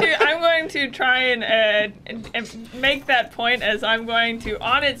 I'm going to try and make that point as I'm going to,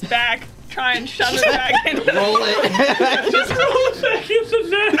 on its back, try and shove it back in. Roll it. Just roll it back into the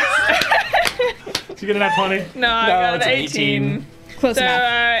net. Did you get a nat 20? No, I got it's an 18. 18. Close So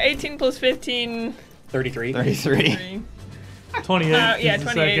enough. 18 plus 15. 33. 33. 3. 28. Yeah, is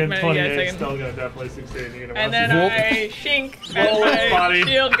the 28, second. yeah, 28 second. still gonna definitely succeed. You're gonna And watch then it. I shink Roll and its my body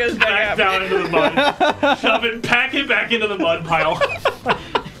shield goes back back up. down into the mud. Shove it, pack it back into the mud pile.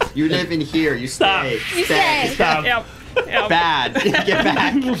 You live in here. You Stop. stay. You stay. Stop. Yep. Bad. Get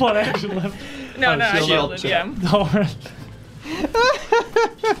back. One action left. No, Oh, no, I shield. shielded, yeah.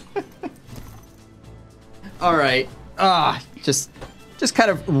 Alright. All right. Just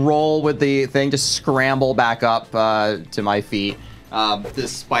kind of roll with the thing. Just scramble back up to my feet.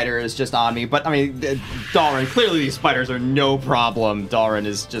 This spider is just on me, but I mean, Dalren. Clearly, these spiders are no problem. Dalren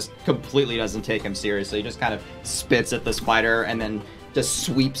is just completely doesn't take him seriously. He just kind of spits at the spider and then just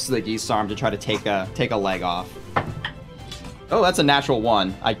sweeps the geese arm to try to take a leg off. Oh, that's a natural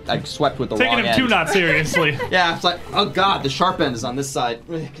 1. I swept with the Taking wrong him too end. not seriously. Yeah, it's like, oh god, the sharp end is on this side.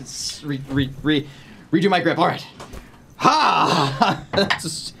 Redo my grip. All right. Ha!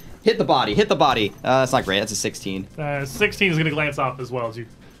 Just hit the body. That's not great. That's a 16. 16 is gonna glance off as well as you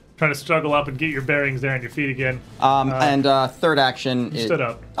try to struggle up and get your bearings there on your feet again. And third action is... Stood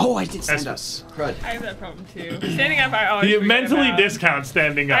up. Oh, I did stand Esmus. up. Crud. I have that problem too. Standing up, I always You forget mentally about. discount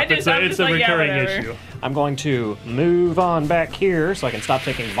standing up. I just- It's I'm a just like, yeah, recurring whatever. issue. I'm going to move on back here so I can stop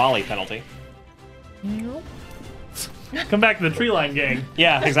taking volley penalty. Come back to the tree line gang.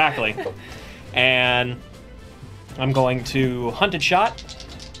 Yeah, exactly. And I'm going to hunted shot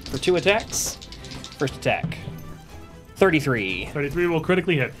for 2 attacks. First attack, 33. 33 will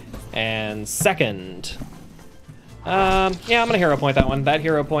critically hit. And second, yeah, I'm gonna hero point that one. That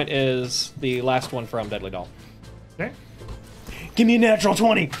hero point is the last one from Deadly Doll. Okay. Give me a natural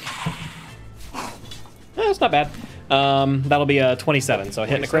 20. That's not bad. That'll be a 27, so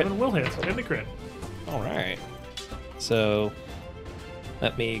hitting a crit. 7 will hit. Hit the crit. All right. So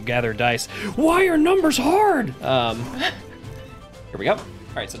let me gather dice. Why are numbers hard? Here we go. All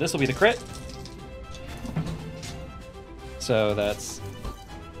right, so this will be the crit. So that's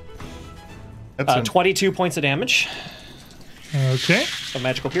That's 22 points of damage Okay. of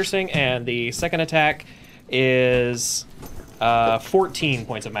magical piercing, and the second attack is 14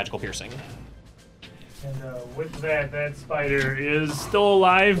 points of magical piercing. And with that spider is still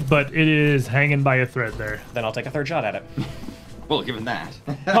alive, but it is hanging by a thread there. Then I'll take a third shot at it. Well, given that.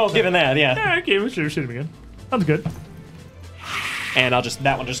 Oh, given that, yeah. Yeah, okay, we should shoot him again. Sounds good. And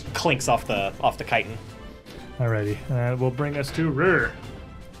that one just clinks off the chitin. Alrighty, that will bring us to Rur.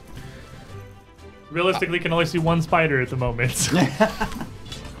 Realistically, can only see one spider at the moment.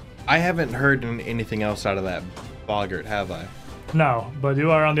 I haven't heard anything else out of that boggart, have I? No, but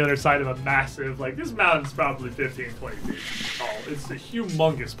you are on the other side of a massive, like, this mountain's probably 15, 20 feet tall. It's a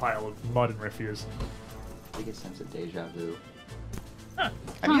humongous pile of mud and refuse. Biggest sense of deja vu.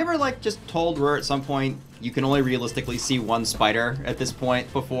 Have you ever like just told where at some point you can only realistically see one spider at this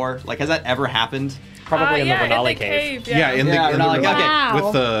point before? Like, has that ever happened? Probably in the yeah, Renali in the cave. Yeah, in the Yeah, in no, the like, okay. Wow.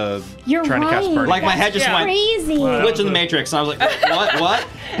 with the You're trying to cast right. burning. Like my head just Yeah. went Crazy. Wow. glitch in the Matrix, and I was like, what?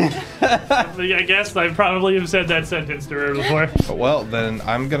 I guess I probably have said that sentence to her before. Well, then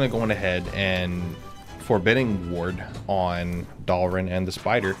I'm gonna go on ahead and forbidding ward on Dalrin and the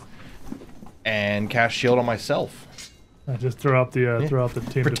spider, and cast shield on myself. I just throw out the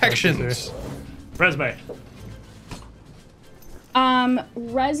team Protections. defenses there. Resume.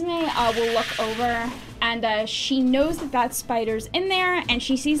 Resme will look over, and she knows that spider's in there, and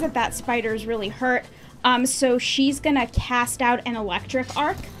she sees that spider's really hurt. So she's gonna cast out an electric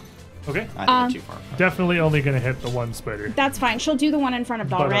arc. Okay. I think I'm too far. Definitely only gonna hit the one spider. That's fine. She'll do the one in front of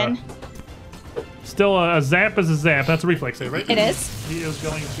But, Dalrin. Still, a zap is a zap. That's a reflex save, right? It is. He is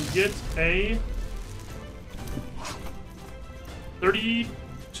going to get a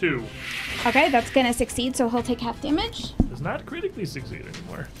 32. Okay, that's gonna succeed, so he'll take half damage. Does not critically succeed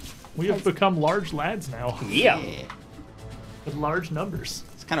anymore. We have become large lads now Yeah. with large numbers.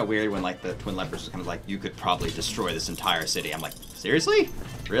 It's kind of weird when like the twin lepers was kind of like, you could probably destroy this entire city. I'm like, seriously?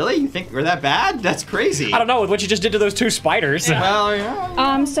 Really? You think we're that bad? That's crazy. I don't know with what you just did to those two spiders. Well,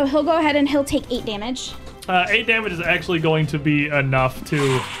 yeah. So he'll go ahead and he'll take 8 damage. 8 damage is actually going to be enough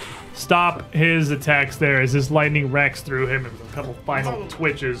to stop his attacks there as his lightning racks through him and with a couple final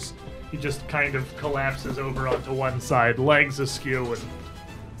twitches. He just kind of collapses over onto one side, legs askew, and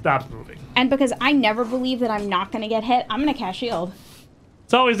stops moving. And because I never believe that I'm not gonna get hit, I'm gonna cast shield.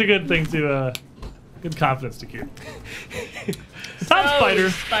 It's always a good thing to, good confidence to keep. The top spider.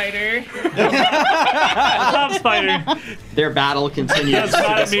 The top spider Their battle continues does to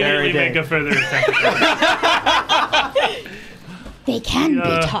not this very immediately make day. a further attempt. They can be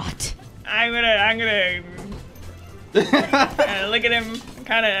Uh, taught. I'm gonna look at him,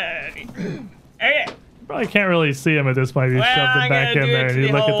 kind of. Okay. Probably can't really see him at this point. You Well, shoved I'm it back gonna in do there it and to you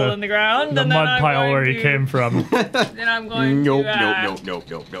the look hole at in the ground, the and then mud I'm pile going where he to- came from. Then I'm going Nope, to nope.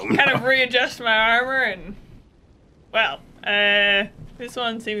 kind of readjust my armor and, well, this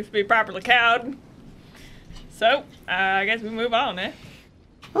one seems to be properly cowed. So, I guess we move on, eh?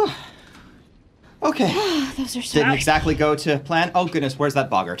 Okay. Those are so Didn't exactly go to plan. Oh goodness, where's that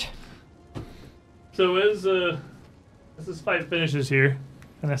boggart? So as this fight finishes here,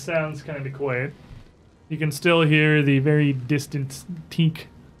 and it sounds kind of quiet, you can still hear the very distant tink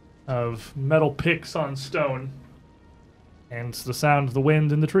of metal picks on stone, and the sound of the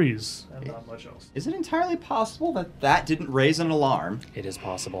wind in the trees, and not much else. Is it entirely possible that that didn't raise an alarm? It is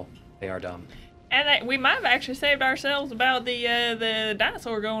possible. They are dumb. And we might have actually saved ourselves about the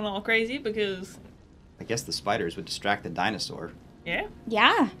dinosaur going all crazy because, I guess the spiders would distract the dinosaur. yeah.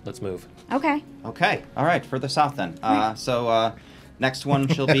 Yeah. Let's move. Okay. Okay, all right, further south then. So next one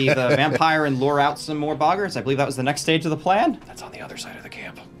shall be the vampire and lure out some more boggarts. I believe that was the next stage of the plan. That's on the other side of the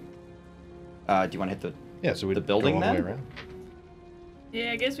camp. Do you want to hit the? Yeah, so we The building go all the way then? around.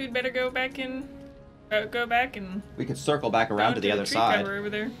 Yeah, I guess we'd better go back and We could circle back around go to the other tree side. cover over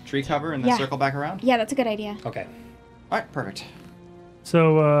there. Tree cover and then Yeah. circle back around. Yeah, that's a good idea. Okay. All right, perfect.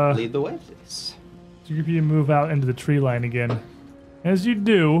 So Lead the way, please. you move out into the tree line again. As you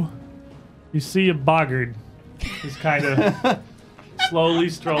do, you see a boggard. He's kind of slowly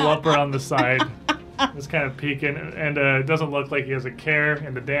stroll up around the side. Just kind of peeking, and it doesn't look like he has a care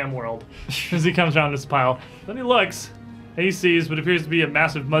in the damn world as he comes around this pile. Then he looks, and he sees what appears to be a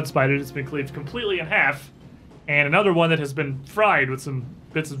massive mud spider that's been cleaved completely in half, and another one that has been fried with some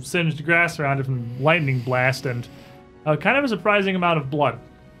bits of singed grass around it from lightning blast, and kind of a surprising amount of blood.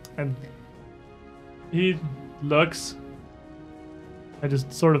 And he looks. I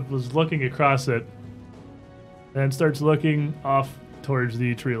just sort of was looking across it, and starts looking off towards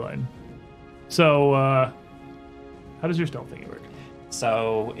the tree line. So, how does your stealth thingy work?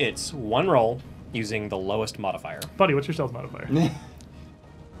 So it's one roll using the lowest modifier. Buddy, what's your stealth modifier?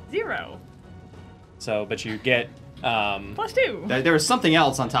 0 So, but you get +2. There was something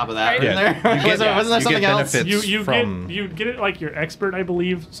else on top of that, Right. wasn't Yeah, there? you get- wasn't there you get something else? benefits. you from- get it like your expert, I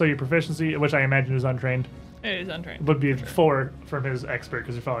believe. So your proficiency, which I imagine is untrained, It is untrained. would be 4 from his expert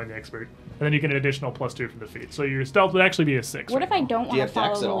because you're following the expert, and then you get an additional +2 from the feat. So your stealth would actually be a 6. What right if I now. don't Do you want to have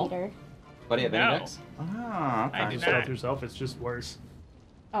dex follow at all? the leader? What do you have No. index? Ah, okay. I do Stealth not. yourself? It's just worse.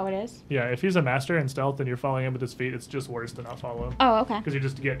 Oh, it is? Yeah, if he's a master in stealth and you're following him with his feet, it's just worse to not follow him. Oh, okay. Because you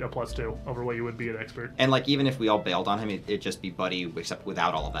just get a +2 over what you would be an expert. And like even if we all bailed on him, it'd just be Buddy, except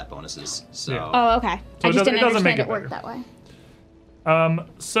without all of that bonuses. So Yeah. Oh, okay. So I it just doesn't didn't make understand it it worked better. that way.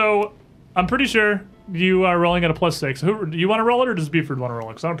 So I'm pretty sure you are rolling at a +6. Who do you want to roll it, or does Buford want to roll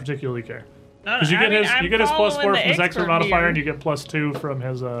it? Because I don't particularly care. Because you get you get his +4 from his expert modifier, and you get +2 from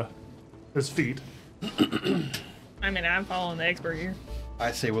his feat. I mean, I'm following the expert here.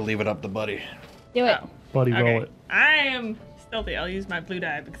 I say we'll leave it up to Buddy. Do it. Oh. Buddy, roll Okay. it. I am stealthy. I'll use my blue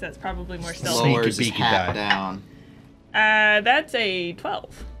die because that's probably more stealthy. Sneaky Lowers his beaky hat die. down. That's a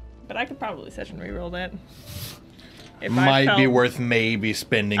 12. But I could probably session reroll that. If I Might be felt- worth maybe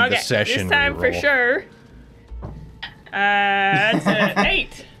spending Okay, the session this time for reroll. sure. That's an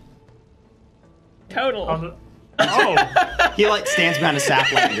 8. Total. On the, oh, He like stands behind a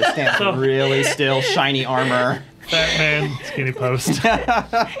sapling and just stands So- really still, shiny armor. fat man, skinny post.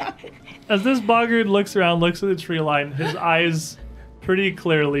 As this boggard looks around, looks at the tree line, his eyes pretty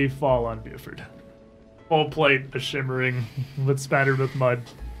clearly fall on Buford. Full plate, a shimmering, but spattered with mud.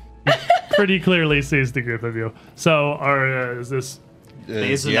 He pretty clearly sees the group of you. So, is this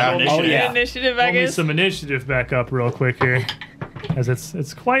These are yeah. the Oh, yeah. Initiative, I roll me guess. some initiative back up real quick here? As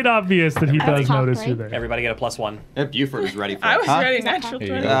it's quite obvious that he That's does top, notice right? you there. Everybody get a +1. Buford is ready for I it. was Huh? ready Is that natural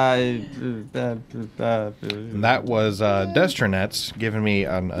Here you 20. go. And that was Destronet's giving me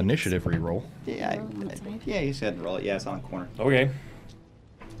an initiative reroll. Yeah, he said roll it. Yeah, it's on the corner. Okay.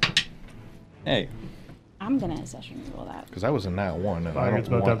 Hey, I'm gonna session roll that. Because I was in that one, and I Boggart's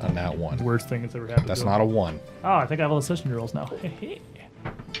don't about want to a have nat the one. worst thing that's ever happened. That's to not him. a 1. Oh, I think I have all the session rolls now.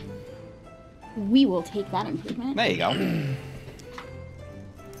 We will take that improvement. there you go.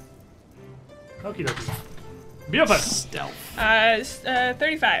 Okie dokie. Buford! Stealth.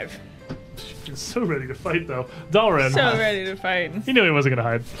 35. He's so ready to fight, though. Dalren. So ready to fight. He knew he wasn't gonna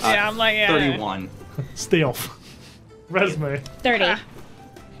hide. Yeah, I'm like, yeah. 31. Stealth. Resume. 30. Ah.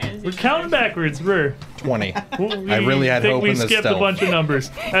 We're counting backwards. We're. 20. We I really had think hope we in the skipped a stealth. bunch of numbers.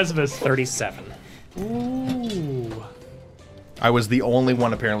 Esvis. 37. Ooh. I was the only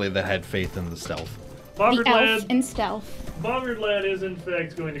one apparently that had faith in the stealth. Boggard The elf lad. in stealth. Boggard lad is in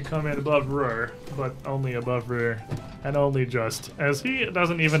fact going to come in above Rur, but only above Rur, and only just, as he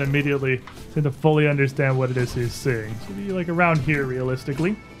doesn't even immediately seem to fully understand what it is he's seeing. So be like around here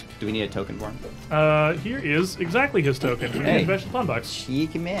realistically. Do we need a token for him? Here is exactly his token. From the Hey. Invention Fun Box.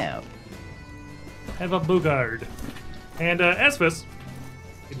 Cheek him out. Have a Bogard. And Esvis,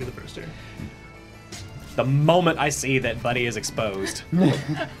 give me the first turn. The moment I see that Buddy is exposed,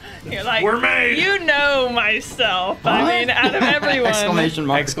 You're like, We're made! you know myself. I mean, out of everyone. Exclamation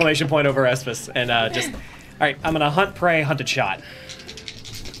mark. exclamation point over Espis, and just, all right, I'm gonna hunt prey, hunted shot.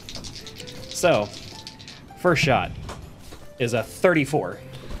 So, first shot is a 34.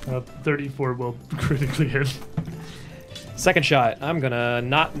 34 will critically hit. Second shot, I'm gonna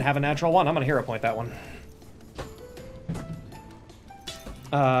not have a natural one. I'm gonna hero point that one.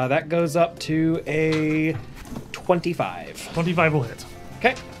 That goes up to a 25. 25 will hit.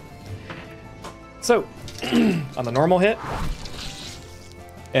 Okay. So, on the normal hit,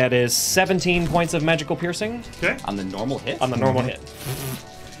 it is 17 points of magical piercing. Okay. On the normal hit? On the normal hit.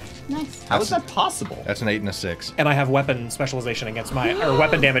 Nice. How is that possible? That's an 8 and a 6. And I have weapon specialization against my, or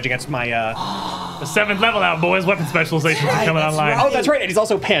weapon damage against my, The 7th level now, boys. Weapon specialization is coming online. oh, that's right, and he's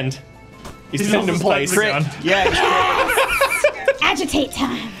also pinned. He's pinned also in place. stuck in the gun. Yeah, Agitate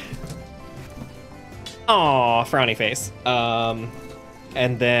time. Aw, frowny face.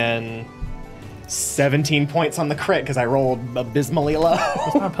 And then 17 points on the crit because I rolled abysmally low.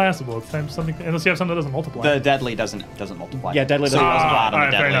 It's not passable. It's time something, unless you have something that doesn't multiply. the deadly doesn't multiply. Yeah, deadly So doesn't it wasn't multiply. allowed on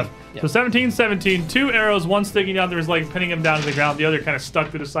Alright, the fair deadly. enough. Yeah. So 17, 17, 2 arrows, one sticking down. There's like pinning him down to the ground. The other kind of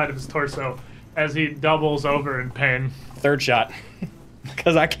stuck to the side of his torso as he doubles over in pain. Third shot,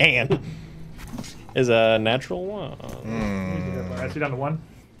 because I can, is a natural one. That's you down to 1.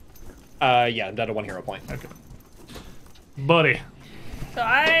 Yeah, I'm down to 1 hero point. Okay. Buddy. So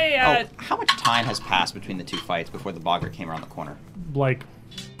I, How much time has passed between the two fights before the boggart came around the corner? Like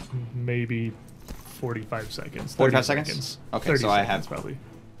maybe 45 seconds. 45 30 seconds? Okay, 30 so I seconds, have- probably.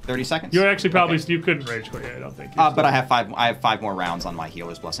 30 seconds? You're actually probably Okay. you couldn't rage quit. Yeah, I don't think. But I have 5 more rounds on my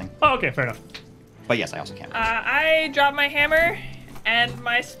healer's blessing. Oh, okay, fair enough. But yes, I also can. I drop my hammer, and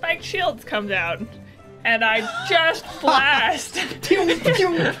my spiked shields comes out, and I just blast. I don't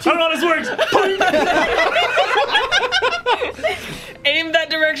know how this works. Aim that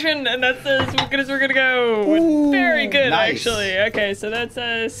direction, and that's as good as we're gonna go. Very good, nice. actually. Okay, so that's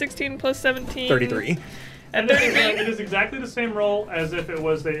 16 plus 17. 33. And It 33. is exactly the same roll as if it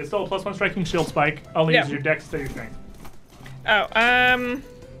was it's still a +1 striking shield spike. Only Yeah. use your dex to your strength. Oh,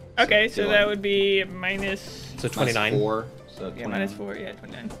 okay, so So that would be minus. So 29. 4. So Yeah, minus 4. Yeah,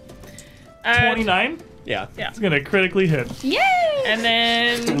 29. 29. Yeah. Yeah. It's gonna critically hit. Yay! And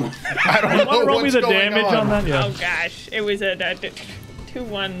then, I don't You want know to roll me what's the going damage on that? Yeah. oh gosh, it was a 2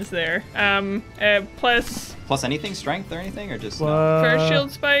 1s there. Plus Plus anything, strength or anything, or just for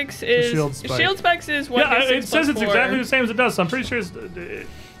shield spikes is shield spike. spikes is 1d6 Yeah, it says it's plus 4. exactly the same as it does, so I'm pretty sure it's.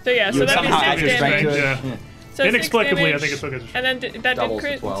 So yeah, so would that'd be somehow add 6 your strength damage. to it. Yeah. So 6 Inexplicably, I damage, think it's what it is. And then that Doubles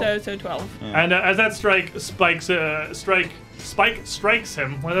did to crit, 12. so 12. And as that Spike strikes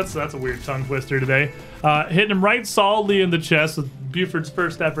him. Well, that's a weird tongue twister today. Hitting him right solidly in the chest with Buford's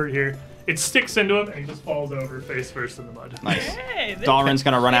first effort here. It sticks into him and he just falls over face first in the mud. Nice. Hey, this, Dalrin's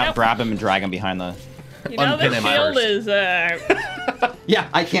gonna run You out, know- grab him, and drag him behind the. you know unpin the him shield first. is Yeah,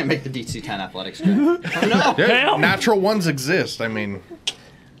 I can't make the DC 10 athletics check. Oh no! Yeah, Damn. natural ones exist. I mean,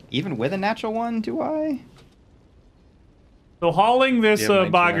 Even with a natural one, do I? So hauling this You have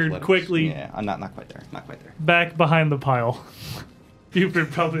 19 boggard athletics. quickly Yeah, I'm not quite there. Not quite there. back behind the pile.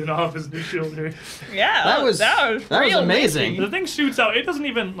 Buford probably off his new shield here. yeah. That was real amazing. The thing shoots out. It doesn't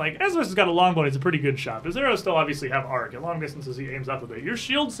even like. Ezra's has got a longbow. It's a pretty good shot. His arrows still obviously have arc. At long distances, he aims up a bit. Your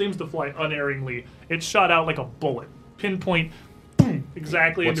shield seems to fly unerringly. It shot out like a bullet, pinpoint, boom,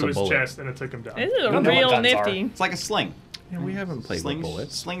 exactly What's into a his bullet? chest, and it took him down. This is don't know what real guns are. nifty. It's like a sling. yeah, we haven't played with Slings,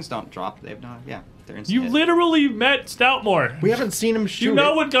 bullets. slings don't drop. They have no. Yeah, they're instant. You hit. literally met Stoutmore. We haven't seen him shoot. You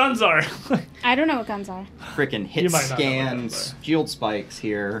know it. what guns are. I don't know what guns are. Freaking You hit might not know what scans, those are. shield spikes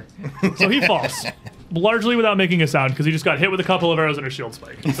here. So he falls, largely without making a sound because he just got hit with a couple of arrows and a shield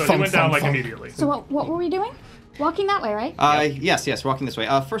spike. So he Thump, went down thump, like thump. immediately. So what were we doing? Walking that way, right? Yes, walking this way.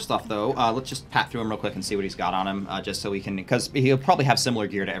 First off, though, let's just pat through him real quick and see what he's got on him, just so we can, because he'll probably have similar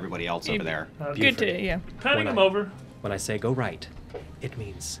gear to everybody else over there. Good to yeah. Patting When him I- over. When I say go right, it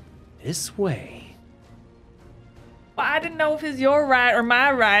means this way. Well, I didn't know if it's your right or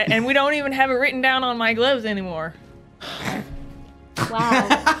my right, and we don't even have it written down on my gloves anymore. Wow.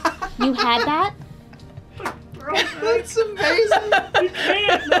 You had that? That's amazing. You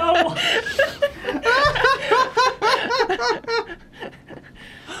can't know.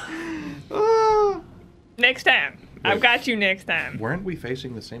 Next time. I've got you next time. Weren't we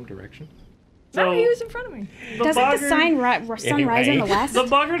facing the same direction? No, So- he was in front of me. Doesn't the boggard- sun rise in the Anyway. west? The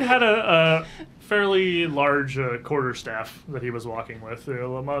boggard had a fairly large quarterstaff that he was walking with,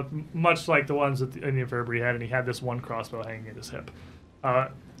 much like the ones that the Indian Fairbreed had, and he had this one crossbow hanging at his hip.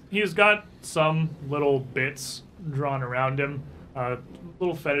 He's got some little bits drawn around him,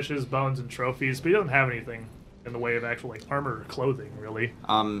 little fetishes, bones, and trophies, but he doesn't have anything in the way of actual like armor or clothing, really.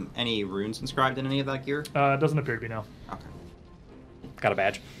 Any runes inscribed in any of that gear? Doesn't appear to be now. Okay. Got a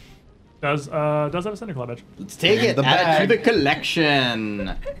badge. Does have a Cinderclaw badge. Let's take it. The Add it to bag. the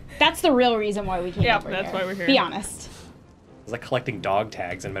collection. That's the real reason why we came Yeah, over that's here. why we're here. Be honest. It's like collecting dog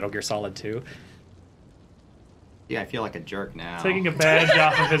tags in Metal Gear Solid 2. Yeah, I feel like a jerk now. Taking a badge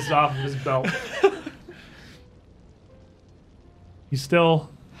off of his belt. He's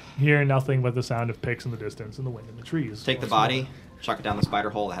still hearing nothing but the sound of picks in the distance and the wind in the trees. Take the body, chuck it down the spider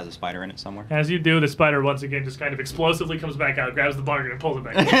hole that has a spider in it somewhere. As you do, the spider once again just kind of explosively comes back out, grabs the boggart, and pulls it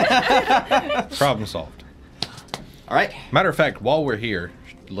back. Problem solved. All right. Matter of fact, while we're here,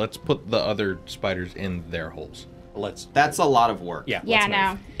 let's put the other spiders in their holes. Let's. That's a lot of work. Yeah. Yeah, let's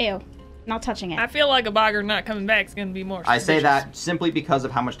no. move. Ew. Not touching it. I feel like a boggart not coming back is going to be more I say suspicious. that simply because of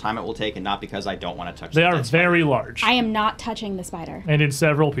how much time it will take and not because I don't want to touch They the are dead spider. very large I am not touching the spider. and in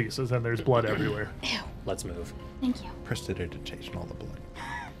several pieces, and there's blood everywhere. Let's move. Thank you. Prestidigitation all the blood.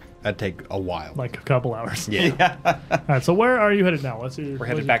 That'd take a while. Like a couple hours. Yeah. All right, so where are you headed now? What's your? We're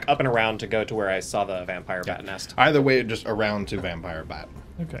headed back up and around to go to where I saw the vampire bat nest. Either way, just around to Vampire Bat.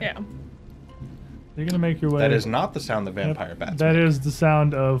 Okay. Yeah. You're gonna make your way. That is not the sound the Yep, Vampire Bats That make. is the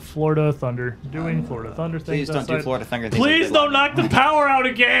sound of Florida Thunder doing Florida Thunder things. Please don't do outside. Florida Thunder things. Please like don't that. knock the power out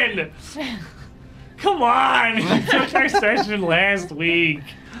again. Come on! We took our session last week.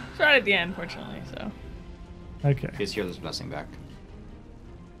 It's right at the end, fortunately. So Okay. Please hear this blessing back.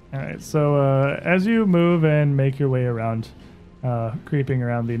 All right. So as you move and make your way around, creeping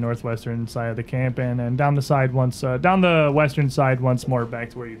around the northwestern side of the camp and down the side once, down the western side once more, back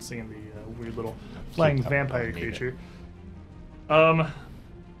to where you'd seen the weird little flying Keep up, vampire I need it. creature.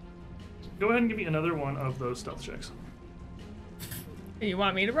 Go ahead and give me another one of those stealth checks. you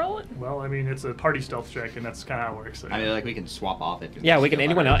want me to roll it? Well, I mean, it's a party stealth check, and that's kind of how it works. I mean, like we can swap off if. Yeah, we can.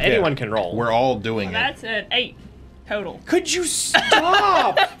 Anyone else? Anyone can roll. We're all doing it. That's an 8 total. Could you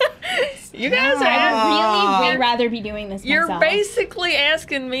stop? You guys are. I really would rather be doing this You're myself. basically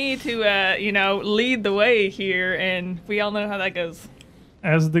asking me to, lead the way here, and we all know how that goes.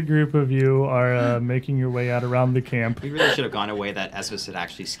 as the group of you are making your way out around the camp, We really should have gone a way that Esvis had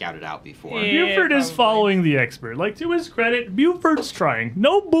actually scouted out before. Yeah. Buford is probably. following the expert. Like, to his credit, Buford's trying.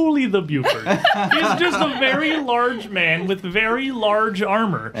 No bully the Buford. He's just a very large man with very large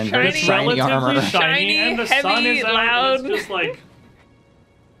armor. And very Shiny. shiny Relatively armor. shiny, and the sun Heavy, is out, loud. and it's just like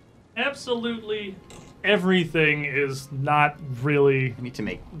absolutely everything is not really I need to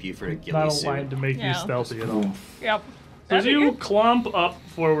make Buford a ghillie not suit. aligned to make you Yeah. stealthy at all. Yep. So as That'd be you good. clump up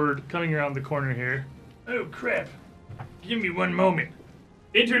forward, coming around the corner here. Oh crap! Give me one moment.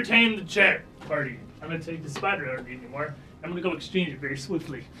 Entertain the chat party. I'm gonna take the spider out of me anymore. I'm gonna go exchange it very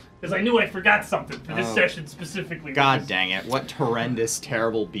swiftly because I knew I forgot something for this Oh. session specifically. God dang it. What horrendous,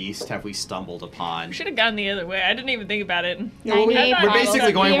 terrible beast have we stumbled upon? Should have gone the other way. I didn't even think about it. Yeah, we- 98 we're bottles basically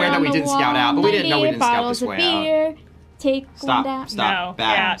of going beer where that on we the didn't scout out, but we didn't know we 98 didn't scout bottles this of way out. beer. Take one down. Stop. No,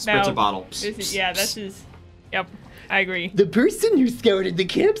 Bad. yeah, Spritz no. a bottle. This is, yeah, this is. Yep. I agree. The person who scouted the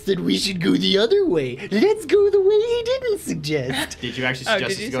camp said we should go the other way. Let's go the way he didn't suggest. Did you actually Oh, suggest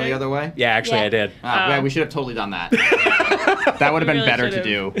did us to you go say- the other way? Yeah, actually, Yeah. I did. Yeah, we should have totally done that. That would have been really better to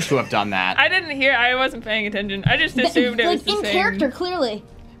should've. do, to have done that. I didn't hear. I wasn't paying attention. I just assumed it was Like the in same. character, clearly.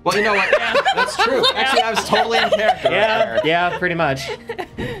 Well, you know what? That's true. Actually, I was totally in character. right Yeah, there. yeah, pretty much.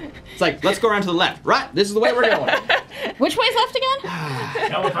 It's like, let's go around to the left. Right, this is the way we're going. Which way's left again?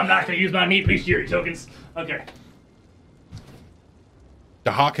 Hell, if I'm not gonna use my meat bestiary tokens. Okay.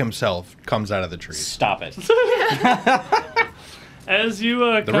 The hawk himself comes out of the trees. Stop it. As you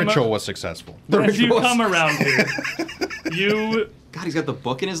The ritual was successful. as you ritual- come around here, you God, he's got the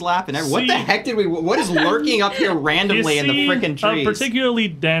book in his lap and everything. What the See- heck did we? What is lurking up here you randomly in the see freaking trees? a particularly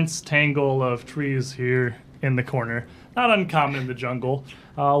dense tangle of trees here in the corner. Not uncommon in the jungle.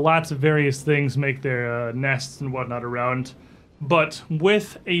 Lots of various things make their nests and whatnot around, but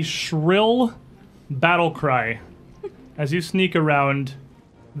with a shrill battle cry, as you sneak around,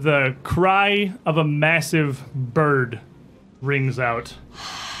 the cry of a massive bird rings out,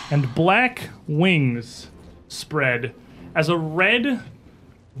 and black wings spread as a red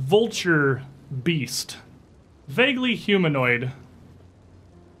vulture beast, vaguely humanoid,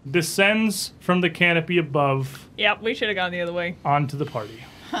 descends from the canopy above Yep, we should have gone the other way. onto the party.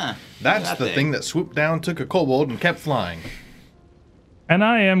 That's That the thing. thing that swooped down, took a kobold, and kept flying. And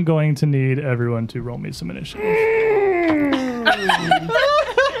I am going to need everyone to roll me some initiative.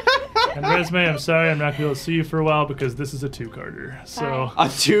 And Resme, I'm sorry, I'm not going to be able to see you for a while because this is a two-carder. So, A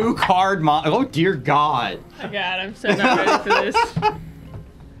 2-card Oh dear God! Oh God, I'm so not ready for this.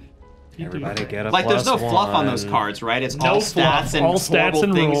 Everybody get a Like, there's no plus fluff on those one. cards, right? It's No all fluff, stats and all stats horrible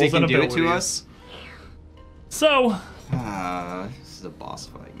and things they rules can and do it to abilities. us. so This is a boss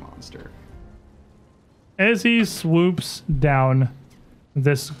fight monster. as he swoops down,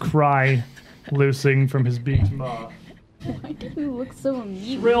 this cry loosing from his beaked maw, Why do you look so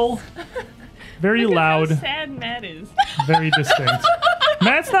amused? shrill, very Look at how loud, sad Matt is. very distinct.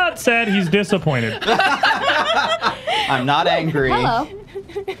 Matt's not sad, he's disappointed. I'm not angry. Hello.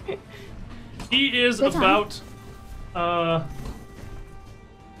 He is Good time. about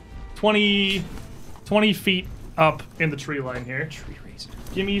 20 feet up in the tree line here. Tree racer.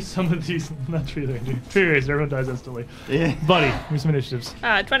 Give me some of these. Not tree ranger. Tree racer. Everyone dies instantly. Yeah. Buddy, give me some initiatives.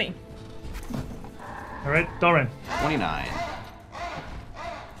 20. All right, Dalren. 29.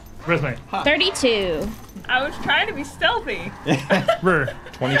 Resume. 32. I was trying to be stealthy. Rur.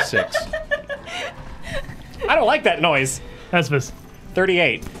 26. I don't like that noise. Esvis.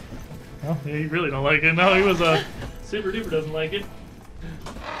 38. Well, he really don't like it. No, he was super duper doesn't like it.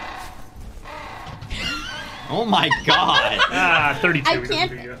 Oh my God! Ah, 32. I he doesn't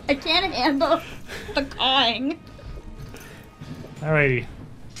can't. do you. I can't handle the cawing. Alrighty.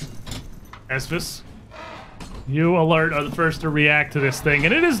 Esvis. You alert are the first to react to this thing,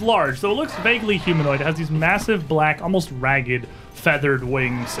 and it is large, though it looks vaguely humanoid. It has these massive black, almost ragged, feathered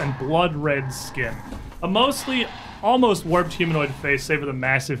wings and blood red skin. A mostly almost warped humanoid face, save for the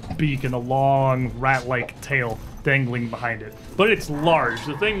massive beak and the long rat-like tail dangling behind it. But it's large.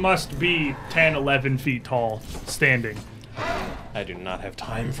 The thing must be 10, 11 feet tall, standing. I do not have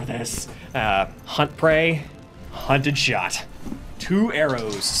time for this. Hunt prey, hunted shot. 2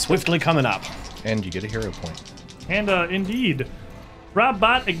 arrows swiftly coming up. And you get a hero point. And indeed,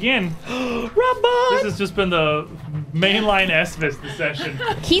 Robbot again. Robot! This has just been the mainline Esvis this session.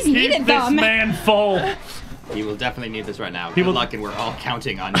 He's Keep needed this them. man full. You will definitely need this right now. He Good will- luck, and we're all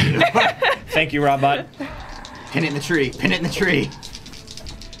counting on you. Thank you, Robot. Pin it in the tree. Pin it in the tree.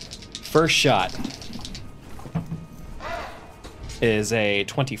 First shot is a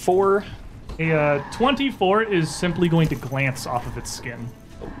 24. A 24 is simply going to glance off of its skin.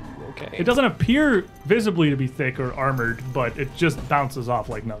 Okay. It doesn't appear visibly to be thick or armored, but it just bounces off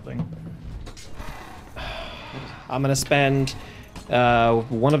like nothing. I'm gonna spend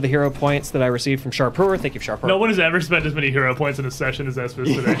one of the hero points that I received from Sharpur. Thank you, Sharpur. No one has ever spent as many hero points in a session as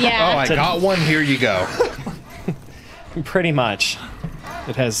Espis today. Oh, Yeah. I got one. Here you go. Pretty much.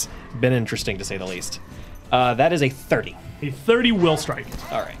 It has been interesting to say the least. That is a 30. A 30 will strike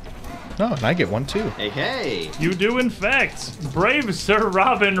it. All right. Oh, and I get one too. Hey. You do, in fact. Brave Sir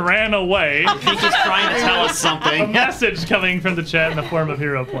Robin ran away. I think he's trying to tell us A something. message coming from the chat in the form of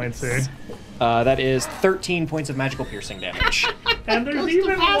hero points here. That is 13 points of magical piercing damage. And there's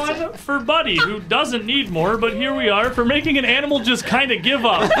even one for Buddy, who doesn't need more, but here we are for making an animal just kind of give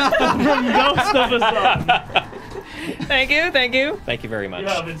up from Ghost of the Sun. Thank you, thank you. Thank you very much. You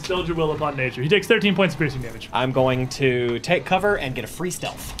have instilled your will upon nature. He takes 13 points of piercing damage. I'm going to take cover and get a free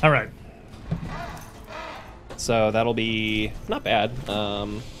stealth. All right. So that'll be not bad.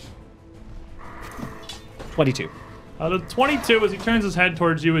 22. The 22, as he turns his head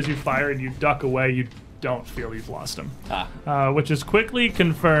towards you as you fire and you duck away, you don't feel you've lost him. Which is quickly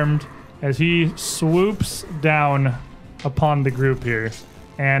confirmed as he swoops down upon the group here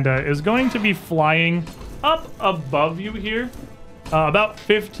and is going to be flying up above you here, about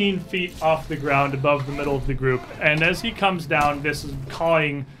 15 feet off the ground above the middle of the group. And as he comes down, this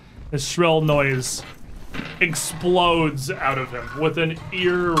cawing, this shrill noise explodes out of him with an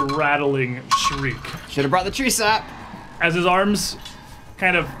ear-rattling shriek. Should have brought the tree sap. As his arms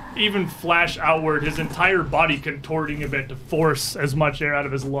kind of even flash outward, his entire body contorting a bit to force as much air out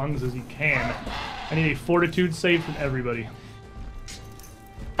of his lungs as he can. I need a fortitude save from everybody.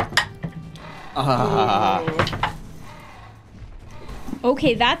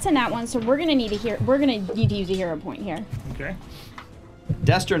 Okay, that's a nat one, so we're gonna need to use a hero point here. Okay.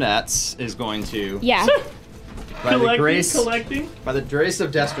 Destronets is going to, Yeah. by the Collecting. by the grace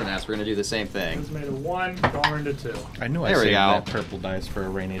of Destronets, we're going to do the same thing. It's made a 1, Darn to 2. I knew I There we saved go. that purple dice for a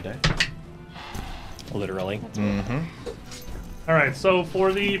rainy day. Literally. All right, so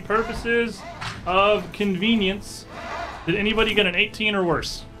for the purposes of convenience, did anybody get an 18 or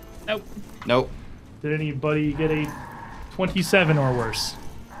worse? Nope. Nope. Did anybody get a 27 or worse?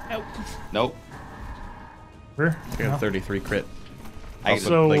 Nope. Nope. Sure. I got a 33 crit. I, Also,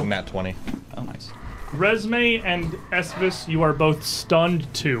 So- like nat 20. oh, nice. Resme and Esvis, you are both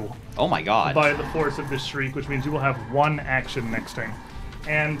stunned too Oh my god. by the force of this shriek, which means you will have one action next turn.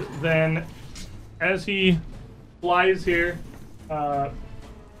 And then, as he flies here,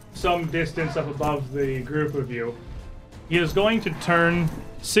 some distance up above the group of you, he is going to turn,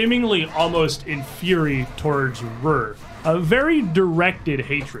 seemingly almost in fury, towards Rur. A very directed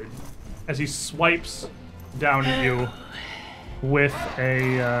hatred, as he swipes down at you with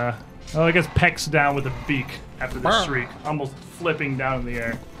a, well, I guess pecks down with a beak after the shriek, almost flipping down in the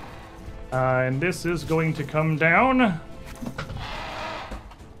air. And this is going to come down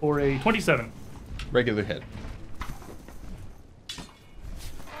for a 27. Regular hit.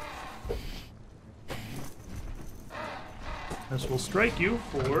 This will strike you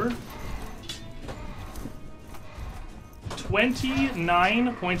for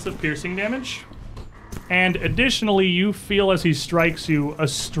 29 points of piercing damage. And additionally, you feel as he strikes you a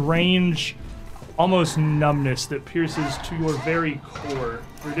strange, almost numbness that pierces to your very core.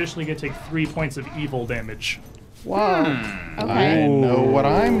 You're additionally going to take 3 points of evil damage. Whoa. I Okay. know what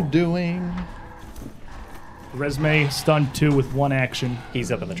I'm doing. Resme stunned 2 with one action.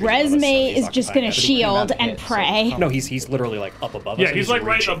 He's up in the tree. above us, so Resme he's is just occupied. gonna Everybody shield came out and hit, so- pray. No, he's literally like up above us. Yeah, and he's like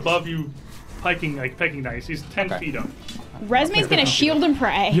right reaching. above you, pecking dice. He's 10 feet up. Resme's gonna shield and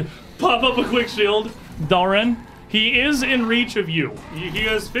pray. Pop up a quick shield. Dalren, he is in reach of you. He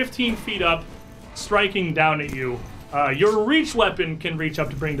is 15 feet up, striking down at you. Your reach weapon can reach up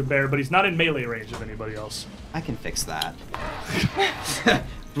to bring to bear, but he's not in melee range of anybody else. I can fix that.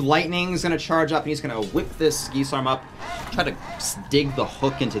 Lightning's gonna charge up and he's gonna whip this geese arm up, try to dig the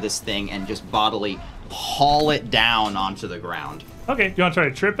hook into this thing and just bodily haul it down onto the ground. Okay, do you want to try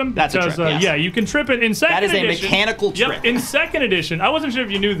to trip him? That's a Because, trip, yes. yeah, you can trip it in second That is a edition. mechanical Yep, trip. in second edition, I wasn't sure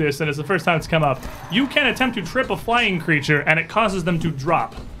if you knew this, and it's the first time it's come up. You can attempt to trip a flying creature, and it causes them to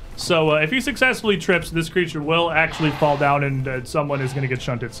drop. So if he successfully trips, this creature will actually fall down, and someone is going to get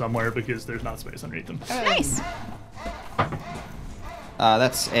shunted somewhere because there's not space underneath them. Nice.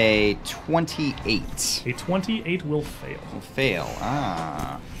 That's a 28. A 28 will fail. Fail.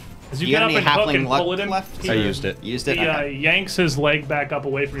 As you You get got up any and hook halfling and pull luck at him, left? I used it. Used it? he Okay. yanks his leg back up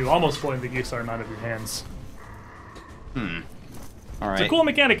away from you, almost pulling the geese arm out of your hands. All right. It's a cool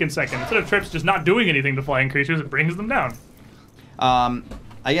mechanic in second. Instead of trips just not doing anything to flying creatures, it brings them down.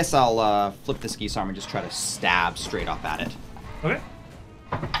 I guess I'll flip this geese arm and just try to stab straight up at it. Okay.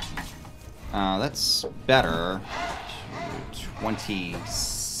 That's better.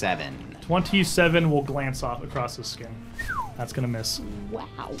 27. 27 will glance off across his skin. That's gonna miss. Wow.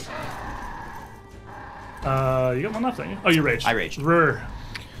 You got one left, don't you? Oh, you raged. I raged. Rur.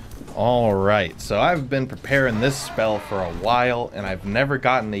 All right, so I've been preparing this spell for a while, and I've never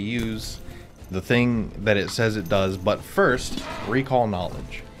gotten to use the thing that it says it does. But first, recall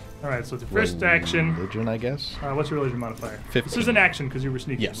knowledge. All right, so the first action. Religion, I guess. What's your religion modifier? 15. This is an action because you were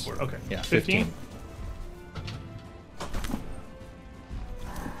sneaking Yes. before. Okay. Yeah, 15.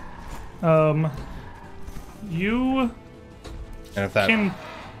 15. You And if that, can.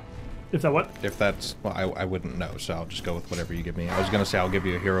 If that what? if that's, well, I wouldn't know, so I'll just go with whatever you give me. I was gonna say I'll give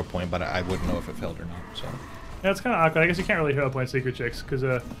you a hero point, but I wouldn't know if it failed or not. So. Yeah, it's kind of awkward. I guess you can't really hero point secret checks because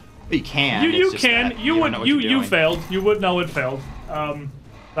You can. you it's just can that you don't would know what you you're you doing. failed. You would know it failed.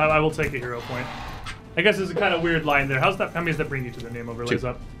 I will take a hero point. I guess it's a kind of weird line there. How many does that bring you to the name overlays 2.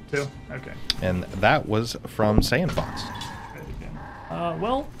 up? 2? Okay. And that was from Sandfox. Try it again.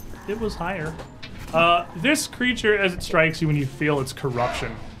 Well, it was higher. This creature, as it strikes you when you feel its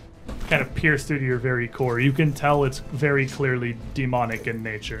corruption kind of pierce through to your very core, you can tell it's very clearly demonic in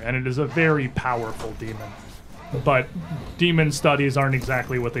nature, and it is a very powerful demon. But demon studies aren't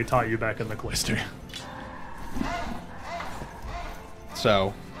exactly what they taught you back in the cloister.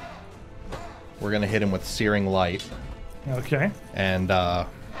 So we're gonna hit him with Searing Light, Okay. and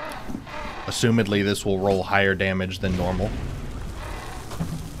assumedly this will roll higher damage than normal.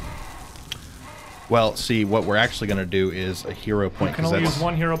 Well, see, what we're actually gonna do is a hero You point can only use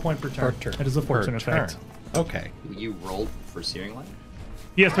 1 hero point per turn. turn. It is a per fortune effect. turn. Okay. You rolled for Searing Light?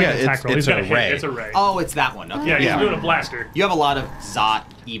 He has to make Yeah, an attack it's- roll. He's it's got a a hit. ray. It's a ray. Oh, it's that one. Okay. yeah, he's yeah. doing a blaster. You have a lot of Zot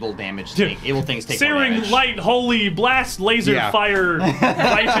evil damage. Dude, Evil things take more Searing damage. light, holy blast, laser, Yeah. fire,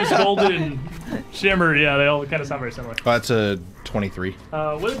 righteous, golden, shimmer. Yeah, they all kind of sound very similar. That's a 23.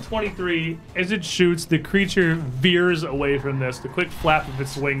 With a 23, as it shoots, the creature veers away from this. The quick flap of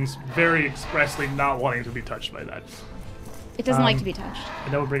its wings, very expressly not wanting to be touched by that. It doesn't like to be touched.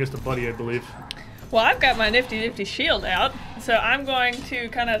 And that would bring us to Buddy, I believe. Well, I've got my nifty shield out, so I'm going to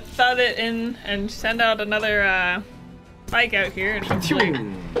kind of thud it in and send out another spike out here. And hopefully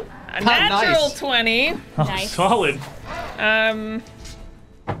a natural nice. 20. Oh, Nice. solid. Um,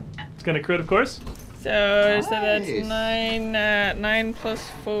 It's going to crit, of course. so that's Nice. 9 plus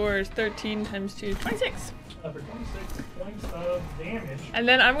 4 is 13 times 2 is 26. For 26 points of damage. And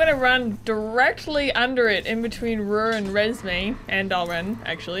then I'm gonna run directly under it, in between Rur and Resme, and Dalren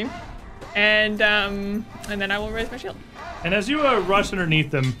actually, and then I will raise my shield. And as you rush underneath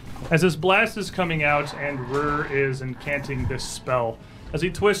them, as this blast is coming out and Rur is incanting this spell, as he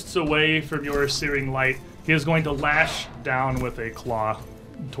twists away from your searing light, he is going to lash down with a claw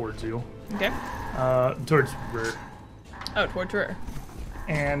towards you. Okay. Towards Rur. Oh, towards Rur.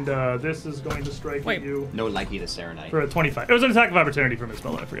 And this is going to strike Wait. at you No likey to Serenite. for a 25. It was an attack of opportunity from his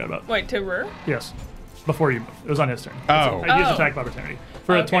spell that I forgot about. Wait, to Rur? Yes. Before you move. It was on his turn. Oh. I used Oh. attack of opportunity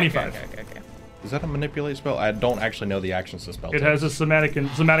for a Okay, 25. Okay. Is that a manipulate spell? I don't actually know the actions to spell. It take. has a somatic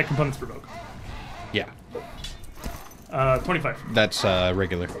components provoke. Yeah. 25. That's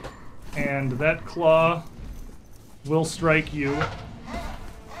regular. And that claw will strike you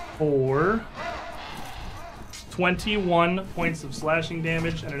for 21 points of slashing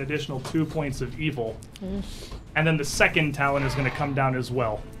damage and an additional 2 points of evil. And then the second talon is going to come down as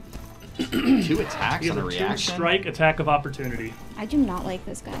well. 2 attacks He on has a a 2 reaction. strike attack of opportunity, I do not like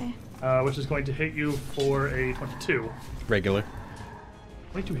this guy. which is going to hit you for a 22. Regular.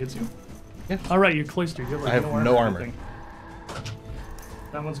 22 hits you? Yeah. All right, you're cloistered. You have, like, I have no or armor. anything.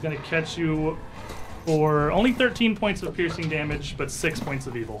 That one's going to catch you for only 13 points of piercing damage, but 6 points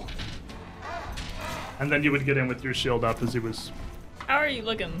of evil. And then you would get in with your shield up as he was. How are you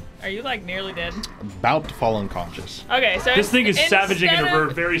looking? Are you like nearly dead? About to fall unconscious. Okay, so This thing is instead savaging into of- Rur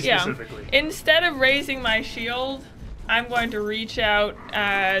very yeah. specifically. Instead of raising my shield, I'm going to reach out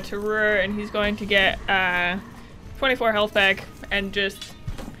to Rur, and he's going to get 24 health back, and just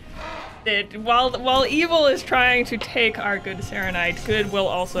while evil is trying to take our good Serenite, good will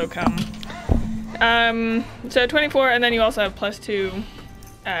also come. So 24, and then you also have +2 to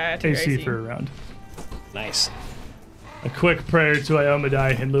your AC for a round. Nice. A quick prayer to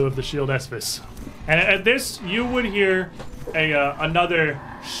Iomadai in lieu of the shield Esphis. And at this, you would hear another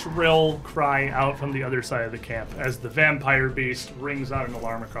shrill cry out from the other side of the camp as the vampire beast rings out an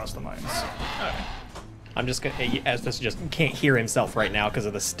alarm across the mines. I'm just gonna, as this just can't hear himself right now because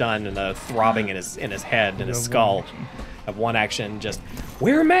of the stun and the throbbing in his head and his have skull. one action. Have one action, just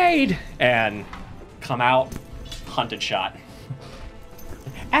we're made and come out, hunted shot.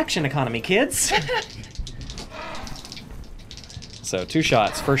 Action economy, kids. So 2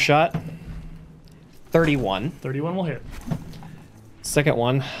 shots. First shot, 31. 31 will hit. Second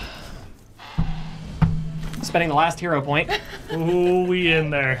one. Spending the last hero point. Ooh, we in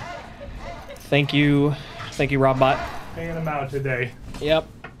there. Thank you, Robbot. Paying him out today. Yep.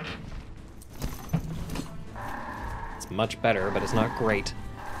 It's much better, but it's not great.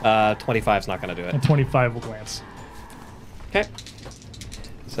 25's not going to do it. And 25 will glance. Okay.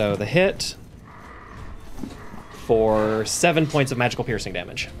 So the hit for 7 points of magical piercing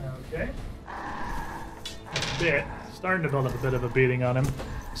damage. Okay. Bit. Starting to build up a bit of a beating on him.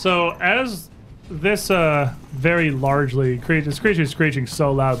 So as this very largely this creature is screeching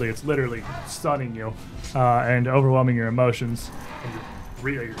so loudly, it's literally stunning you and overwhelming your emotions and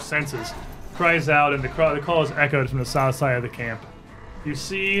your senses. Cries out, and the call is echoed from the south side of the camp. You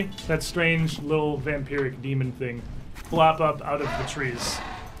see that strange little vampiric demon thing flop up out of the trees,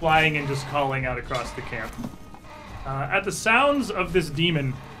 flying and just calling out across the camp. At the sounds of this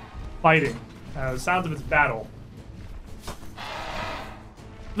demon fighting, the sounds of its battle,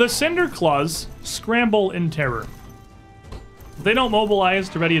 the Cinder Claws scramble in terror. They don't mobilize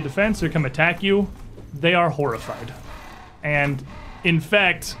to ready a defense or come attack you. They are horrified. And, in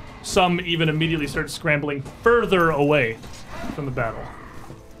fact, some even immediately start scrambling further away from the battle.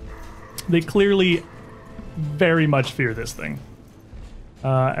 They clearly very much fear this thing.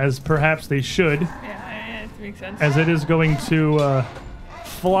 As perhaps they should, Yeah, it makes sense. as it is going to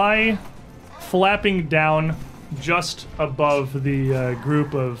fly, flapping down just above the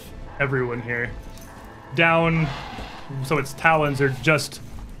group of everyone here. Down, so its talons are just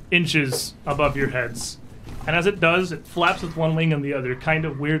inches above your heads. And as it does, it flaps with one wing and the other, kind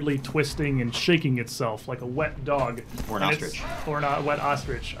of weirdly twisting and shaking itself like a wet dog. Or an And ostrich. or a wet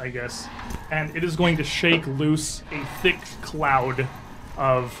ostrich, I guess. And it is going to shake loose a thick cloud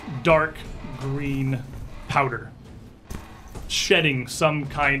of dark green powder, shedding some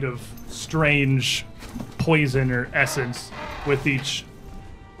kind of strange poison or essence with each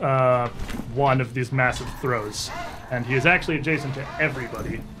one of these massive throws. And he is actually adjacent to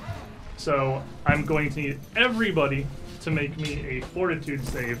everybody. So I'm going to need everybody to make me a fortitude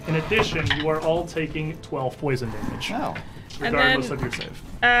save. In addition, you are all taking 12 poison damage, Oh. regardless then- of your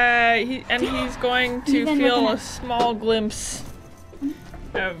save. He's going to Even feel looking a at- small glimpse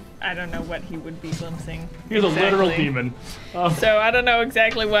of, I don't know what he would be glimpsing. He's a literal exactly. demon. So I don't know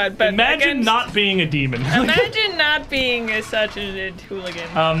exactly what, but Imagine against- not being a demon. Imagine not being such a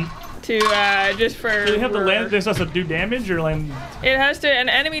hooligan. To just for. Do they have to land? This has to do damage or land? It has to. An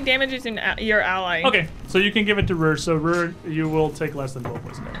enemy damages your ally. Okay, so you can give it to Rur. So Rur, you will take less than 12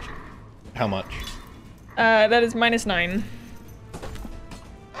 poison damage. How much? That is -9.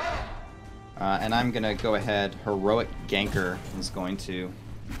 And I'm gonna go ahead. Heroic Ganker is going to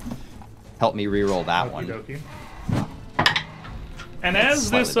help me re-roll that one. Okie dokie. And as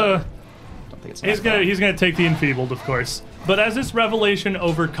Slightly this, better. Don't think it's he's gonna take the enfeebled, of course. But as this revelation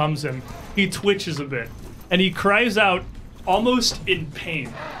overcomes him, he twitches a bit, and he cries out, almost in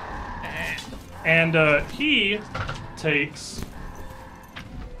pain. And he takes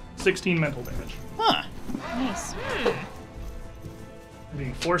 16 mental damage, Huh. Nice.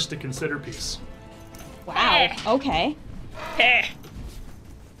 being forced to consider peace. Wow. Okay. Heh.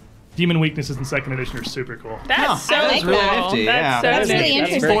 Demon weaknesses in second edition are super cool. That's so That's cool. really nifty, yeah. That's so That's really nifty.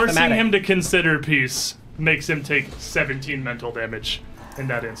 interesting. very Forcing thematic. him to consider peace makes him take 17 mental damage in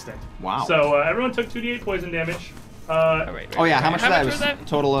that instant. Wow. So everyone took 2d8 poison damage. Oh yeah, how much was that? that?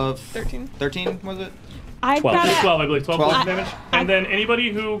 Total of 13. 13 was it? I've 12. got It's a, 12, I believe. 12 12? poison damage. And then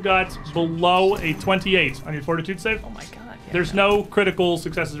anybody who got below a 28 on your fortitude save, Oh my god. Yeah. there's no critical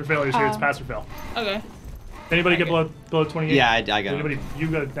successes or failures here. It's pass or fail. Okay. Anybody get Okay. below 28? Yeah, I got Anybody? it. You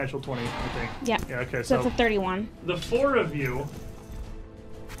got a natural 20, I think. yeah. Yeah, okay, So so it's a 31. the four of you,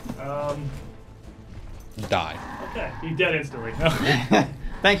 Die. okay, you dead instantly.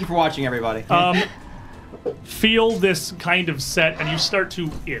 Thank you for watching, everybody. Feel this kind of set, and you start to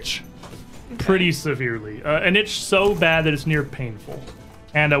itch pretty severely. An itch so bad that it's near painful.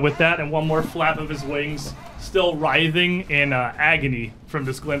 And with that, and one more flap of his wings, still writhing in agony from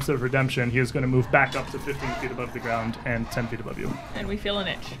this glimpse of redemption, he is going to move back up to 15 feet above the ground and 10 feet above you. And we feel an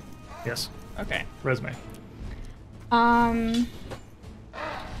itch. Yes, Okay. resume.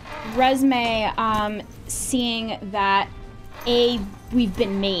 Resme, seeing that we've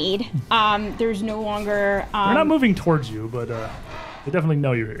been made. There's no longer. They're not moving towards you, but they definitely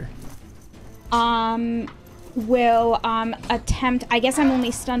know you're here. Will attempt. I guess I'm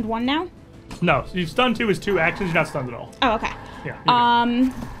only stunned one now. No, you've stunned two is 2 actions. You're not stunned at all. Oh, okay. Yeah. you're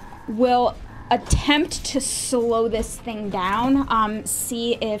good. Will attempt to slow this thing down.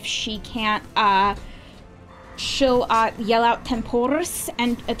 See if she can't she'll yell out Temporis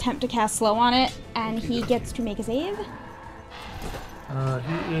and attempt to cast slow on it, and he gets to make a save.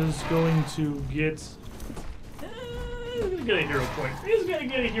 He is going to get. He's gonna get a hero point. He's gonna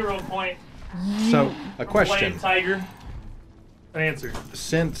get a hero point. So, a question. Lion Tiger. An answer.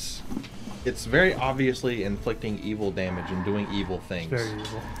 Since it's very obviously inflicting evil damage and doing evil things, Very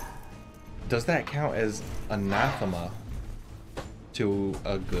evil. does that count as anathema to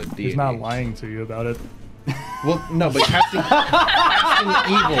a good deity? He's not lying to you about it. Well, no, but casting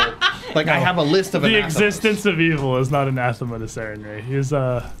evil. Like, I have a list of The anathemas. existence of evil is not anathema to Sarenrae. He's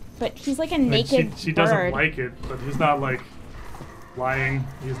But he's like a I mean, naked she doesn't bird. like it, but he's not like lying.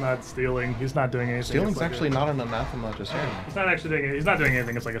 He's not stealing. He's not doing anything. Stealing's It's like actually a- not an anathema to Sarenrae. He's not actually doing it. He's not doing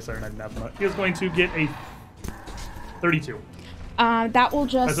anything. It's like a Sarenrae anathema. He is going to get a 32. That will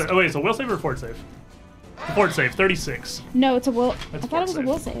just. Oh wait, so will save or fort save? Fort save, 36. No, it's a will. That's I thought it was fort a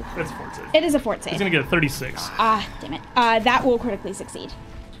will save. That's a fort save. It is a fort save. He's gonna get a 36. Ah, damn it. That will critically succeed.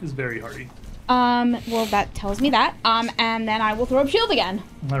 He's very hardy. Well, that tells me that. And then I will throw up shield again.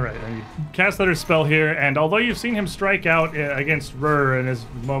 All right, and you cast that spell here, and although you've seen him strike out against Rur in his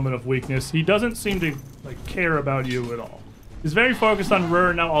moment of weakness, he doesn't seem to like care about you at all. He's very focused on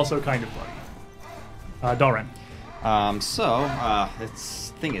Rur, now also kind of bloody. Dalren.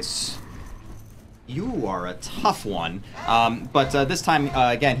 This thing is. You are a tough one. But this time,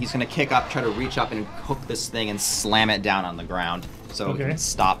 again, he's going to kick up, try to reach up and hook this thing and slam it down on the ground so it Okay. can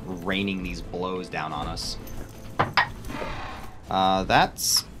stop raining these blows down on us.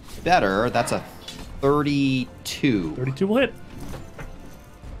 That's better. That's a 32. 32 will hit.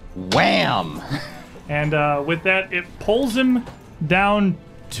 Wham! And with that, it pulls him down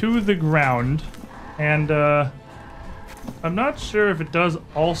to the ground. And I'm not sure if it does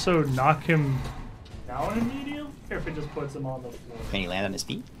also knock him down immediately, or if it just puts him on the floor. Can he land on his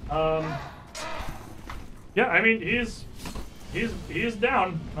feet? Yeah, I mean he is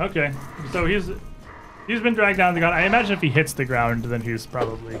down. Okay, so he's been dragged down to the ground. I imagine if he hits the ground, then he's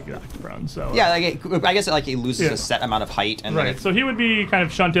probably knocked prone. So Yeah, I guess he loses Yeah. a set amount of height. And then right. it- So he would be kind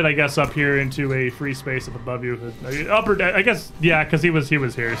of shunted, I guess, up here into a free space up above you. I guess, yeah, because he was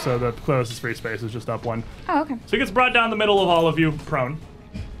here. So the closest free space is just up one. Oh, okay. So he gets brought down the middle of all of you, prone.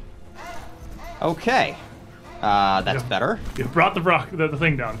 Okay. That's better. You brought the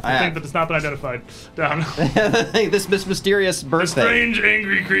thing down. The thing that has not been identified down. This mysterious bird thing. Strange,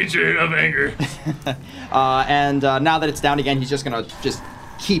 angry creature of anger. And now that it's down again, he's just gonna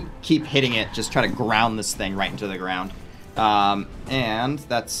keep hitting it, just try to ground this thing right into the ground. And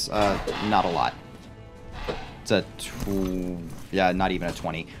that's not a lot. It's a not even a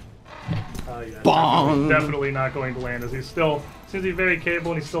 20. Yeah, Bong! definitely not going to land, as he's still seems to be very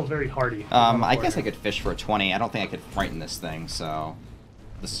capable and he's still very hardy. I guess I could fish for a 20. I don't think I could frighten this thing, so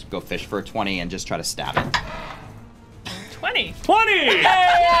let's go fish for a 20 and just try to stab it. 20. 20!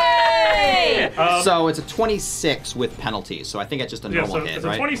 Yay! So it's a 26 with penalties, so I think it's just a Yeah, normal so hit, it's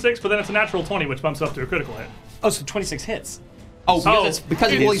right? a 26, but then it's a natural 20, which bumps up to a critical hit. Oh, so 26 hits. Oh,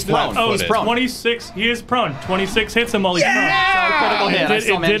 because he's prone. Oh, He's it's prone. 26. He is prone. 26 hits him while he's prone. Critical hit. I It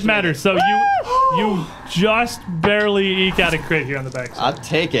still did managed to matter. make it. So you just barely eke out a crit here on the back. I'll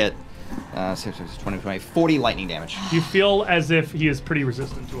take it. 20, 40 lightning damage. You feel as if he is pretty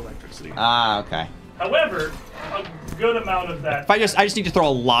resistant to electricity. Okay. However, a good amount of that. I just need to throw a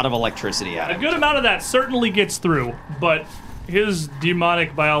lot of electricity at A him. good amount of that certainly gets through, but his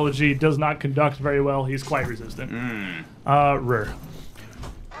demonic biology does not conduct very well. He's quite resistant. Rur.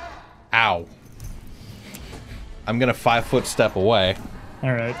 Ow. I'm gonna 5-foot step away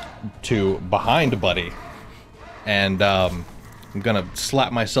All right. to behind Buddy, and I'm gonna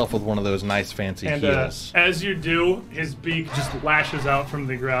slap myself with one of those nice fancy And heels. as you do, his beak just lashes out from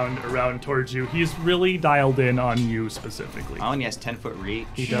the ground around towards you. He's really dialed in on you specifically. Oh, and he has 10-foot reach.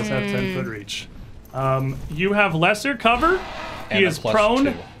 He does have 10-foot reach. You have lesser cover. He And a is plus prone.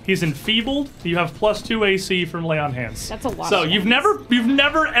 2. He's enfeebled. You have +2 AC from lay on hands. That's a lot So of you've points.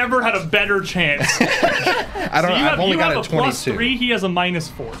 never ever had a better chance. I don't. You I've only you got have a a 22. +3. He has a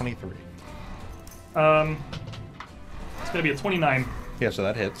 -4. 23. It's gonna be a 29. Yeah, so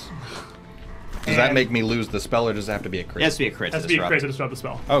that hits. Does that make me lose the spell, or does it have to be a crit? It has to be a crit. Has to be crazy to disrupt the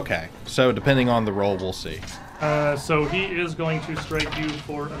spell. Okay, so depending on the roll, we'll see. So he is going to strike you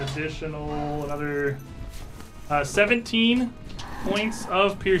for an additional another 17 points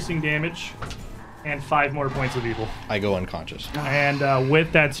of piercing damage and 5 more points of evil. I go unconscious. And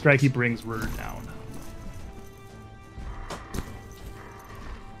with that strike, he brings Rur down.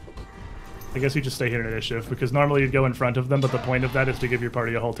 I guess you just stay here in initiative, because normally you'd go in front of them, but the point of that is to give your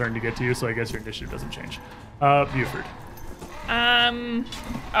party a whole turn to get to you, so I guess your initiative doesn't change. Buford.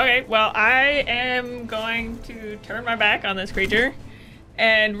 Okay, well, I am going to turn my back on this creature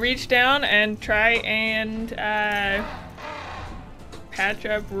and reach down and try and patch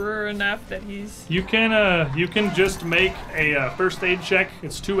up Ruhr enough that he's... You can just make a first aid check.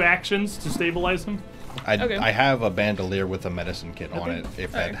 It's 2 actions to stabilize him. Okay. I have a bandolier with a medicine kit on it,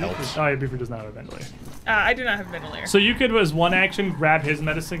 if that helps. Oh, yeah, Beaver does not have a ventilator. I do not have a ventilator. So you could, as 1 action, grab his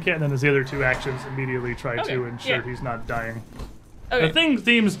medicine kit, and then as the other 2 actions, immediately try Okay, to ensure yeah. he's not dying. Okay. The thing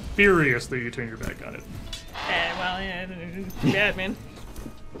seems furious that you turn your back on it. Well, yeah, too bad, man.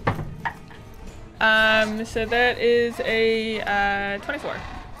 So that is a 24.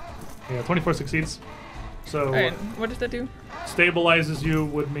 Yeah, 24 succeeds. So Alright, what does that do? stabilizes you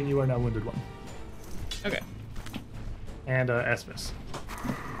would mean you are now wounded 1. Okay. And Esmus.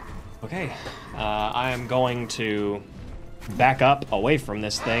 Okay. I am going to back up away from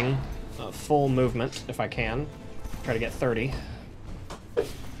this thing. Full movement, if I can. Try to get 30.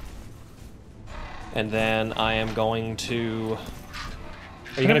 And then I am going to...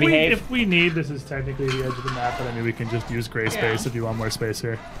 Are you going to behave? If we need, this is technically the edge of the map, but I mean we can just use gray space if you want more space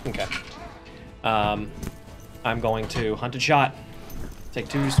here. Okay. I'm going to hunted shot. Take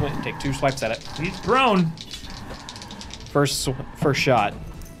two swipes at it. He's prone. First shot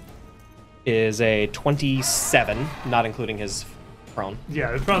is a 27, not including his prone.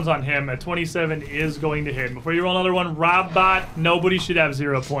 Yeah, the prone's on him. A 27 is going to hit. Before you roll another one, Robbot, nobody should have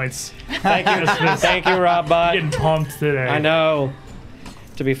 0 points. Thank you, thank you, Robbot. Getting pumped today. I know.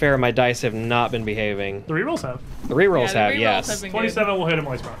 To be fair, my dice have not been behaving. The rerolls have. The rerolls Yeah, the have, rerolls yes. have been good. 27 will hit him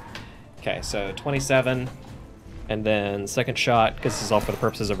while he's prone. Okay, so 27, and then second shot, because this is all for the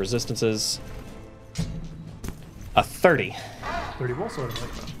purposes of resistances, a 30. 30 will sort of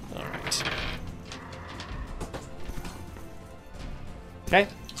like that. All right. Okay.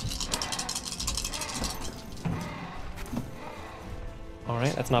 All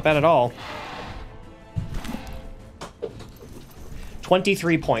right, that's not bad at all.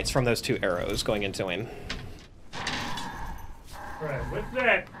 23 points from those 2 arrows going into him. Right, with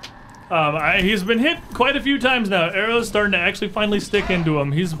that, he's been hit quite a few times now. Arrows starting to actually finally stick into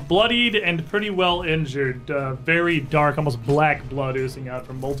him. He's bloodied and pretty well injured. Very dark, almost black blood oozing out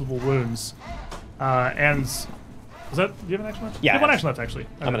from multiple wounds. And is that? Do you have an action left? Yeah. You have 1 action left, actually.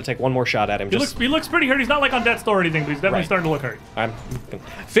 I'm going to take one more shot at him. He looks pretty hurt. He's not like on death's door or anything, but he's definitely Right. starting to look hurt. I'm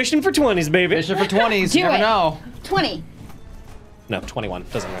fishing for 20s, baby. Fishing for 20s. Do You never it. know. 20. No, 21.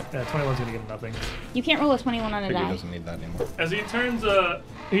 Doesn't hurt. Yeah, 21's gonna give him nothing. You can't roll a 21 on a Figure die. doesn't need that anymore. As he turns,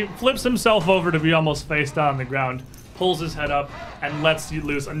 he flips himself over to be almost face down on the ground, pulls his head up, and lets you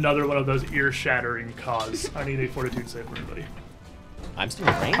loose another one of those ear-shattering caws. I need a fortitude save for everybody. I'm still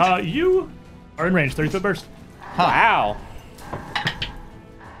in range? You are in range, 30-foot burst. Wow.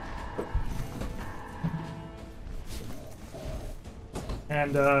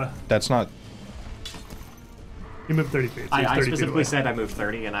 And That's not. you moved 30 feet. So he's I 30 feet specifically away. said I moved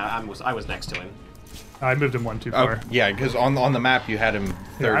 30, and I was next to him. I moved him 1 too Oh, far. yeah, because on the map you had him.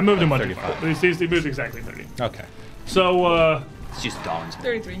 Yeah, I moved him 1 too 35. far. He moved exactly 30. Okay. So, It's just Dawn's.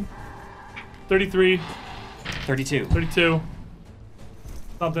 33. 33, 32. 32,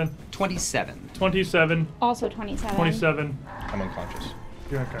 something, 27. 27, Also 27. 27. I'm unconscious.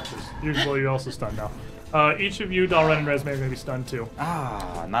 You're unconscious. You're also stunned now. Each of you, Dalren and Resme, are going to be stunned too.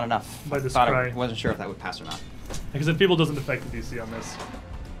 Ah, not enough. By the Thought scry. I wasn't sure if that would pass or not. Because Enfeeble doesn't affect the DC on this.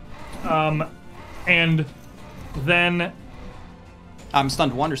 And then I'm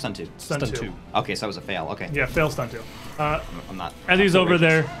stunned 1 or stunned 2? stun Stun 2. 2. Okay, so that was a fail. Okay. Yeah, fail stun 2. I'm not. As he's not over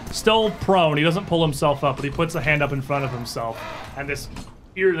courageous. there, still prone, he doesn't pull himself up, but he puts a hand up in front of himself, and this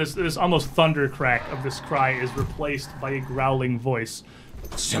almost thunder crack of this cry is replaced by a growling voice.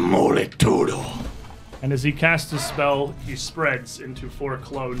 Simolitudo. And as he casts his spell, he spreads into 4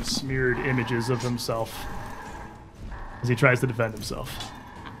 clone smeared images of himself as he tries to defend himself.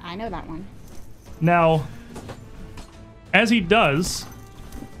 I know that one. Now, as he does,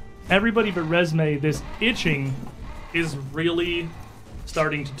 everybody but Resme, this itching is really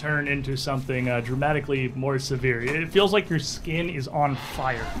starting to turn into something dramatically more severe. It feels like your skin is on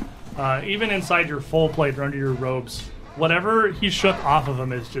fire. Even inside your full plate or under your robes, whatever he shook off of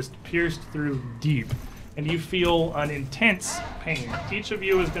him is just pierced through deep. And you feel an intense pain. Each of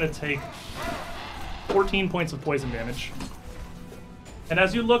you is going to take 14 points of poison damage. And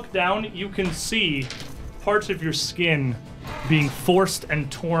as you look down, you can see parts of your skin being forced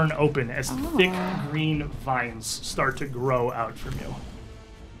and torn open as thick green vines start to grow out from you.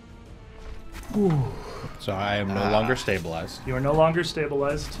 So I am no longer stabilized, You are no longer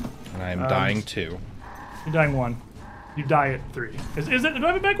stabilized. and I am dying too. You're dying 1. You die at 3. Is it? Do I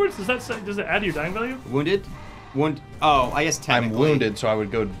have it backwards? Does it add to your dying value? Wounded? Wound. Oh, I guess technically. I'm wounded, so I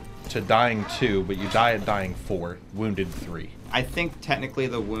would go to dying 2, but you die at dying 4, wounded 3. I think technically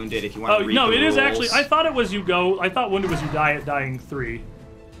the wounded, if you want Oh to read no, the it is rules- actually. I thought it was you go. I thought wounded was you die at dying 3.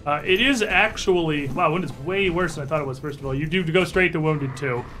 It is actually. Wow, wounded's way worse than I thought it was. First of all, you do go straight to wounded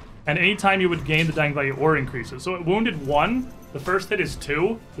 2, and anytime you would gain the dying value or increase it. So at wounded 1, the first hit is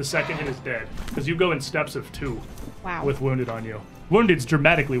 2, the second hit is dead, because you go in steps of 2 Wow. with wounded on you. Wounded's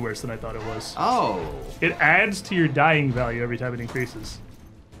dramatically worse than I thought it was. Oh. It adds to your dying value every time it increases.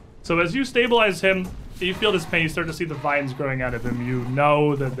 So as you stabilize him, you feel this pain. You start to see the vines growing out of him. You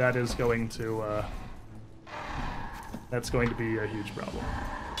know that that is going to that's going to be a huge problem.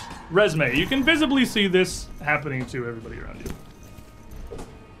 Resume, you can visibly see this happening to everybody around you.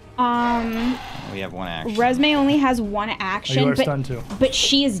 We have one action. Resme only has one Oh, action, you are but stunned too. but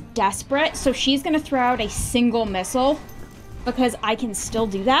she is desperate, so she's gonna throw out a single missile because I can still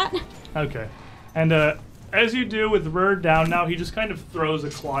do that. Okay. And as you do with Rur down now, he just kind of throws a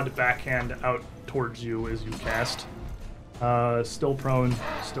clawed backhand out towards you as you cast. Still prone,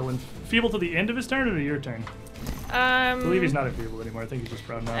 still enfeebled to the end of his turn, or to your turn? I believe he's not enfeebled anymore. I think he's just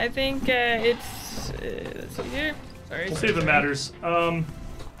prone now. I think it's. Let's see here. Sorry. We'll see if it matters.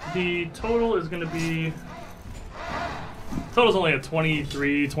 The total is going to be... Total's only at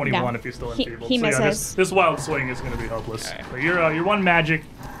 23, 21 No. if you're still He- enfeebled. he so yeah, misses. this wild swing is going to be helpless. Okay. But your one magic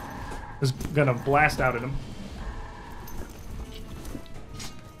is going to blast out at him.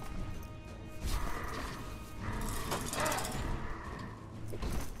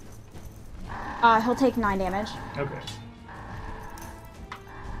 He'll take 9 damage. Okay,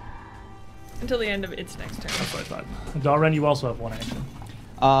 Until the end of its next turn. that's what I thought. Dalren, you also have one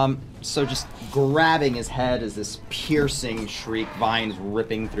action. So just grabbing his head as this piercing shriek, vines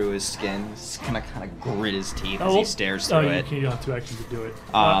ripping through his skin. Just kind of grit his teeth as he stares through it. You have 2 actions to do it.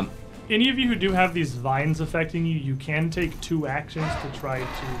 Um, Any of you who do have these vines affecting you, you can take 2 actions to try to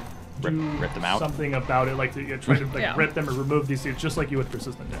Rip them out? something about it, like to try to like, Yeah. rip them or remove these things, just like you would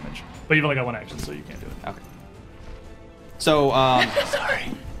persistent damage. But you've only got 1 action, so you can't do it. Okay. So, sorry.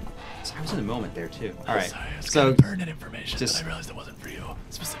 So I was in the moment there too. All right. So pertinent information just- that I realized it wasn't for you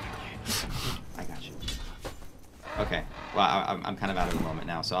specifically. I got you. Okay. Well, I'm kind of out of the moment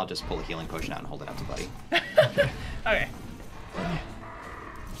now, so I'll just pull a healing potion out and hold it out to Buddy. Okay.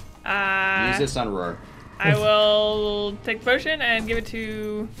 Use this on Roar. I will take the potion and give it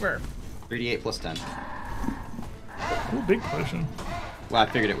to Rur. 3d8 plus 10. Ooh, big potion. Well, I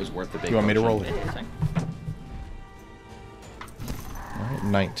figured it was worth the big. You want me to potion. roll it? It's fine. Alright,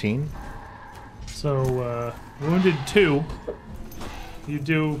 19. So, wounded 2, you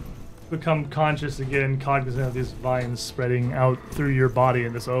do become conscious again, cognizant of these vines spreading out through your body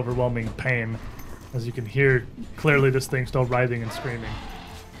in this overwhelming pain. As you can hear clearly, this thing's still writhing and screaming.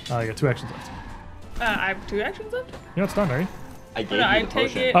 You got 2 actions left. I have 2 actions left. You're not stunned, are you? I gave No, you I the take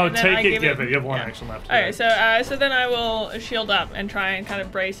potion. it. Oh, and then take I it, give it. You have 1 yeah. action left. Alright, so then I will shield up and try and kind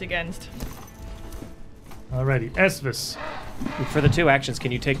of brace against. Alrighty, Esvis. For the 2 actions,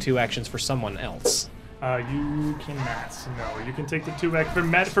 can you take 2 actions for someone else? You cannot. No, you can take the 2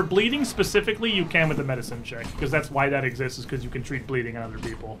 for bleeding specifically. You can with the medicine check because that's why that exists. Is because you can treat bleeding on other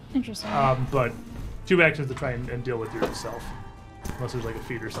people. Interesting. But 2 actions to try and deal with yourself, unless there's like a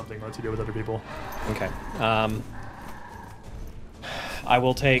feat or something that lets you deal with other people. Okay. I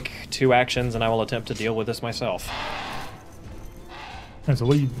will take 2 actions and I will attempt to deal with this myself. And so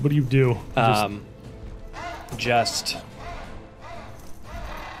what do you do?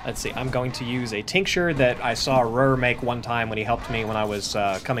 Let's see. I'm going to use a tincture that I saw Rur make one time when he helped me when I was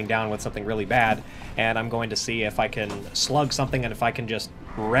coming down with something really bad, and I'm going to see if I can slug something and if I can just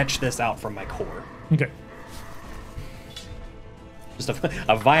retch this out from my core. Okay. Just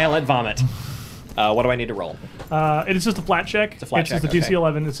a violent vomit. What do I need to roll? It is just a flat check. It's a flat just check, a DC okay.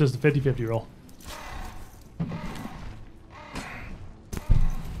 11. It's just a 50-50 roll.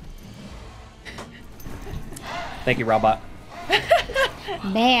 Thank you, Robot.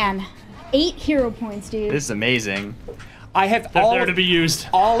 Man, 8 hero points, dude. This is amazing. I have They're there to be used.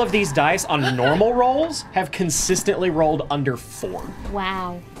 all of these dice on normal rolls have consistently rolled under 4.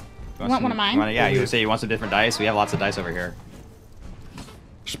 Wow. You Want one of mine? Yeah, you say you want some different dice? We have lots of dice over here.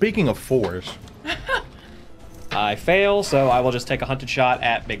 Speaking of 4s, I fail, so I will just take a hunted shot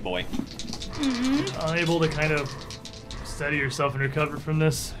at Big Boy. Unable to kind of steady yourself and recover from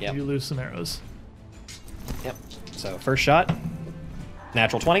this, Yep. you lose some arrows. Yep. So first shot,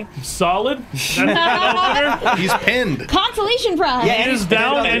 natural 20. Solid. That's he's pinned. Consolation prize. Yeah, he is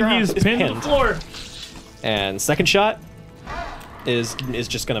down and he's pinned to the pinned. floor. And second shot is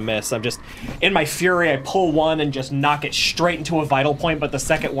just gonna miss. I'm just in my fury. I pull one and just knock it straight into a vital point, but the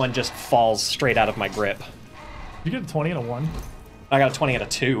second one just falls straight out of my grip. You get a 20 and a 1. I got a 20 and a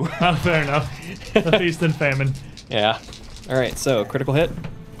 2. Oh, fair enough. The feast and famine. Yeah. All right, so critical hit.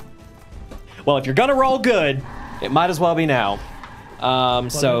 Well, if you're gonna roll good, it might as well be now.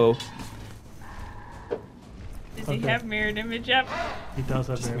 So Does he Okay. have mirrored image up? He does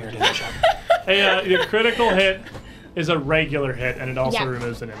have mirror image. Hey, your critical hit is a regular hit, and it also Yeah.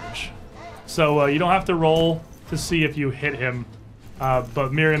 removes an image. So you don't have to roll to see if you hit him,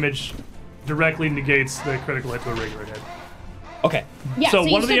 but mirror image directly negates the critical hit to a regular hit. okay, Yeah, so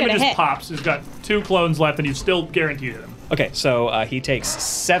you one of the still get a images hit. pops. He's got 2 clones left, and you still guaranteed him. okay. So he takes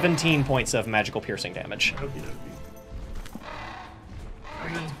 17 points of magical piercing damage. Okie dokie.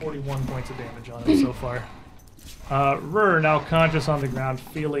 41 points of damage on him so far. Rur, now conscious on the ground,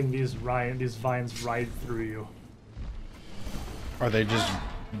 feeling these vines ride through you. Are they just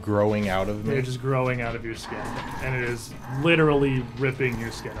growing out of me? They're just growing out of your skin, and it is literally ripping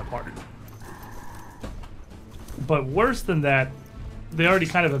your skin apart. But worse than that, they already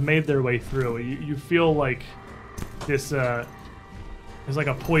kind of have made their way through. You feel like this is like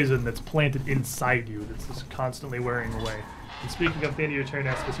a poison that's planted inside you that's just constantly wearing away. And speaking of, at the end of your turn,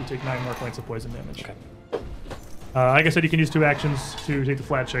 Escus, you take 9 more points of poison damage. Okay. Like I said, you can use 2 actions to take the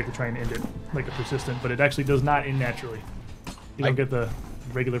flat shake to try and end it, like a persistent, but it actually does not end naturally. You don't get the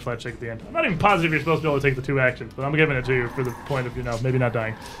regular flat shake at the end. I'm not even positive you're supposed to be able to take the 2 actions, but I'm giving it to you for the point of, maybe not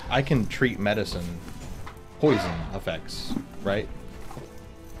dying. I can treat medicine poison effects, right?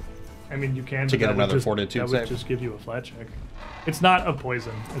 I mean, you can To but get that would another just, fortitude that would save? just give you a flat check. It's not a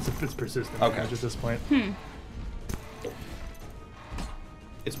poison. It's persistent Okay. damage at this point.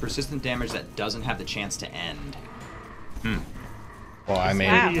 It's persistent damage that doesn't have the chance to end. Well, I mean,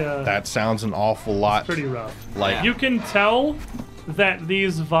 Wow. that sounds an awful lot Pretty rough. like Yeah. You can tell that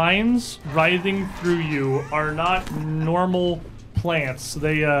these vines writhing through you are not normal plants.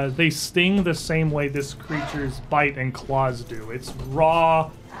 They sting the same way this creature's bite and claws do. It's raw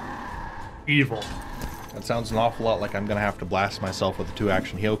evil. that sounds an awful lot like I'm gonna have to blast myself with a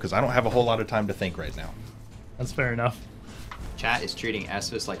 2-action heal because I don't have a whole lot of time to think right now. That's fair enough. Chat is treating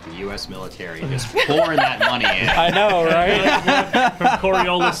Esvis like the U.S. military, just pouring that money in. I know, right? From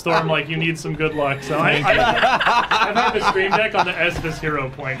Coriolis Storm, like, you need some good luck. So I've had the stream deck on the Esvis hero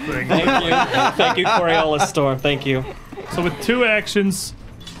point thing. Thank you, Coriolis Storm. Thank you. So with 2 actions,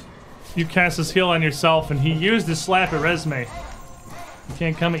 you cast his heal on yourself, and he used his slap at Resme. He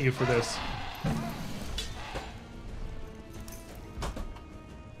can't come at you for this.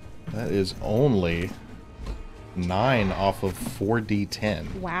 That is only 9 off of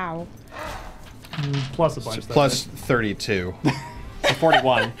 4d10. Wow. Plus a bunch. Plus 32.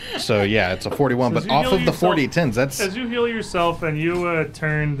 41. So yeah, it's a 41, So but as you off heal of the yourself- 40-10s, that's... As you heal yourself and you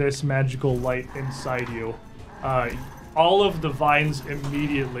turn this magical light inside you, all of the vines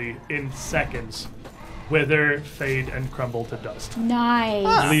immediately, in seconds, wither, fade, and crumble to dust,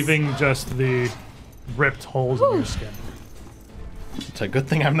 Nice. leaving just the ripped holes in your skin. It's a good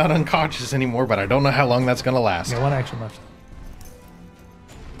thing I'm not unconscious anymore, but I don't know how long that's gonna last. Yeah, 1 action left.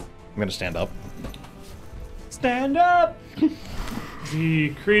 I'm gonna stand up. Stand up! The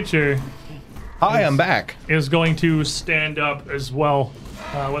creature Hi, I'm back. is going to stand up as well,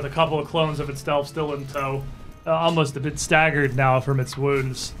 with a couple of clones of itself still in tow, almost a bit staggered now from its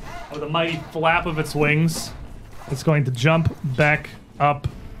wounds. With a mighty flap of its wings, it's going to jump back up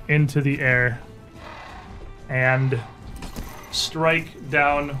into the air and strike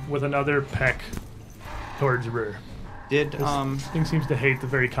down with another peck towards Rur. Did This thing seems to hate the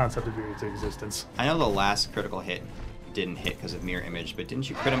very concept of your existence. I know the last critical hit didn't hit because of mirror image, but didn't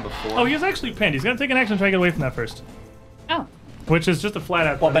you crit him before? Oh, he's actually pinned. He's going to take an action and try to get away from that first, Oh. which is just a flat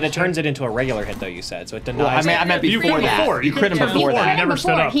out. Well, but it turns it into a regular hit, though, you said, so it denies. Well, I meant You before crit him that. before. You crit him crit him before before. that. He never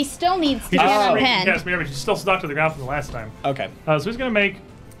stood up. He still needs to He get just a straight pen. cast mirror image. He's still stuck to the ground from the last time. Okay. So he's going to make.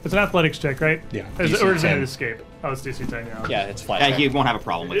 It's an athletics check, right? Yeah. Is it, DC or is it 10. an escape? Oh, it's DC 10, yeah. Yeah, it's flat. Yeah, he won't have a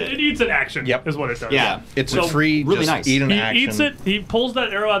problem with It it. eats an action, Yep. is what it does. Yeah. It's So, a free, really just nice. eat an He action. eats it, he pulls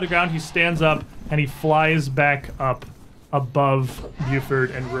that arrow out of the ground, he stands up, and he flies back up above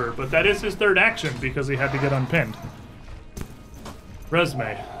Buford and Rur. But that is his third action because he had to get unpinned.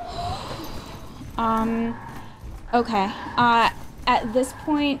 Resume. Okay. At this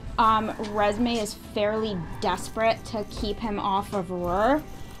point, Resme is fairly desperate to keep him off of Rur.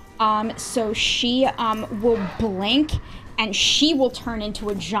 So she will blink, and she will turn into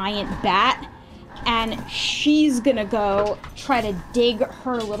a giant bat, and she's gonna go try to dig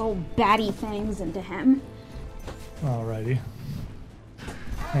her little batty things into him. Alrighty.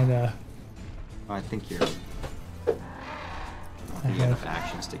 And, I think you're. I think you have enough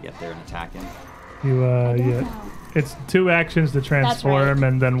actions to get there and attack him. You yeah. know. It's 2 actions to transform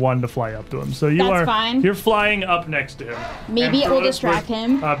and then 1 to fly up to him. So you That's fine. You're flying up next to him. Maybe And it for will those- distract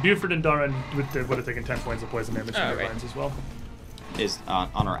him. Buford and Doran would have taken 10 points of poison damage from Oh, their right. vines as well. Is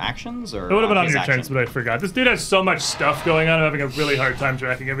on our actions or? It would have been on his your action? turns, but I forgot. This dude has so much stuff going on. I'm having a really hard time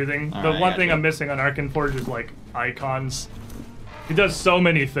tracking everything. The Alright, one thing gotcha. I'm missing on Arkenforge is like icons. He does so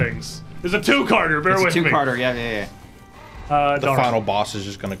many things. There's a 2-carder. Bear It's a with me. 2-carder. Yeah. The Doran. final boss is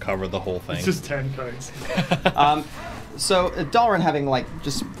just going to cover the whole thing. It's just 10 cards. So Dalrin, having like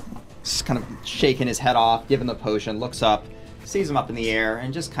just kind of shaken his head off, given the potion, looks up, sees him up in the air,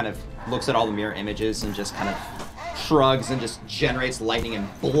 and just kind of looks at all the mirror images and just kind of shrugs and just generates lightning and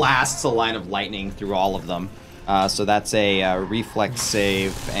blasts a line of lightning through all of them. So that's a reflex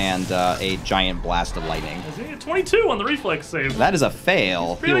save and a giant blast of lightning. Is he at 22 on the reflex save? That is a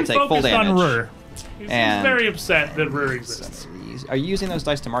fail. He really will take full focused damage. on Rur. He's And- very upset that Rur exists. Are you using those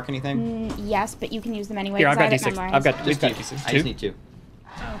dice to mark anything? Yes, but you can use them anyway. Here, I've 'cause I got have it D6. memorized. I've got. We've got two. D6. I just need 2.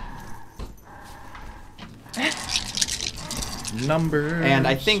 Numbers. And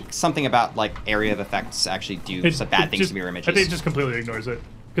I think something about like area of effects actually do some bad things to mirror images. I think it just completely ignores it.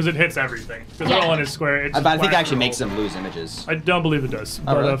 Because it hits everything. Because Yeah. they're all in his square. It but I think it blasts actually through makes all them lose images. I don't believe it does.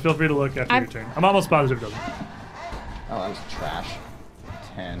 But really? feel free to look after I'm- your turn. I'm almost positive it doesn't. Oh, that was trash.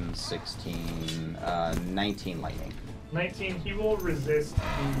 10, 16, 19 lightning. 19, he will resist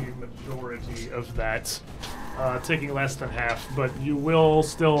the majority of that, taking less than half, but you will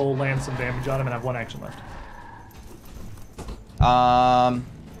still land some damage on him and have 1 action left.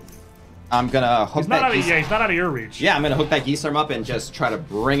 I'm gonna hook He's not, that out of, geese. yeah, he's not out of your reach. Yeah, I'm gonna hook that geese arm up and just try to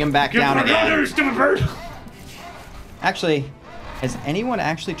bring him back Give down him again. another, stupid bird! Actually, has anyone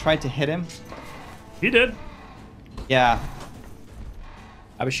actually tried to hit him? He did. Yeah,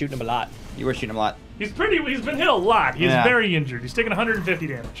 I was shooting him a lot. you were shooting him a lot. He's been hit a lot. He's Yeah. very injured. He's taken 150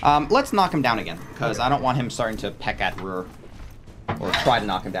 damage. Let's knock him down again, because I don't want him starting to peck at Rur. Or try to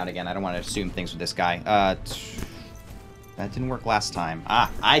knock him down again. I don't want to assume things with this guy. That didn't work last time. Ah,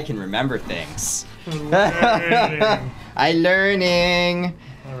 I can remember things. Learning. I learning.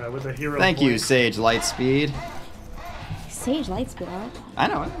 All right, with a hero Thank you, point. Sage Lightspeed. Sage Lightspeed, I like that. I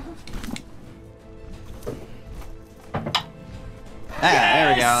know. There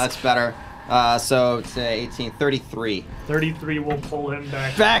we go. That's better. So it's 18, 33. 33 will pull him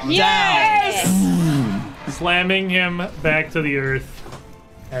back. Back down. Slamming him back to the earth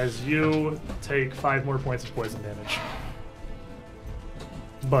as you take 5 more points of poison damage.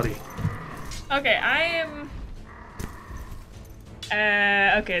 Buddy. Okay, I am.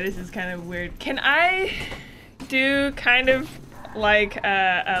 Okay, this is kind of weird. Can I do kind of like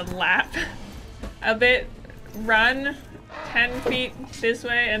a lap? A bit, run 10 feet this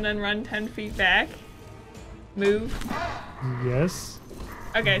way and then run 10 feet back? Move? Yes.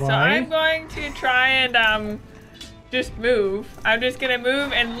 Okay, so Why? I'm going to try and just move. I'm just gonna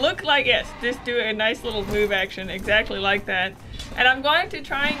move and look like, yes, just do a nice little move action exactly like that. And I'm going to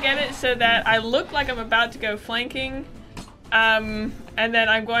try and get it so that I look like I'm about to go flanking. And then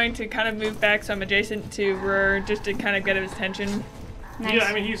I'm going to kind of move back so I'm adjacent to Rur just to kind of get his attention. Nice. Yeah,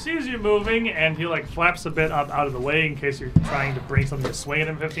 I mean, he sees you moving, and he, like, flaps a bit up out of the way in case you're trying to bring something to swing at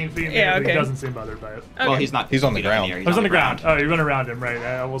him 15 feet in the Yeah, air, but he okay. doesn't seem bothered by it. Well, Okay. he's not. He's on the feet up in ground. air, I was on the ground. Oh, you run around him,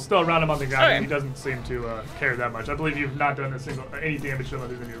 right. We'll still round him on the ground. Okay. He doesn't seem to care that much. I believe you've not done any damage to him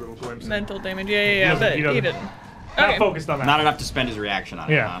other than your little glimpse. Mental damage, yeah, but he he doesn't- didn't. Not Okay. focused on that. Not enough to spend his reaction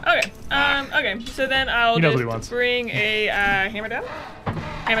on Yeah. it. Huh? Okay. Okay. So then I'll He knows what he wants. just bring a hammer down.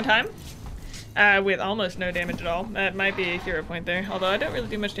 Hammer time. With almost no damage at all. That might be a hero point there. Although I don't really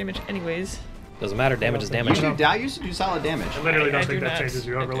do much damage anyways. Doesn't matter. Damage is You damage. used to do solid damage. I literally I don't do think that not. changes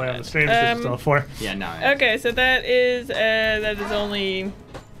your I do overlay on not. the stream. It's just still 4. Yeah, no. Okay, so that is only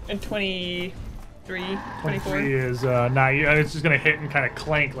a 23, 24. 23 is nah. It's just gonna hit and kind of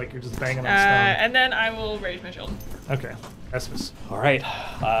clank like you're just banging on stone. And then I will raise my shield. Okay, Esmus. All right.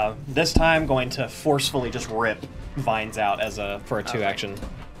 This time, going to forcefully just rip vines out for a 2-action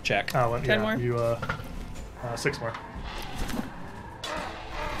check. Oh, well, 10 yeah, more? You 6 more.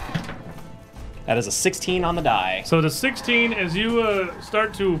 That is a 16 on the die. So the 16, as you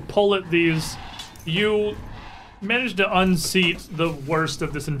start to pull at these, you manage to unseat the worst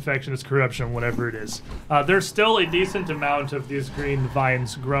of this infection, this corruption, whatever it is. There's still a decent amount of these green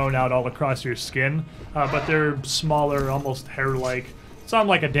vines grown out all across your skin, but they're smaller, almost hair-like. Some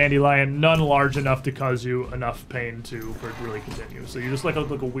like a dandelion, none large enough to cause you enough pain for it to really continue. So you just look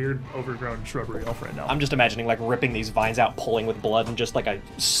like a weird, overgrown shrubbery elf right now. I'm just imagining like ripping these vines out, pulling with blood, and just like a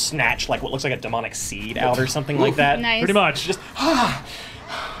snatch, like what looks like a demonic seed out or something like that. Nice. Pretty much. Just oh,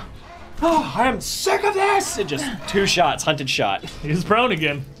 I am sick of this. It just 2 shots, hunted shot. He's prone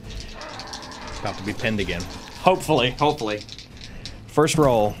again. About to be pinned again. Hopefully. Hopefully. First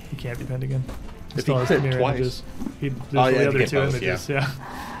roll. He can't be pinned again. If Still he has crit mirror twice. images. There's Oh, yeah, the you other get two both, images. yeah. Yeah. I thought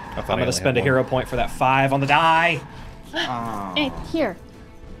I'm I going to only spend a had hero point for that 5 on the die. Oh. Eh, here.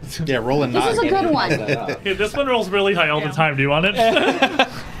 one. Yeah, roll a This is a 9. good one. Hey, this one rolls really high all the Yeah. time. Do you want it?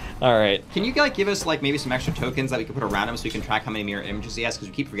 All right. Can you like give us like maybe some extra tokens that we can put around him so we can track how many mirror images he has? Because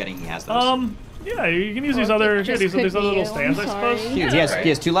we keep forgetting he has those. Yeah, you can use these Or other it just these could other be little you, stands, I I'm suppose. sorry. he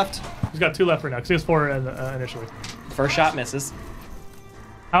has 2 left. He's got 2 left right now. 'Cause he has 4 initially. First shot misses.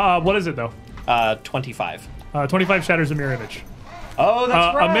 What is it though? 25. 25 shatters a mirror image. Oh,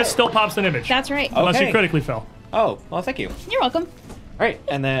 that's right. A miss still pops an image. That's right. Oh. Unless you Okay. critically fail. Oh, well, thank you. You're welcome. All right,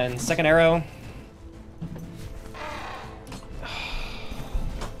 and then second arrow.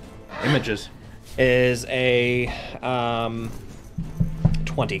 Images. Is a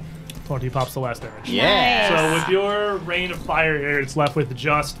 20. 20 pops the last image. Yeah. So with your rain of fire here, it's left with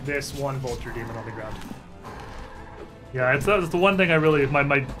just this one vulture demon on the ground. Yeah, it's the one thing I really,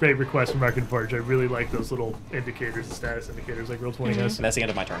 my great request from Market Forge. I really like those little indicators, the status indicators like Roll20 has. And that's the end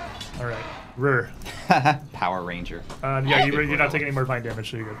of my turn. All right, Rur. Power Ranger. Yeah, you're not taking any more divine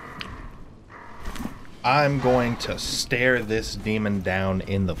damage, so you're good. I'm going to stare this demon down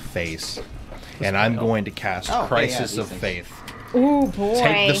in the face. And I'm going to cast Oh, yeah, Crisis these of things. Faith. Oh boy.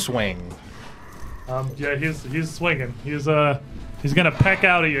 Take the swing. Yeah, he's swinging. He's gonna peck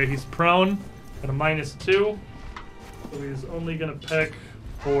out at you. He's prone at a -2, so he's only gonna peck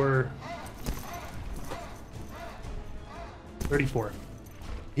for 34. Yeah.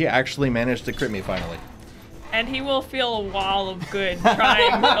 He actually managed to crit me finally. And he will feel a wall of good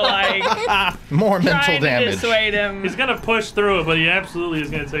trying to like More mental trying to damage. dissuade him. He's gonna push through it, but he absolutely is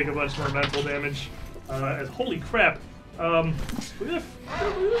gonna take a bunch more mental damage. Holy crap!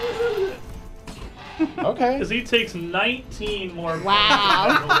 Okay. Because he takes 19 more. Wow.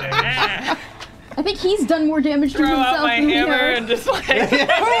 mental damage. Ah, I think he's done more damage to throw himself out my than we hammer have. and just like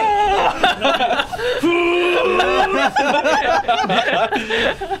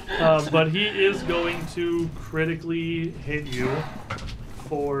But he is going to critically hit you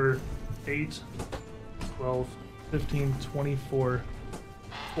for 8, 12, 15, 24,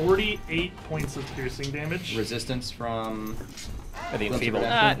 48 points of piercing damage. Resistance from. The enfeebled.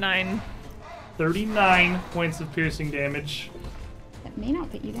 9. 39 points of piercing damage. That may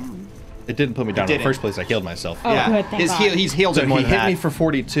not put you down. It didn't put me down in the didn't. first place. I healed myself. Oh, Yeah. good, thank God. He's healed So it more he than hit that. me for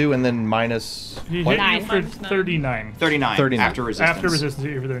 42 and then minus. He what? hit you 9. for Minus 9. 39. 39. 39. After resistance. After resistance, he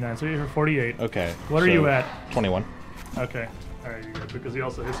hit you for 39. So you're for 48. Okay. What are so you at? 21. Okay. Alright, you're good. Because he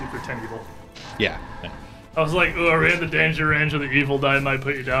also hits you for 10 evil. Yeah. I was like, oh, are we in the danger range of the evil die might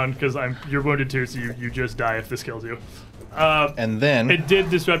put you down because you're wounded too, so you just die if this kills you. And then. It did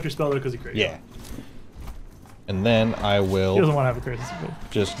disrupt your spell though because he crit. Yeah. And then I He doesn't will want to have a crisis.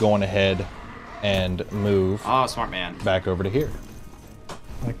 just go on ahead and move Oh, smart man. back over to here.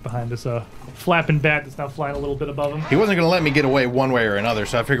 Like behind this flapping bat that's now flying a little bit above him. He wasn't going to let me get away one way or another,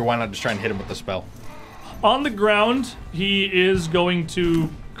 so I figured why not just try and hit him with the spell. On the ground, he is going to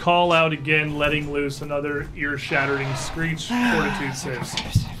call out again, letting loose another ear-shattering screech. Fortitude saves.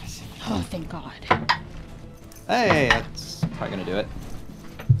 Oh, thank God. Hey, that's probably gonna do it.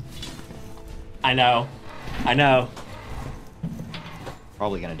 I know.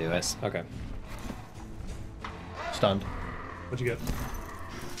 Probably gonna do it. Okay. Stunned. What'd you get?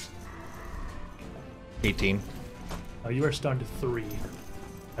 18. You are stunned 3.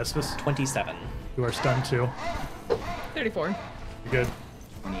 Esphus, 27. you are stunned 2. 34. You're good.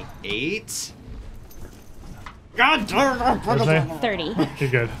 28. Rosemary, 30. you're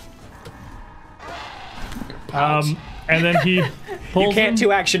good. And then he pulls You can't him.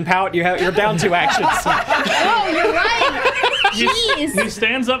 2-action pout. You're down 2 actions. Oh, you're right. He Jeez.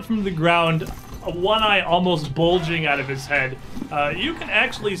 stands up from the ground, one eye almost bulging out of his head. You can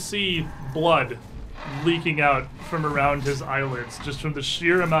actually see blood leaking out from around his eyelids, just from the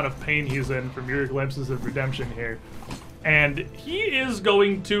sheer amount of pain he's in from your glimpses of redemption here. And he is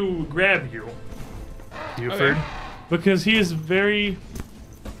going to grab you, Buford, because he is very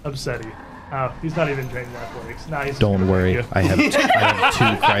upsetty. Oh, he's not even trained in athletics. Nah, he's just Don't gonna worry, grab I have two Isn't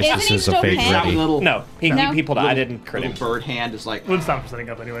he crises still of fate pinned? ready. Little, No, he pulled it. I didn't crit him. little bird hand is like. We'll stop him setting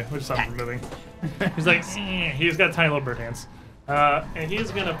up anyway. We'll just stop him from moving. He's like, he's got tiny little bird hands. And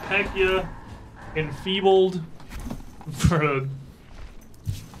he's gonna peck you enfeebled for a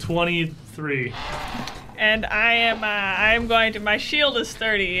 23. And I am going to. My shield is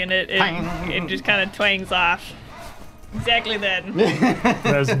 30, and it just kind of twangs off. Exactly then.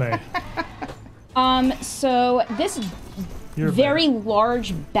 Resume. So this You're very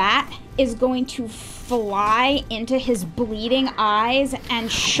large bat is going to fly into his bleeding eyes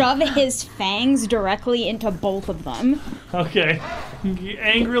and shove his fangs directly into both of them. Okay.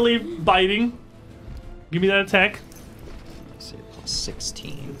 Angrily biting. Give me that attack. Let's see, plus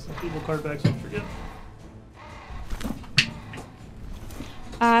 16. Some people card back, so I forget.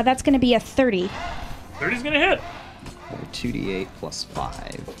 That's going to be a 30. 30's gonna hit. 2d8 plus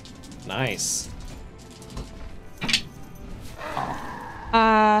 5. Nice.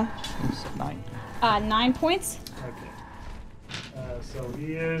 So 9. 9 points. Okay. So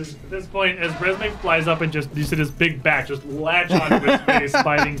he is, at this point, as Resme flies up and just, you see his big back just latch onto his face,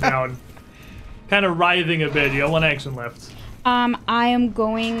 biting down. Kind of writhing a bit. You got 1 action left. I am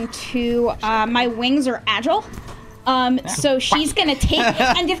going to, my wings are agile. So she's going to take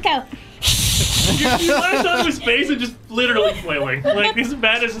and just go, You latch onto his face and just literally flailing. Like, his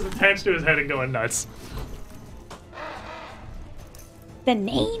bat is just attached to his head and going nuts. the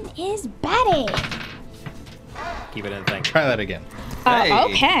name is Betty. Keep it in the thing. Try that again. Hey,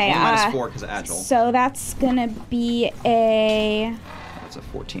 Okay. 1 minus 4 because of agile. So that's going to be a, That's a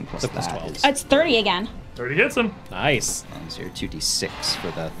 14 plus So plus that 12. is. it's 30 again. 30 hits him. Nice. So you're 2d6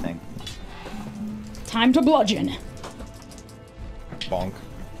 for the thing. Time to bludgeon. Bonk.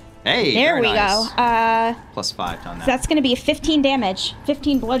 Hey, There very we nice. go. Plus 5 on that. So that's going to be 15 damage.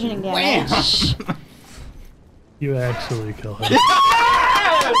 15 bludgeoning damage. You actually kill him.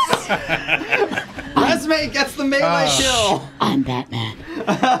 Resme gets the melee kill. I'm Batman.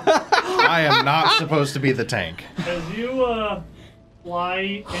 I am not supposed to be the tank. As you fly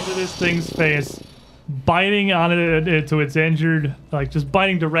into this thing's face, biting on it to its injured, like just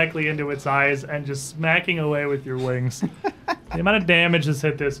biting directly into its eyes and just smacking away with your wings. The amount of damage that's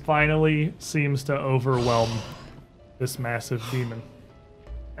hit this finally seems to overwhelm this massive demon.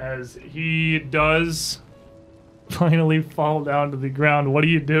 As he does finally fall down to the ground, what do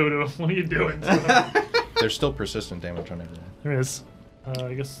you do to him? What are you doing to him? There's still persistent damage on everyone. There is.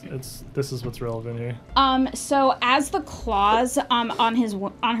 I guess this is what's relevant here. So as the claws on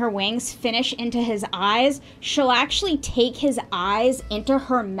her wings finish into his eyes, she'll actually take his eyes into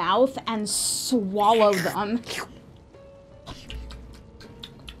her mouth and swallow them.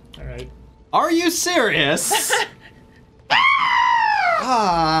 All right. Are you serious?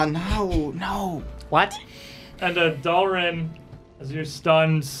 No. What? And Dalren, as you're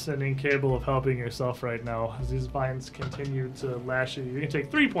stunned and incapable of helping yourself right now, as these vines continue to lash at you, you can take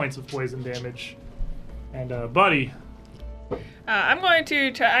 3 points of poison damage. And Buddy, I'm going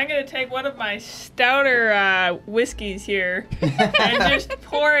to take one of my stouter whiskeys here and just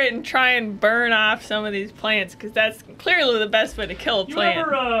pour it and try and burn off some of these plants because that's clearly the best way to kill a you plant.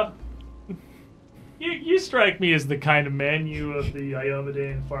 ever you strike me as the kind of man, you of the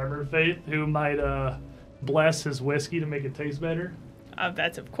Iomedaean farmer faith, who might bless his whiskey to make it taste better.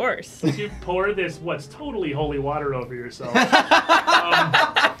 That's of course. You pour this what's totally holy water over yourself.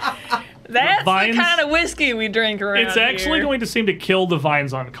 That's vines- the kind of whiskey we drink around It's actually here. going to seem to kill the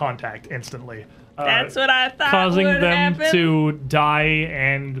vines on contact instantly. That's what I thought causing would them happen. to die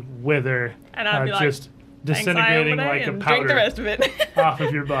and wither, And I'd be like, just Thanks, disintegrating Iomedae, like a and drink the powder rest of it. off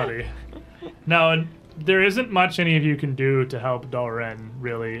of your body. Now, there isn't much any of you can do to help Dalren,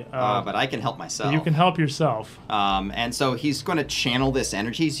 really. But I can help myself. You can help yourself. And so he's going to channel this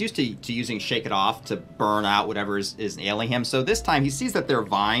energy. He's used to using Shake It Off to burn out whatever is ailing him. So this time he sees that they're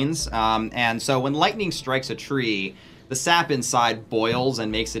vines. And so when lightning strikes a tree, the sap inside boils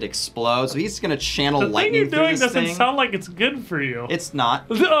and makes it explode. So he's going to channel The thing lightning you're through doing this doesn't thing. sound like it's good for you. It's not.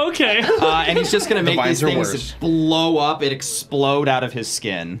 Okay. And he's just going to The make these vines are things worse. blow up and explode out of his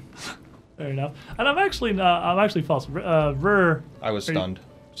skin. Fair enough. And I'm actually false. Ver, I was Are you- stunned,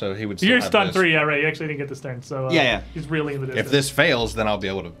 so he would still you're have stunned this. 3, yeah, right. You actually didn't get this turn, so Yeah. he's reeling in the distance. If this fails, then I'll be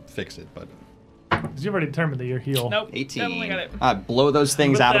able to fix it, but... Because you've already determined that you're heal. Nope. 18. Definitely got it. I blow those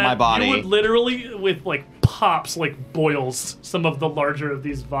things With out of that, my body. You would literally, with like pops, like boils, some of the larger of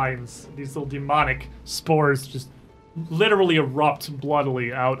these vines, these little demonic spores, just literally erupt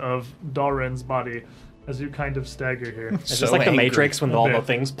bloodily out of Dalren's body as you kind of stagger here, It's So just like the angry. Matrix when A all bit. the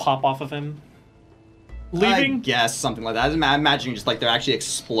things pop off of him. I leaving guess something like that. I'm imagining just like they're actually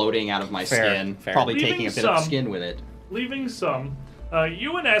exploding out of my Fair, skin. fair. Probably Leaving taking a bit of some. skin with it. leaving some.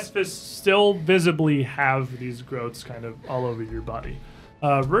 You and Esphis still visibly have these growths kind of all over your body.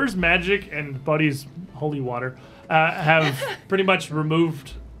 Rur's magic and Buddy's holy water have pretty much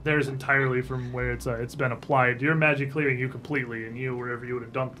removed theirs entirely from where it's been applied. Your magic clearing you completely, and you, wherever you would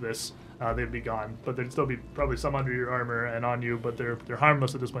have dumped this, they'd be gone. But there'd still be probably some under your armor and on you, but they're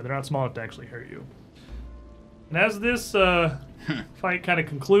harmless at this point. They're not small enough to actually hurt you. And as this fight kind of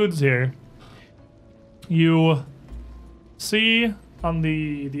concludes here, you see on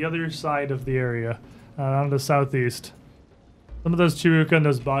the other side of the area, on the southeast, some of those Chiruka and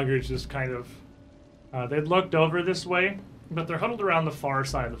those Boggards just kind of, they'd looked over this way, but they're huddled around the far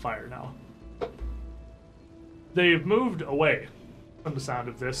side of the fire now. They've moved away from the sound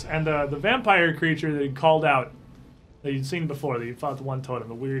of this, and the vampire creature that he called out, that you'd seen before, that you fought the one totem,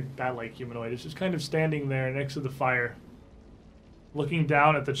 the weird bat-like humanoid, is just kind of standing there next to the fire, looking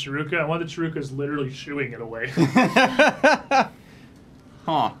down at the Chiruka, and one of the Chiruka is literally shooing it away.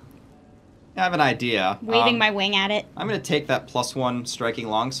 Huh. I have an idea. Waving my wing at it. I'm going to take that +1 striking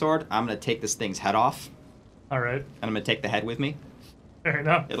longsword. I'm going to take this thing's head off, All right, and I'm going to take the head with me. fair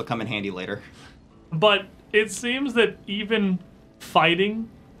enough. It'll come in handy later. But it seems that even fighting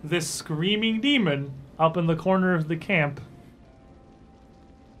this screaming demon up in the corner of the camp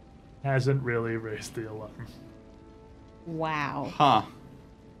hasn't really raised the alarm. Wow. Huh.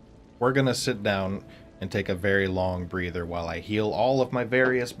 We're gonna sit down and take a very long breather while I heal all of my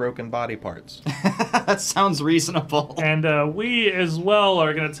various broken body parts. That sounds reasonable. And we as well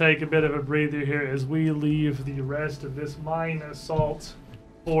are going to take a bit of a breather here as we leave the rest of this mine assault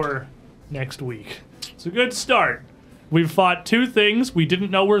for next week. It's a good start. We've fought 2 things we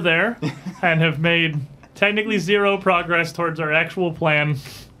didn't know were there and have made technically 0 progress towards our actual plan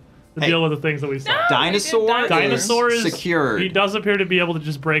to Hey. deal with the things that we saw. Dinosaur, Dinosaur is secured. He does appear to be able to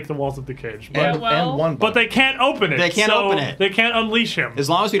just break the walls of the cage, but, Yeah, well- and one but they can't open it. They can't so open it. They can't unleash him. As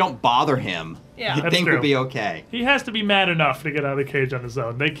long as we don't bother him, Yeah. I That's think true. we'll be okay. He has to be mad enough to get out of the cage on his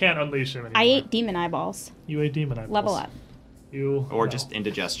own. They can't unleash him anymore. I ate demon eyeballs. You ate demon eyeballs. Level up. You Or no. just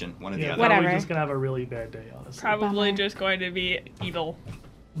indigestion, one or the Yeah, other. Whatever. Probably just gonna have a really bad day, honestly. Probably Bummer. just going to be evil.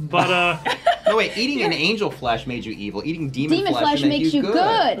 But No, wait, eating an angel flesh made you evil. Eating demon, Demon flesh made makes you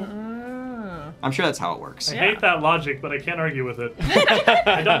good. I'm sure that's how it works. I Yeah. hate that logic, but I can't argue with it.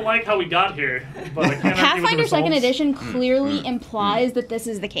 I don't like how we got here, but I can't argue with the Pathfinder 2nd results. Edition clearly implies that this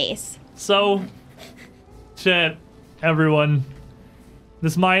is the case. So, chat, everyone,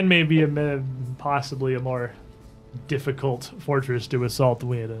 this mine may be possibly a more difficult fortress to assault than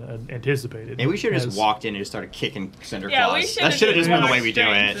we had anticipated. Maybe we should have just as- walked in and just started kicking Cinder Yeah, we Claws. should That should have just been the way walked we do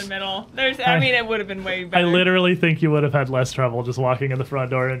straight into it. the middle. I mean, it would have been way I better. literally think you would have had less trouble just walking in the front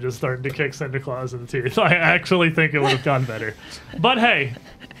door and just starting to kick Santa Claus in the teeth. I actually think it would have gone better. But hey,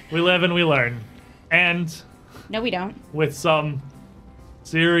 we live and we learn. And No, we don't. with some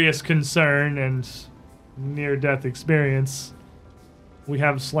serious concern and near-death experience, we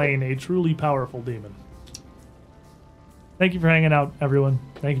have slain a truly powerful demon. Thank you for hanging out, everyone.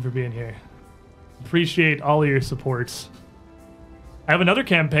 Thank you for being here. Appreciate all of your supports. I have another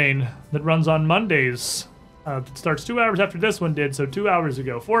campaign that runs on Mondays. It starts 2 hours after this one did, so 2 hours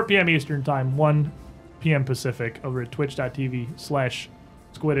ago, 4 p.m. Eastern Time, 1 p.m. Pacific, over at twitch.tv/Squiddish.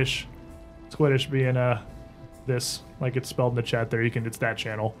 Squiddish being this, like it's spelled in the chat there. It's that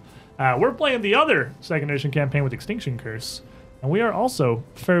channel. We're playing the other 2nd edition campaign with Extinction Curse, and we are also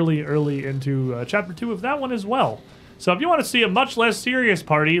fairly early into chapter 2 of that one as well. So if you want to see a much less serious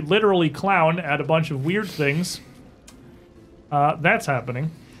party literally clown at a bunch of weird things, that's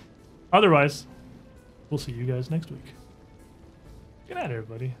happening. Otherwise, we'll see you guys next week. Good night,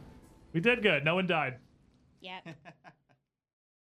 everybody. We did good. No one died. Yep.